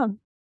seaside town.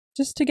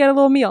 Just to get a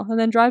little meal, and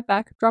then drive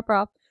back, drop her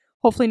off.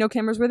 Hopefully no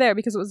cameras were there,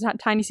 because it was a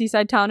tiny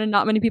seaside town, and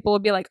not many people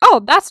would be like,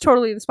 oh, that's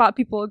totally the spot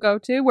people would go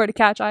to, where to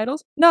catch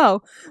idols.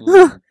 No.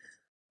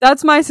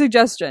 That's my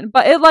suggestion.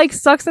 But it, like,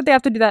 sucks that they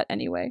have to do that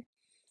anyway.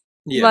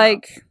 Yeah.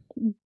 Like,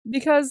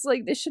 because,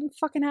 like, they shouldn't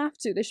fucking have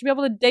to. They should be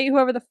able to date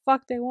whoever the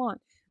fuck they want.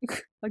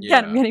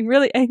 Again, I'm getting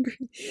really angry.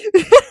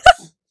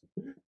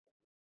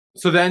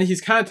 So then he's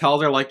kind of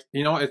tells her, like,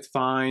 you know, it's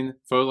fine.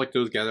 Photos like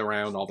those get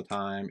around all the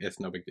time. It's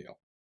no big deal.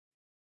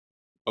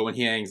 But when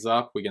he hangs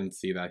up, we can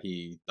see that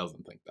he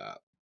doesn't think that.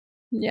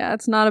 Yeah,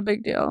 it's not a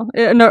big deal.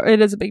 No,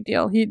 it is a big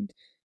deal.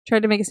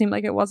 tried to make it seem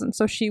like it wasn't,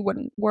 so she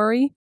wouldn't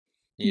worry.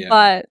 Yeah.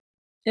 But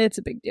it's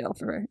a big deal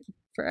for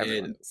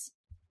everyone. It is.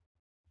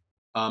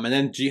 And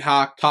then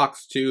Jihawk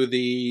talks to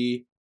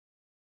the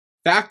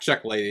fact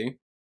check lady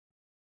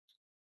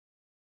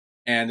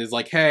and is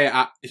like, hey,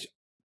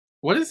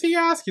 what does he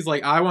ask? He's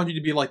like, I want you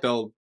to be like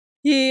the...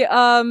 He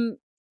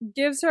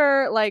gives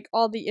her like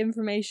all the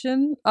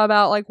information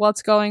about like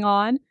what's going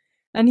on,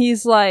 and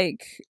he's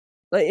like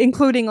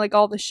including like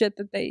all the shit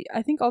that they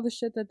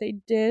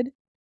did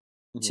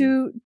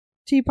to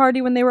Tea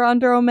Party when they were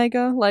under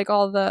Omega, like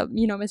all the,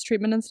 you know,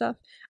 mistreatment and stuff.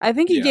 I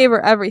think he gave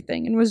her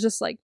everything and was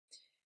just like,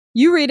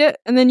 you read it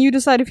and then you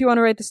decide if you want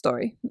to write the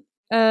story.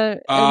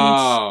 And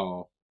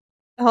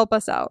help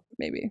us out,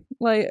 maybe.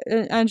 Like,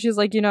 and she's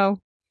like, you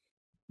know,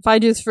 if I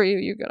do this for you,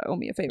 you're gonna owe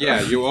me a favor.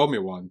 Yeah, you owe me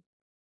one.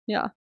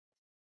 Yeah.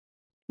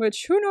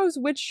 Which, who knows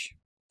which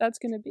that's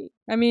gonna be.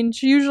 I mean,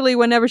 she usually,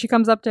 whenever she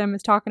comes up to him,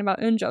 is talking about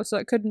Unjo, so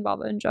it could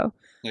involve Unjo.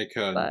 It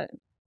could. But,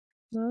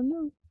 I don't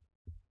know.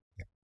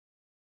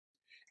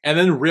 And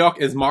then Ryuk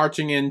is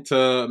marching into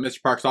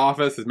Mr. Park's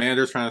office. His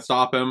manager's trying to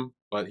stop him,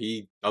 but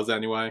he does it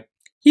anyway.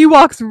 He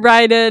walks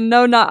right in.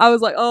 I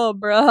was like, oh,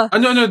 bruh.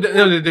 No,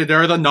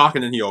 they're the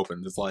knocking and he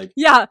opens. It's like,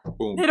 yeah.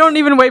 Boom. They don't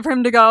even wait for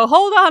him to go,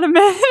 hold on a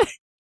minute.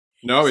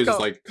 No, he's just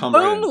like, come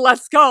boom, right in.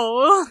 Let's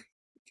go.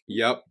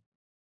 Yep.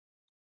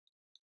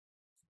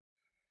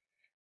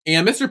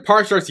 And Mr.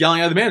 Park starts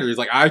yelling at the manager. He's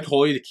like, I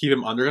told you to keep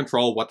him under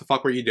control. What the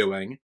fuck were you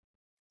doing?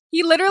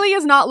 He literally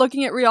is not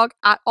looking at Ryuk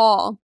at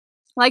all.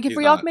 Like, if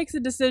Ryuk makes a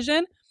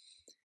decision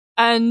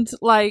and,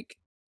 like,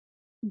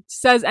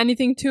 says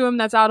anything to him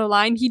that's out of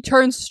line, he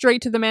turns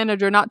straight to the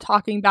manager, not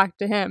talking back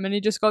to him. And he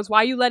just goes,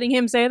 why are you letting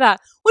him say that?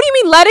 What do you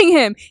mean letting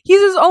him?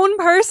 He's his own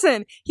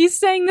person. He's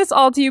saying this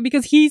all to you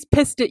because he's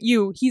pissed at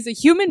you. He's a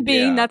human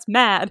being that's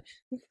mad.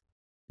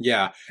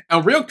 Yeah.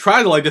 And Ryuk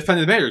tried to, like,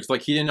 defend the manager. It's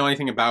like, he didn't know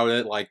anything about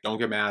it. Like, don't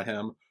get mad at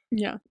him.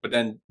 Yeah. But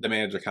then the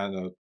manager kind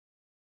of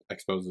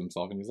exposes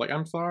himself and he's like,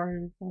 I'm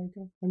sorry.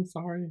 I'm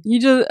sorry.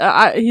 He's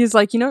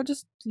like, you know,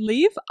 just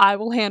leave. I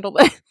will handle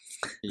it.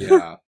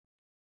 Yeah.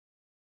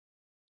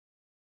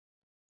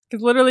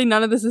 Because literally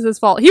none of this is his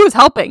fault. He was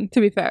helping, to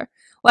be fair.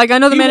 Like, I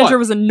know the manager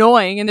was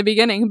annoying in the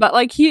beginning, but,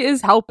 like, he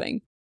is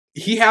helping.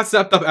 He has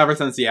stepped up ever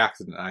since the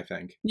accident, I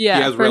think. Yeah,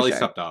 he has really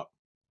stepped up.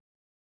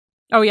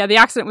 Oh, yeah, the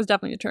accident was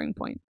definitely a turning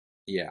point.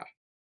 Yeah.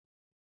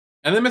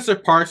 And then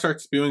Mr. Park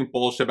starts spewing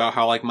bullshit about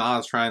how, like,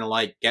 Ma's trying to,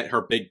 like, get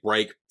her big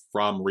break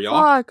from Ryuk.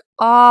 Fuck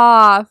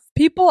off.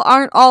 People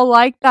aren't all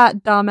like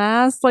that,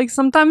 dumbass. Like,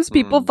 sometimes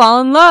people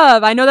fall in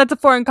love. I know that's a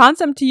foreign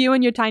concept to you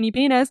and your tiny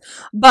penis,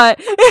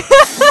 but...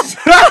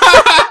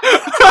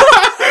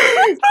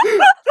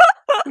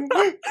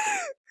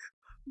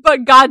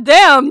 but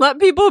goddamn, let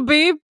people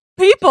be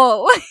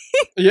people.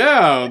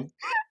 Yeah.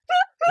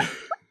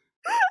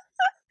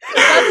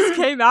 That just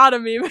came out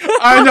of me.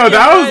 I know,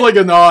 that was like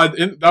an odd...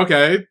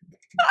 okay.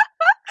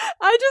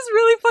 I just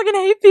really fucking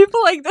hate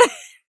people like that.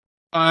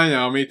 I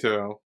know, me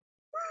too.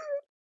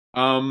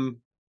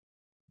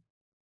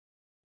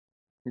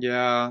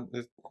 Yeah.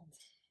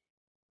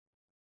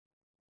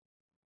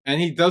 And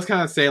he does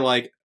kind of say,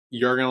 like,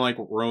 you're gonna, like,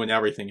 ruin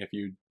everything if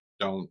you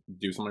don't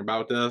do something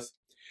about this.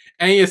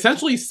 And he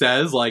essentially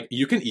says, like,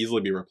 you can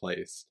easily be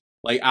replaced.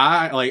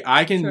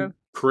 I can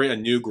create a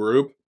new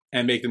group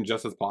and make them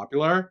just as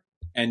popular,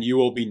 and you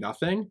will be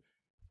nothing.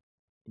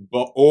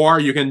 Or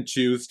you can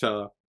choose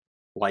to,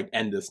 like,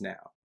 end this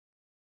now.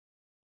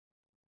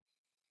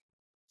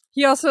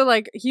 He also,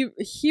 like,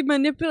 he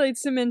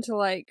manipulates him into,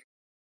 like,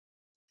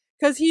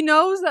 because he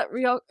knows that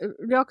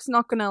Ryuk's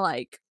not gonna,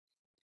 like,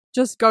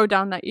 just go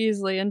down that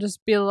easily and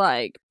just be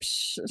like,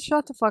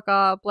 shut the fuck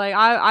up. Like,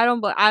 I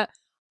don't, I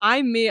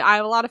have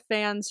a lot of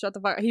fans, shut the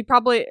fuck up. He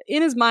probably,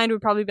 in his mind,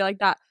 would probably be like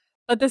that.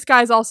 But this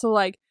guy's also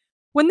like,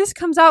 when this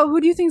comes out,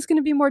 who do you think is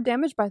gonna be more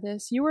damaged by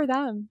this? You or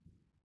them?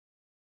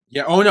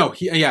 Yeah, oh no,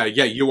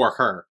 you or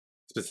her,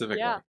 specifically.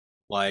 Yeah.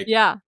 Like,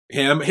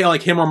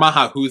 him or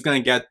Maha, who's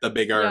gonna get the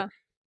bigger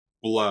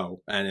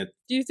blow? And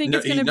do you think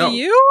it's gonna be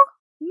you?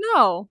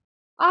 No,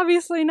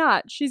 obviously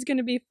not. She's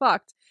gonna be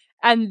fucked,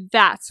 and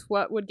that's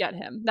what would get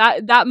him.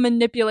 That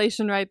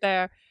manipulation right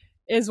there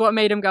is what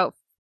made him go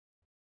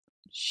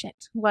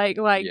shit.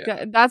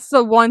 That's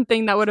the one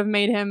thing that would have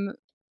made him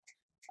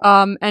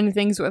end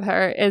things with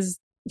her, is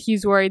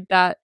he's worried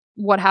that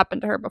what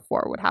happened to her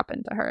before would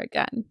happen to her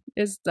again.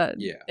 Is that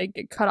they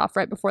get cut off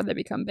right before they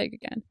become big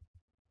again.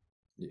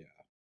 Yeah.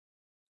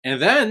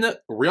 And then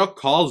Ryuk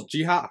calls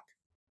Jihawk.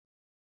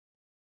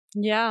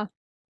 Yeah.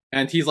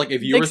 And he's like,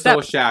 if you were still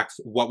with Shax,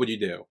 what would you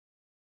do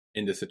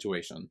in this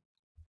situation?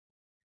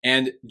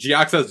 And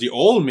Jihawk says, the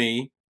old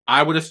me,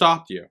 I would have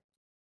stopped you.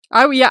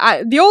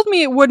 The old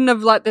me wouldn't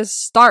have let this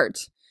start.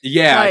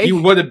 Yeah, he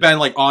would have been,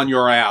 like, on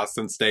your ass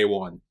since day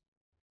one.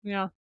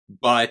 Yeah.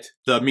 But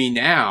the me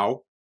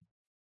now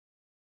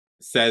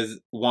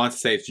wants to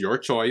say it's your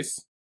choice.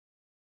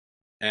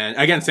 And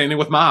again, same thing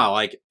with Ma.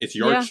 Like, it's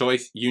your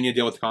choice. You need to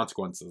deal with the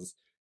consequences.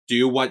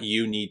 Do what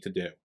you need to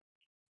do.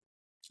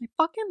 I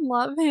fucking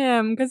love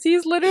him because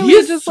he's literally He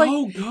is just so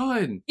like,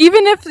 good.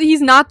 even if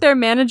he's not their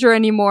manager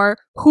anymore,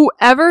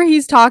 whoever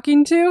he's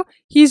talking to,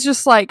 he's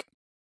just like,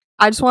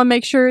 I just want to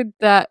make sure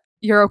that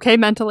you're okay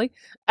mentally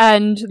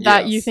and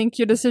that you Yes. think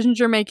your decisions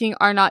you're making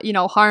are not, you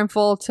know,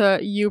 harmful to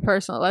you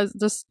personally.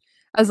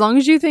 As long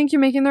as you think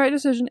you're making the right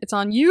decision, it's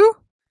on you.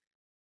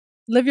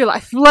 Live your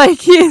life. Like,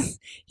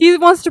 he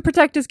wants to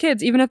protect his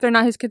kids, even if they're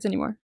not his kids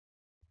anymore.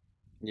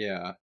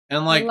 Yeah. And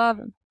I like, love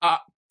him.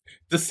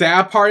 the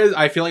sad part is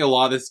I feel like a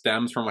lot of this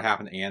stems from what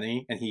happened to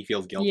Annie, and he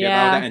feels guilty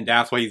about it, and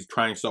that's why he's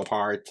trying so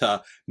hard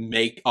to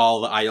make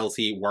all the idols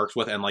he works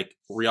with and like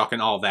Ryuk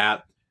and all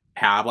that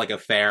have like a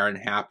fair and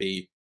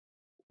happy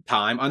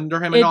time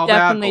under him and all that. It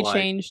definitely like,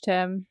 changed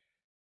him.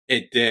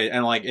 It did,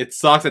 and like it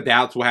sucks that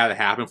that's what had to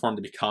happen for him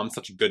to become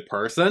such a good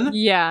person.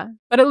 Yeah,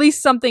 but at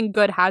least something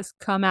good has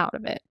come out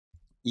of it.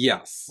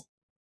 Yes.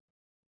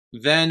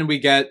 Then we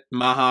get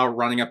Maha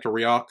running up to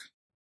Ryuk,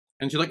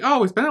 and she's like,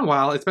 "Oh, it's been a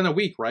while. It's been a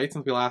week, right,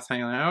 since we last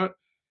hung out."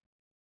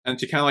 And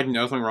she kind of like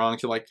knows something wrong.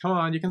 She's like, "Come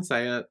on, you can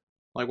say it,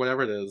 like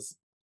whatever it is."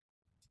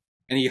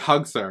 And he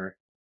hugs her,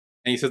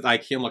 and he says, "I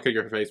can't look at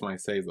your face when I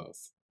say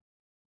this,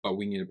 but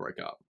we need to break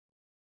up."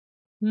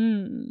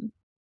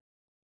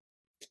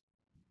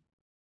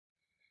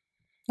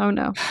 Oh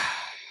no.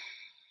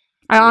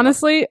 I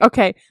honestly,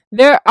 okay,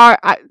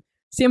 I'm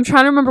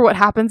trying to remember what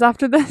happens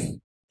after this.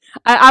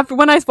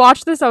 When I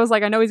watched this, I was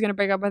like, I know he's gonna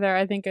break up with her.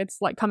 I think it's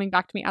like coming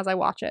back to me as I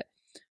watch it.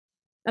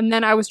 And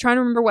then I was trying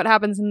to remember what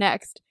happens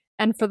next,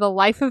 and for the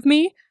life of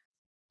me,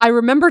 I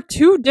remember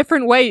 2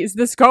 different ways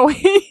this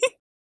going.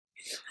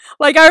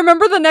 Like, I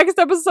remember the next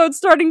episode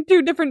starting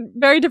 2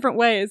 very different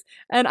ways,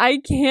 and I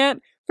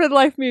can't, for the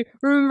life of me,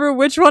 remember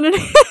which one it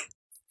is.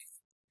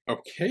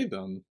 Okay,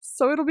 then.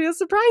 So it'll be a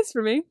surprise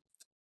for me.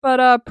 But,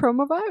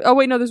 promo vibe? Oh,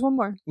 wait, no, there's one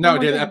more. No,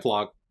 there's an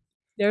epilogue.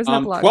 There's an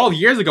epilogue. 12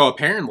 years ago,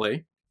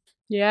 apparently.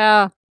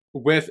 Yeah.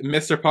 With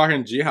Mr. Park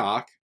and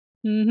Jihawk.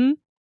 Mm-hmm.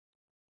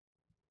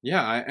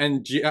 Yeah,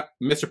 and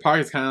Mr.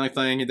 Park is kind of like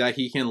saying that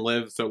he can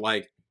live so,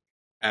 like,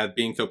 as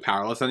being so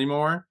powerless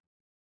anymore.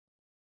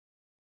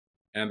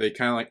 And they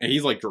kind of like, and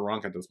he's like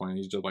drunk at this point.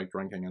 He's just like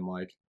drinking and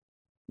like.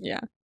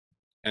 Yeah.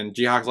 And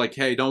Jihawk's like,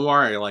 hey, don't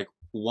worry. Like,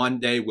 one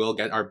day we'll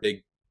get our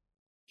big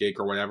gig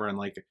or whatever, and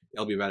like,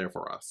 it'll be better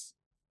for us.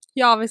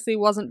 He obviously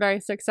wasn't very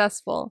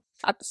successful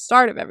at the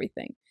start of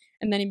everything.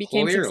 And then he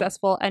became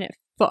successful, and it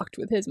fucked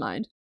with his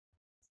mind.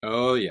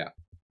 Oh, yeah.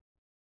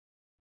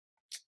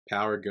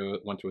 Power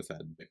went to his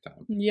head big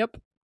time. Yep.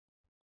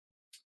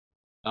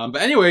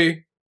 But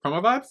anyway,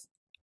 promo vibes?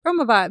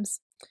 Promo vibes.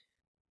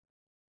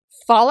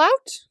 Fallout?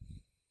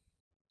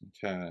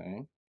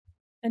 Okay.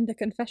 And a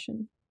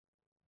confession.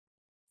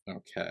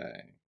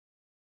 Okay.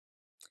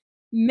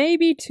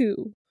 Maybe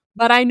 2.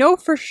 But I know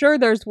for sure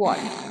there's 1.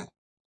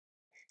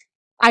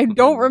 I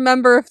don't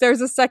remember if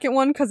there's a second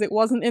one because it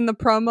wasn't in the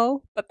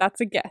promo, but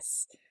that's a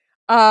guess.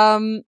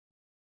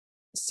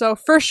 So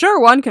for sure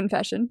 1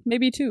 confession,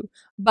 maybe 2.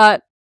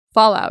 But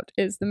Fallout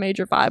is the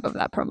major vibe of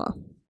that promo.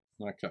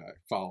 Okay,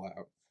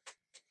 Fallout.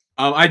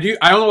 I don't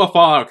know what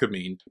Fallout could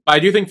mean, but I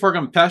do think for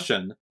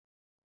confession,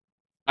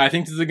 I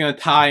think this is going to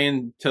tie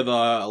into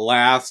the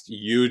last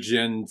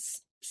Eugen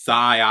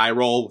eye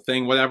roll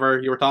thing, whatever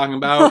you were talking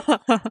about.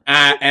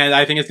 And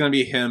I think it's going to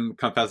be him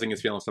confessing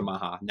his feelings to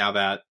Maha now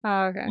that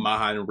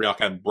Maha and Ryuk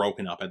have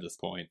broken up at this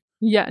point.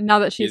 Yeah, now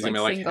that she's like,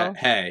 like single.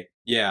 Hey,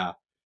 yeah.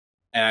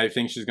 And I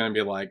think she's going to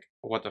be like,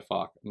 what the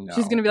fuck? No.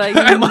 She's going to be like,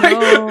 and,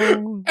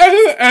 no.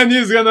 And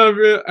he's going to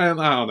be,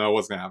 and I don't know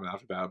what's going to happen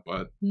after that,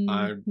 but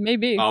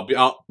maybe. I'll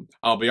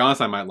be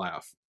honest, I might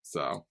laugh.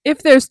 So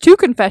if there's 2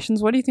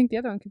 confessions, what do you think the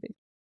other one could be?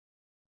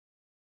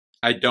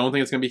 I don't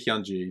think it's gonna be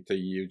Hyunji to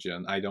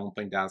Eugen. I don't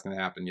think that's gonna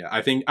happen yet.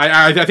 I think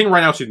I think right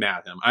now she's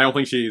mad at him. I don't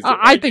think she's.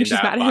 I think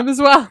she's mad at him as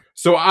well.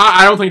 So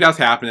I don't think that's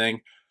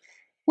happening.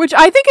 Which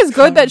I think is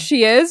good that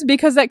she is,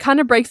 because that kind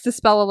of breaks the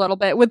spell a little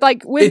bit. With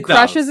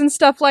crushes and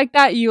stuff like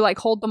that, you like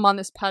hold them on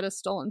this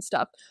pedestal and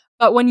stuff.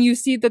 But when you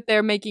see that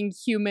they're making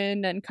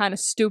human and kind of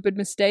stupid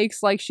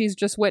mistakes, like she's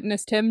just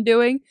witnessed him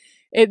doing,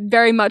 it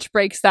very much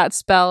breaks that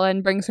spell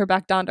and brings her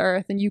back down to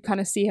earth, and you kind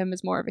of see him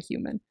as more of a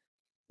human.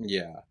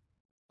 Yeah.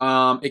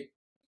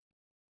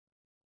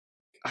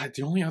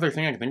 The only other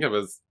thing I can think of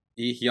is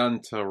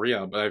Ihyun to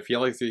Rhea, but I feel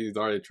like he's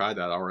already tried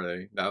that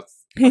already.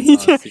 That's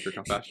not a secret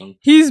confession.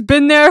 He's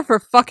been there for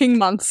fucking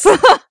months.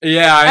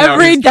 Yeah, I know.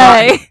 Every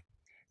day.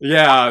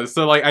 Yeah,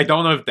 so like I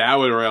don't know if that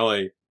would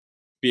really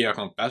be a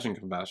confession.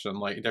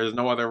 Like there's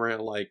no other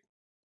real like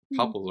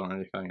couples or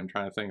anything. I'm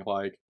trying to think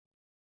like.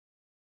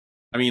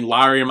 I mean,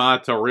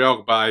 Larima to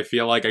Ryuk, but I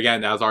feel like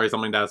again that's already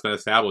something that's been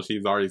established.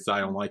 He's already said I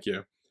don't like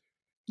you.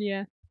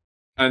 Yeah.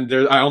 And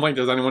I don't think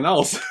there's anyone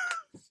else.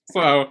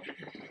 So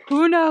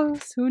who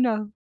knows? Who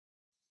knows?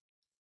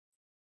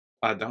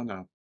 I don't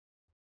know.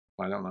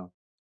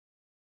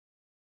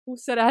 Who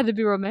said it had to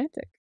be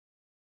romantic?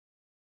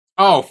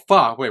 Oh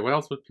fuck! Wait, what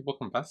else would people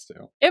confess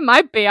to? It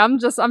might be. I'm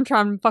trying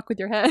to fuck with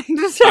your head.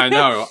 I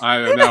know.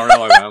 I now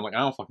realize that. I'm like, I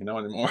don't fucking know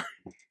anymore.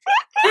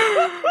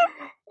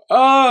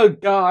 Oh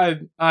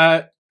god.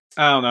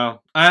 I don't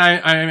know.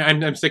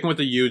 I'm sticking with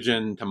the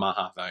Yujin to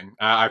Maha thing.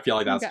 I feel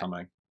like that's Okay.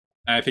 coming.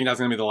 And I think that's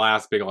gonna be the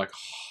last big like,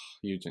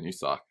 Yujin, you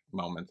suck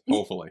moment.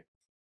 Hopefully.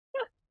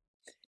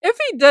 If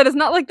he did, it's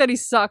not like that he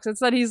sucks. It's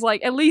that he's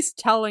like at least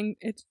telling.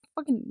 It's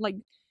fucking like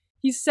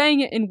he's saying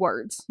it in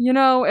words. You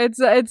know,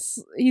 it's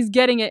he's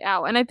getting it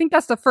out, and I think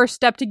that's the first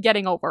step to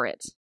getting over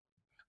it.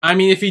 I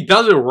mean, if he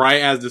does it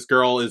right as this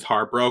girl is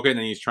heartbroken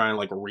and he's trying to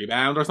like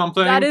rebound or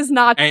something, That is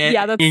not. and,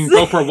 Yeah, that's. and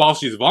go for while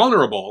she's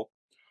vulnerable,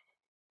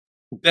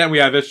 then we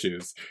have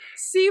issues.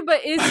 See,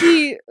 but is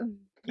he?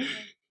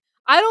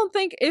 I don't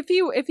think if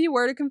he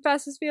were to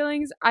confess his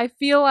feelings, I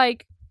feel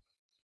like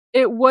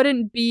it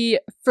wouldn't be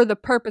for the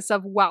purpose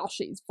of while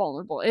she's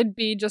vulnerable. It'd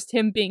be just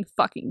him being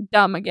fucking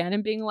dumb again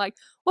and being like,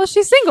 well,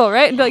 she's single,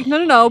 right? And be like,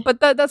 no, but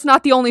that's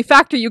not the only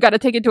factor you got to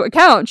take into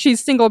account.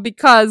 She's single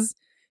because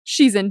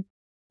she's in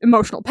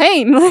emotional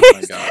pain. Oh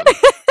my god.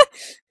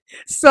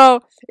 So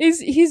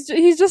he's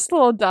just a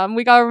little dumb.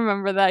 We gotta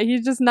remember that.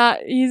 He's just not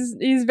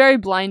he's very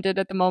blinded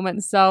at the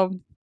moment, so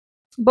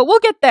but we'll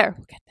get there.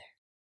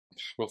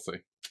 We'll see.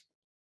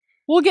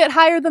 We'll get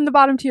higher than the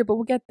bottom tier, but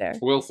we'll get there.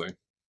 We'll see.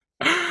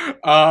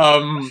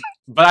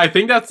 But I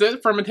think that's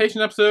it for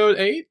Imitation episode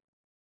 8.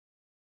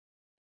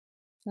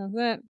 That's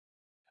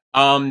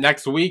it.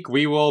 Next week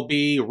we will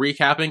be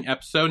recapping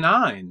episode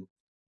 9.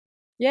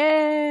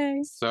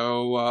 Yay!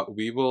 So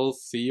we will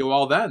see you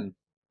all then.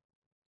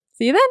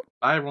 See you then.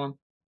 Bye everyone.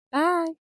 Bye.